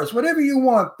scars. Whatever you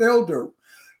want, they'll do.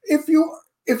 If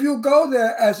you go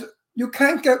there as you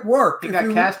can't get work. He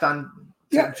got cast on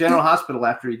General Hospital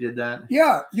after he did that.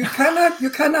 Yeah, you cannot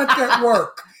get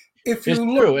work. If you it's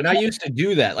true, and I used to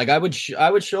do that. Like I would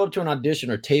show up to an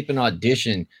audition or tape an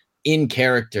audition in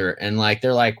character, and like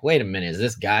they're like, "Wait a minute, is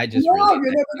this guy just?" No, you're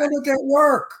never going to get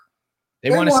work. They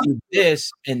want to see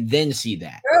this and then see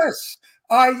that. Yes,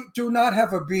 I do not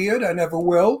have a beard. I never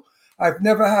will. I've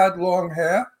never had long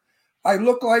hair. I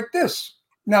look like this.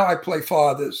 Now I play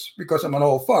fathers because I'm an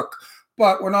old fuck.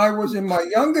 But when I was in my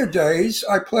younger days,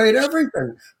 I played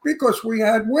everything because we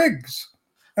had wigs.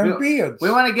 And beards.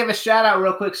 We want to give a shout out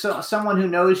real quick. So someone who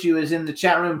knows you is in the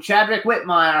chat room. Chadrick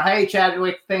Whitmire. Hey,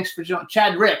 Chadrick. Thanks for joining.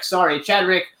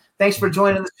 Chadrick. Thanks for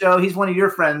joining the show. He's one of your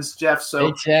friends, Jeff. So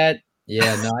hey, Chad.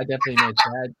 Yeah, no, I definitely know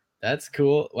Chad. That's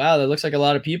cool. Wow, that looks like a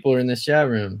lot of people are in this chat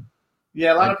room.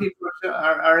 Yeah, a lot of people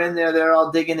are in there. They're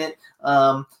all digging it.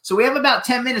 So we have about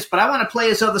 10 minutes, but I want to play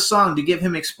his other song to give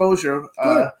him exposure.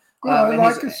 I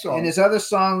like his song. And his other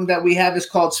song that we have is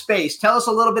called Space. Tell us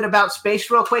a little bit about Space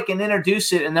real quick and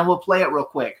introduce it, and then we'll play it real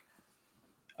quick.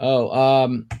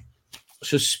 So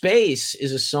Space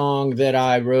is a song that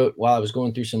I wrote while I was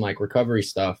going through some like recovery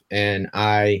stuff, and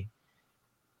I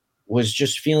was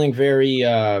just feeling very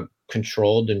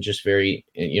controlled and just very,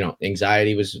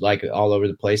 anxiety was like all over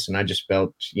the place, and I just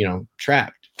felt,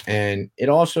 trapped. And it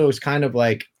also is kind of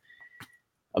like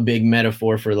a big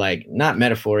metaphor for like, not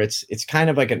metaphor. It's kind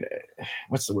of like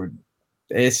what's the word?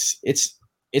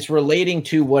 It's relating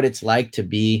to what it's like to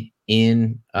be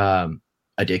in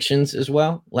addictions as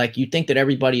well. Like you think that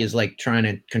everybody is like trying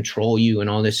to control you and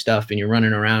all this stuff, and you're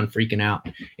running around freaking out,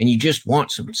 and you just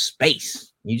want some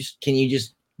space. You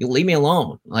leave me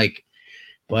alone. Like,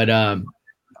 but I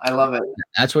love it.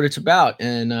 That's what it's about.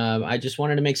 And I just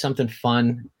wanted to make something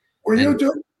fun. Were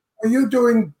you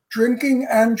doing drinking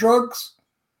and drugs?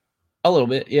 A little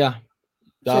bit, yeah.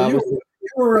 So you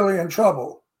were really in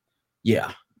trouble.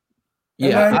 Yeah.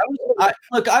 Yeah.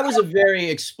 I was a very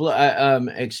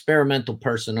experimental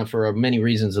person for many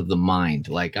reasons of the mind.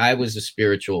 Like I was a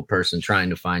spiritual person trying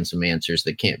to find some answers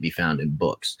that can't be found in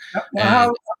books.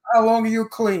 Now, how long are you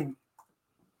clean?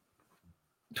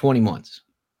 20 months.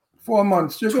 4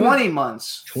 months. 20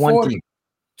 months.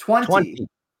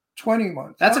 20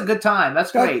 months. That's a good time.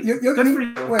 That's great. Good for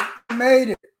you. Wait, you made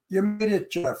it. You made it,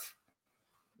 Jeff.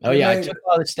 Oh yeah, I took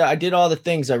all the stuff. I did all the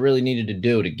things I really needed to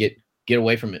do to get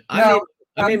away from it. I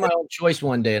made my own choice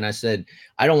one day, and I said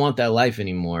I don't want that life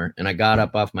anymore. And I got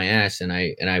up off my ass, and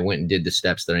I went and did the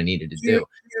steps that I needed to do.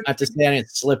 Not to say I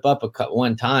didn't slip up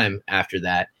one time after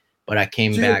that, but I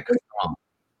came back strong.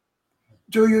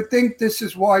 Do you think this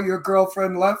is why your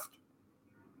girlfriend left?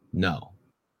 No.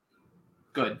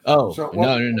 Good. Oh, So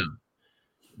no. No.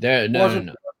 It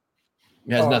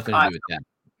has nothing to do with that.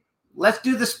 Let's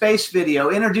do the space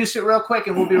video. Introduce it real quick,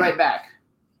 and we'll be right back.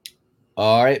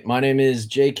 All right. My name is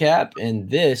J.Kap, and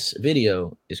this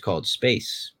video is called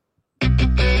Space.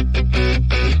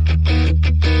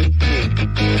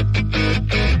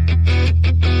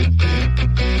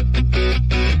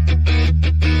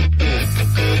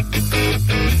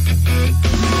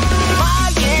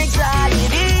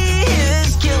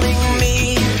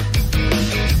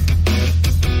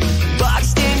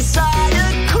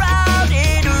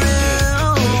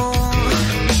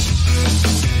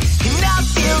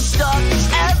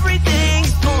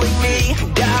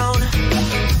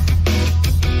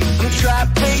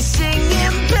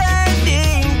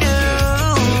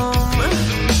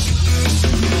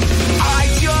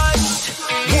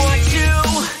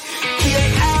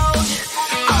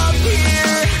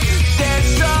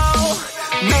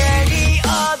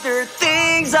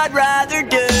 I'd rather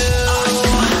do.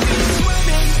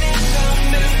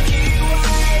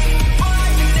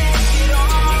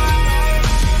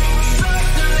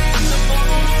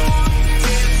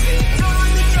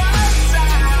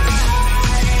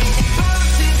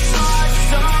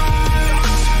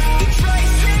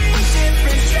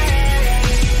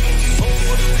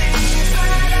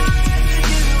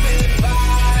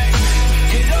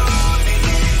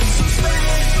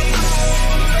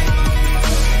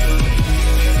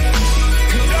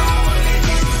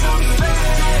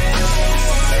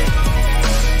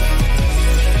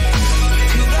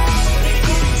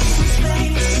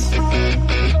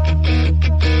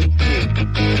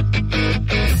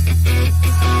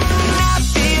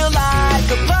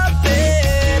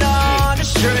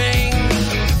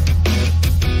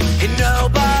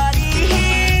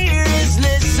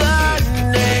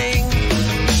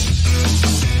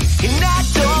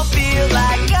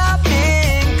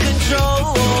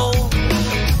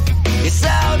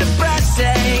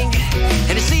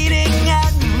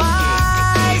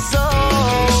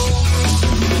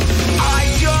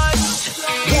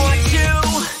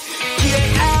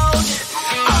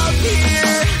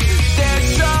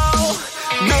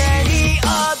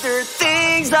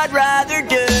 I'd rather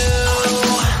do.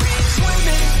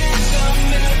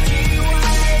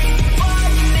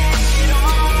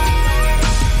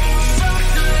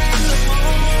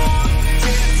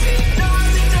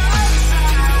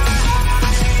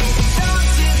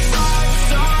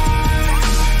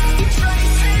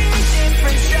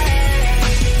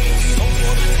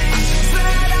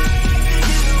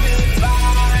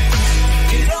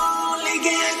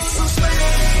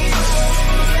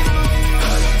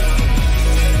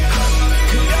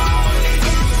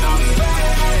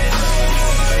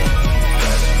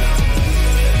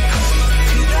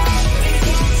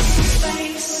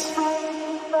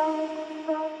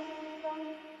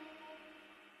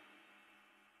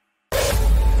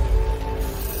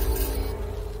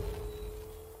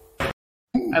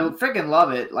 I freaking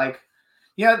love it. Like,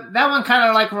 yeah, that one kind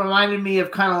of like reminded me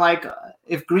of kind of like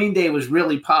if Green Day was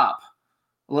really pop,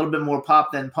 a little bit more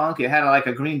pop than punk. It had like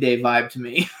a Green Day vibe to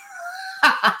me.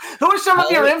 Who are some of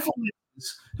your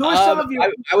influences? Who are some of your?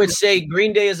 I would say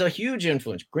Green Day is a huge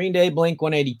influence. Green Day,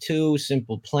 Blink-182,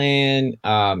 Simple Plan,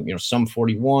 Sum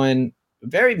 41,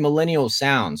 very millennial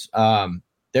sounds.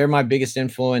 They're my biggest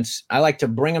influence. I like to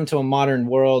bring them to a modern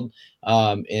world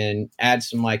and add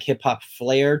some like hip hop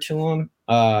flair to them.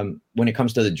 When it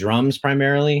comes to the drums,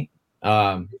 primarily.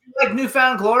 Like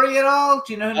Newfound Glory at all?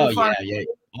 Do you know? Yeah.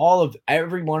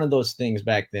 Every one of those things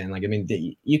back then. Like, I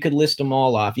mean, you could list them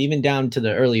all off, even down to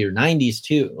the earlier 90s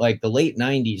too, like the late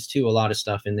 90s too. A lot of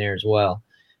stuff in there as well.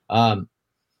 But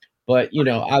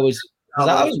I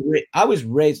was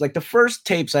raised like the first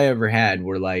tapes I ever had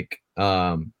were like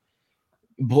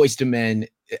Boyz II Men,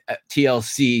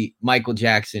 TLC, Michael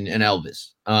Jackson, and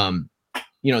Elvis.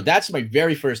 That's my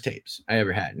very first tapes I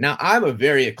ever had. Now, I'm a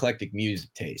very eclectic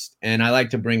music taste, and I like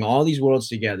to bring all these worlds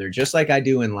together, just like I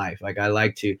do in life. Like I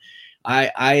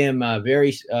am a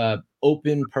very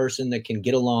open person that can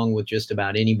get along with just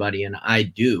about anybody, and I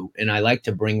do. And I like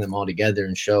to bring them all together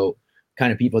and show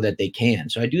kind of people that they can.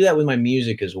 So I do that with my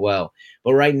music as well.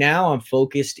 But right now, I'm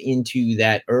focused into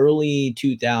that early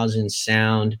 2000s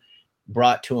sound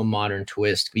brought to a modern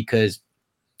twist because,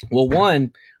 well,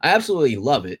 one, I absolutely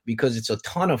love it because it's a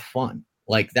ton of fun.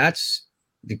 Like that's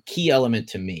the key element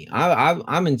to me.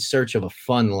 I'm in search of a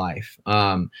fun life,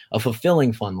 a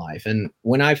fulfilling fun life. And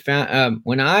when I found,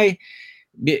 I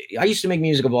used to make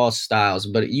music of all styles,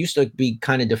 but it used to be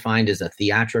kind of defined as a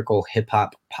theatrical hip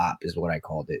hop pop is what I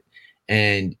called it.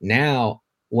 And now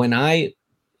when I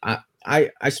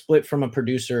split from a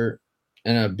producer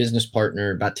and a business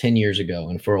partner about 10 years ago.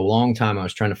 And for a long time, I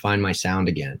was trying to find my sound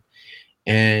again.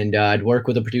 And I'd work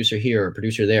with a producer here, a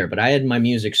producer there, but I had my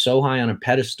music so high on a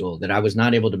pedestal that I was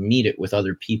not able to meet it with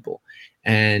other people.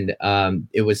 And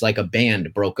it was like a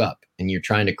band broke up and you're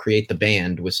trying to create the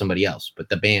band with somebody else, but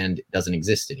the band doesn't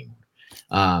exist anymore.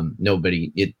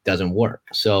 It doesn't work.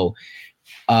 So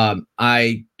about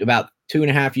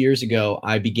 2.5 years ago,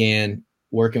 I began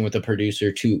working with a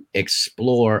producer to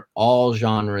explore all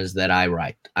genres that I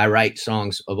write. I write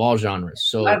songs of all genres.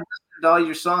 So I've listened to all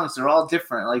your songs. They're all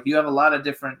different. Like you have a lot of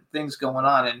different things going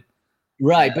on. And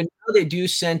right. But now they do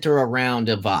center around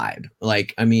a vibe.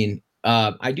 Like, I mean,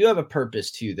 I do have a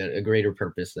purpose too, a greater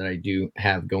purpose that I do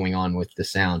have going on with the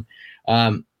sound.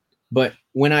 But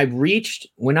when I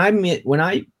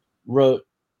wrote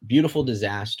Beautiful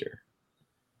Disaster,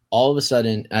 all of a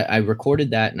sudden I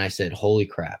recorded that and I said, holy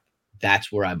crap,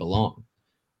 that's where I belong.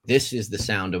 This is the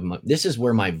sound of this is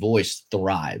where my voice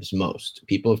thrives most.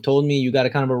 People have told me you got a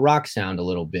kind of a rock sound a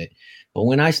little bit. But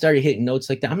when I started hitting notes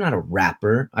like that, I'm not a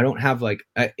rapper. I don't have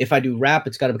if I do rap,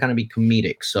 it's got to kind of be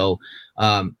comedic. So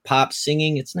pop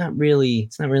singing, it's not really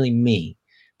me.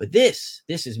 But this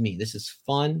is me. This is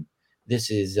fun.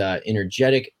 This is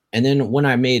energetic. And then when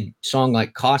I made a song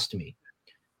like Cost Me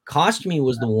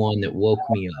was the one that woke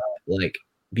me up,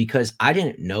 because I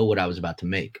didn't know what I was about to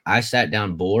make. I sat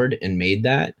down bored and made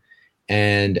that.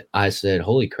 And I said,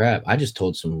 holy crap, I just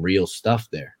told some real stuff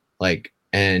there.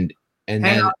 And hang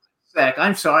then on a sec.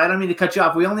 I'm sorry. I don't mean to cut you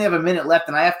off. We only have a minute left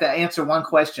and I have to answer one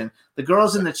question. The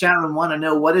girls in the chat room want to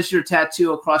know, what is your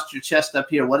tattoo across your chest up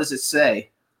here? What does it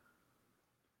say?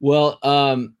 Well,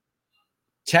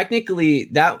 technically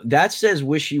that says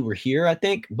wish you were here, I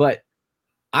think, but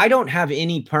I don't have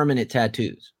any permanent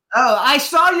tattoos. Oh, I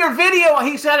saw your video.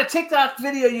 He's had a TikTok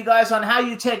video, you guys, on how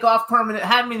you take off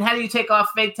how do you take off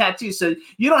fake tattoos? So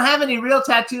you don't have any real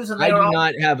tattoos. And I do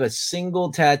not have a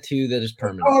single tattoo that is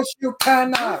permanent. Of course you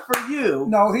cannot. Good for you.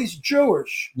 No, he's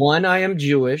Jewish. One, I am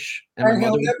Jewish, and my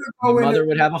mother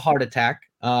would have a heart attack.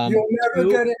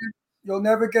 You'll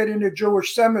never get in a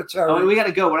Jewish cemetery. Oh, we got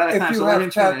to go. We're out of time. If you have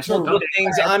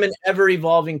tattoos. I'm an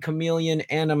ever-evolving chameleon,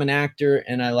 and I'm an actor,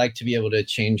 and I like to be able to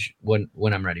change when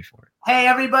I'm ready for it. Hey,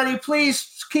 everybody,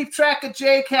 please keep track of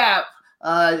J.Kap.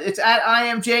 It's at I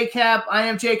am J.Kap,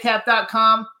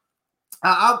 IamJKap.com.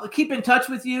 I'll keep in touch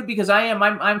with you because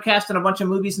I'm casting a bunch of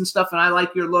movies and stuff, and I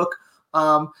like your look.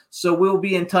 So we'll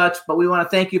be in touch, but we want to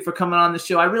thank you for coming on the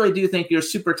show. I really do think you're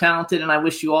super talented, and I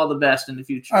wish you all the best in the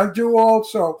future. I do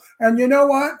also. And you know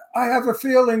what? I have a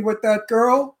feeling with that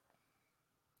girl,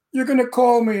 you're going to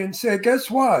call me and say, guess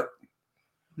what?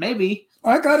 Maybe.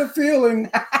 I got a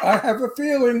feeling. I have a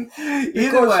feeling.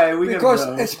 Either way, because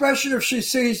especially if she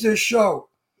sees this show.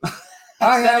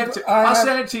 I'll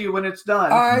send it to you when it's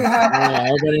done.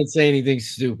 I didn't say anything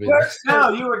stupid. No,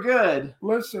 you were good.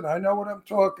 Listen, I know what I'm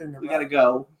talking about. We got to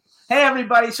go. Hey,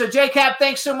 everybody. So, J.Kap,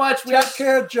 thanks so much. Take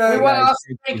care, Jay. We want to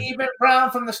also thank Eban Brown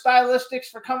from the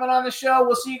Stylistics for coming on the show.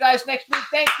 We'll see you guys next week.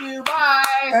 Thank you. Bye.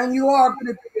 And you are going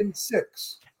to be in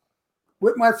 6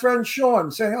 with my friend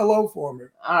Sean. Say hello for me.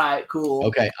 All right, cool.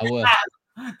 Okay, I will.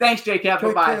 Thanks, J.Kap.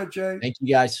 Bye-bye. Take care, Jay. Thank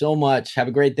you guys so much. Have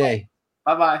a great day.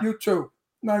 Bye-bye. You too.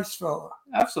 Nice fella.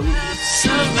 Absolutely.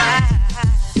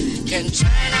 Can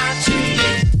turn out to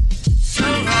be so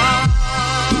wrong.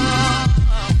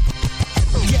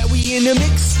 Yeah, we in the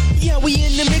mix. Yeah, we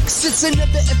in the mix. It's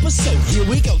another episode. Here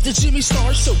we go. The Jimmy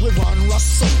Star Show with Ron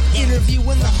Russell.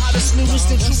 Interviewing the hottest, newest,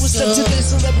 and truest of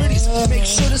today's celebrities. Make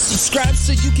sure to subscribe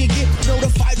so you can get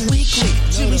notified weekly.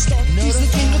 Jimmy Star, he's the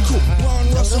king of cool. Ron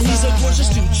Russell, he's a gorgeous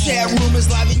dude. Chat room is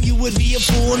live and you would be a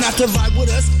fool not to vibe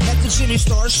with us at the Jimmy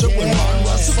Star Show with Ron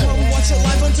Russell. So come watch it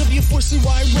live on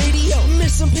W4CY Radio.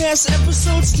 Miss some past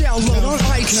episodes? Download on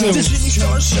iTunes. The Jimmy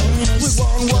Star Show with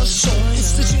Ron Russell.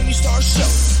 It's the Jimmy Star Show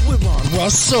with Ron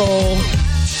Russell.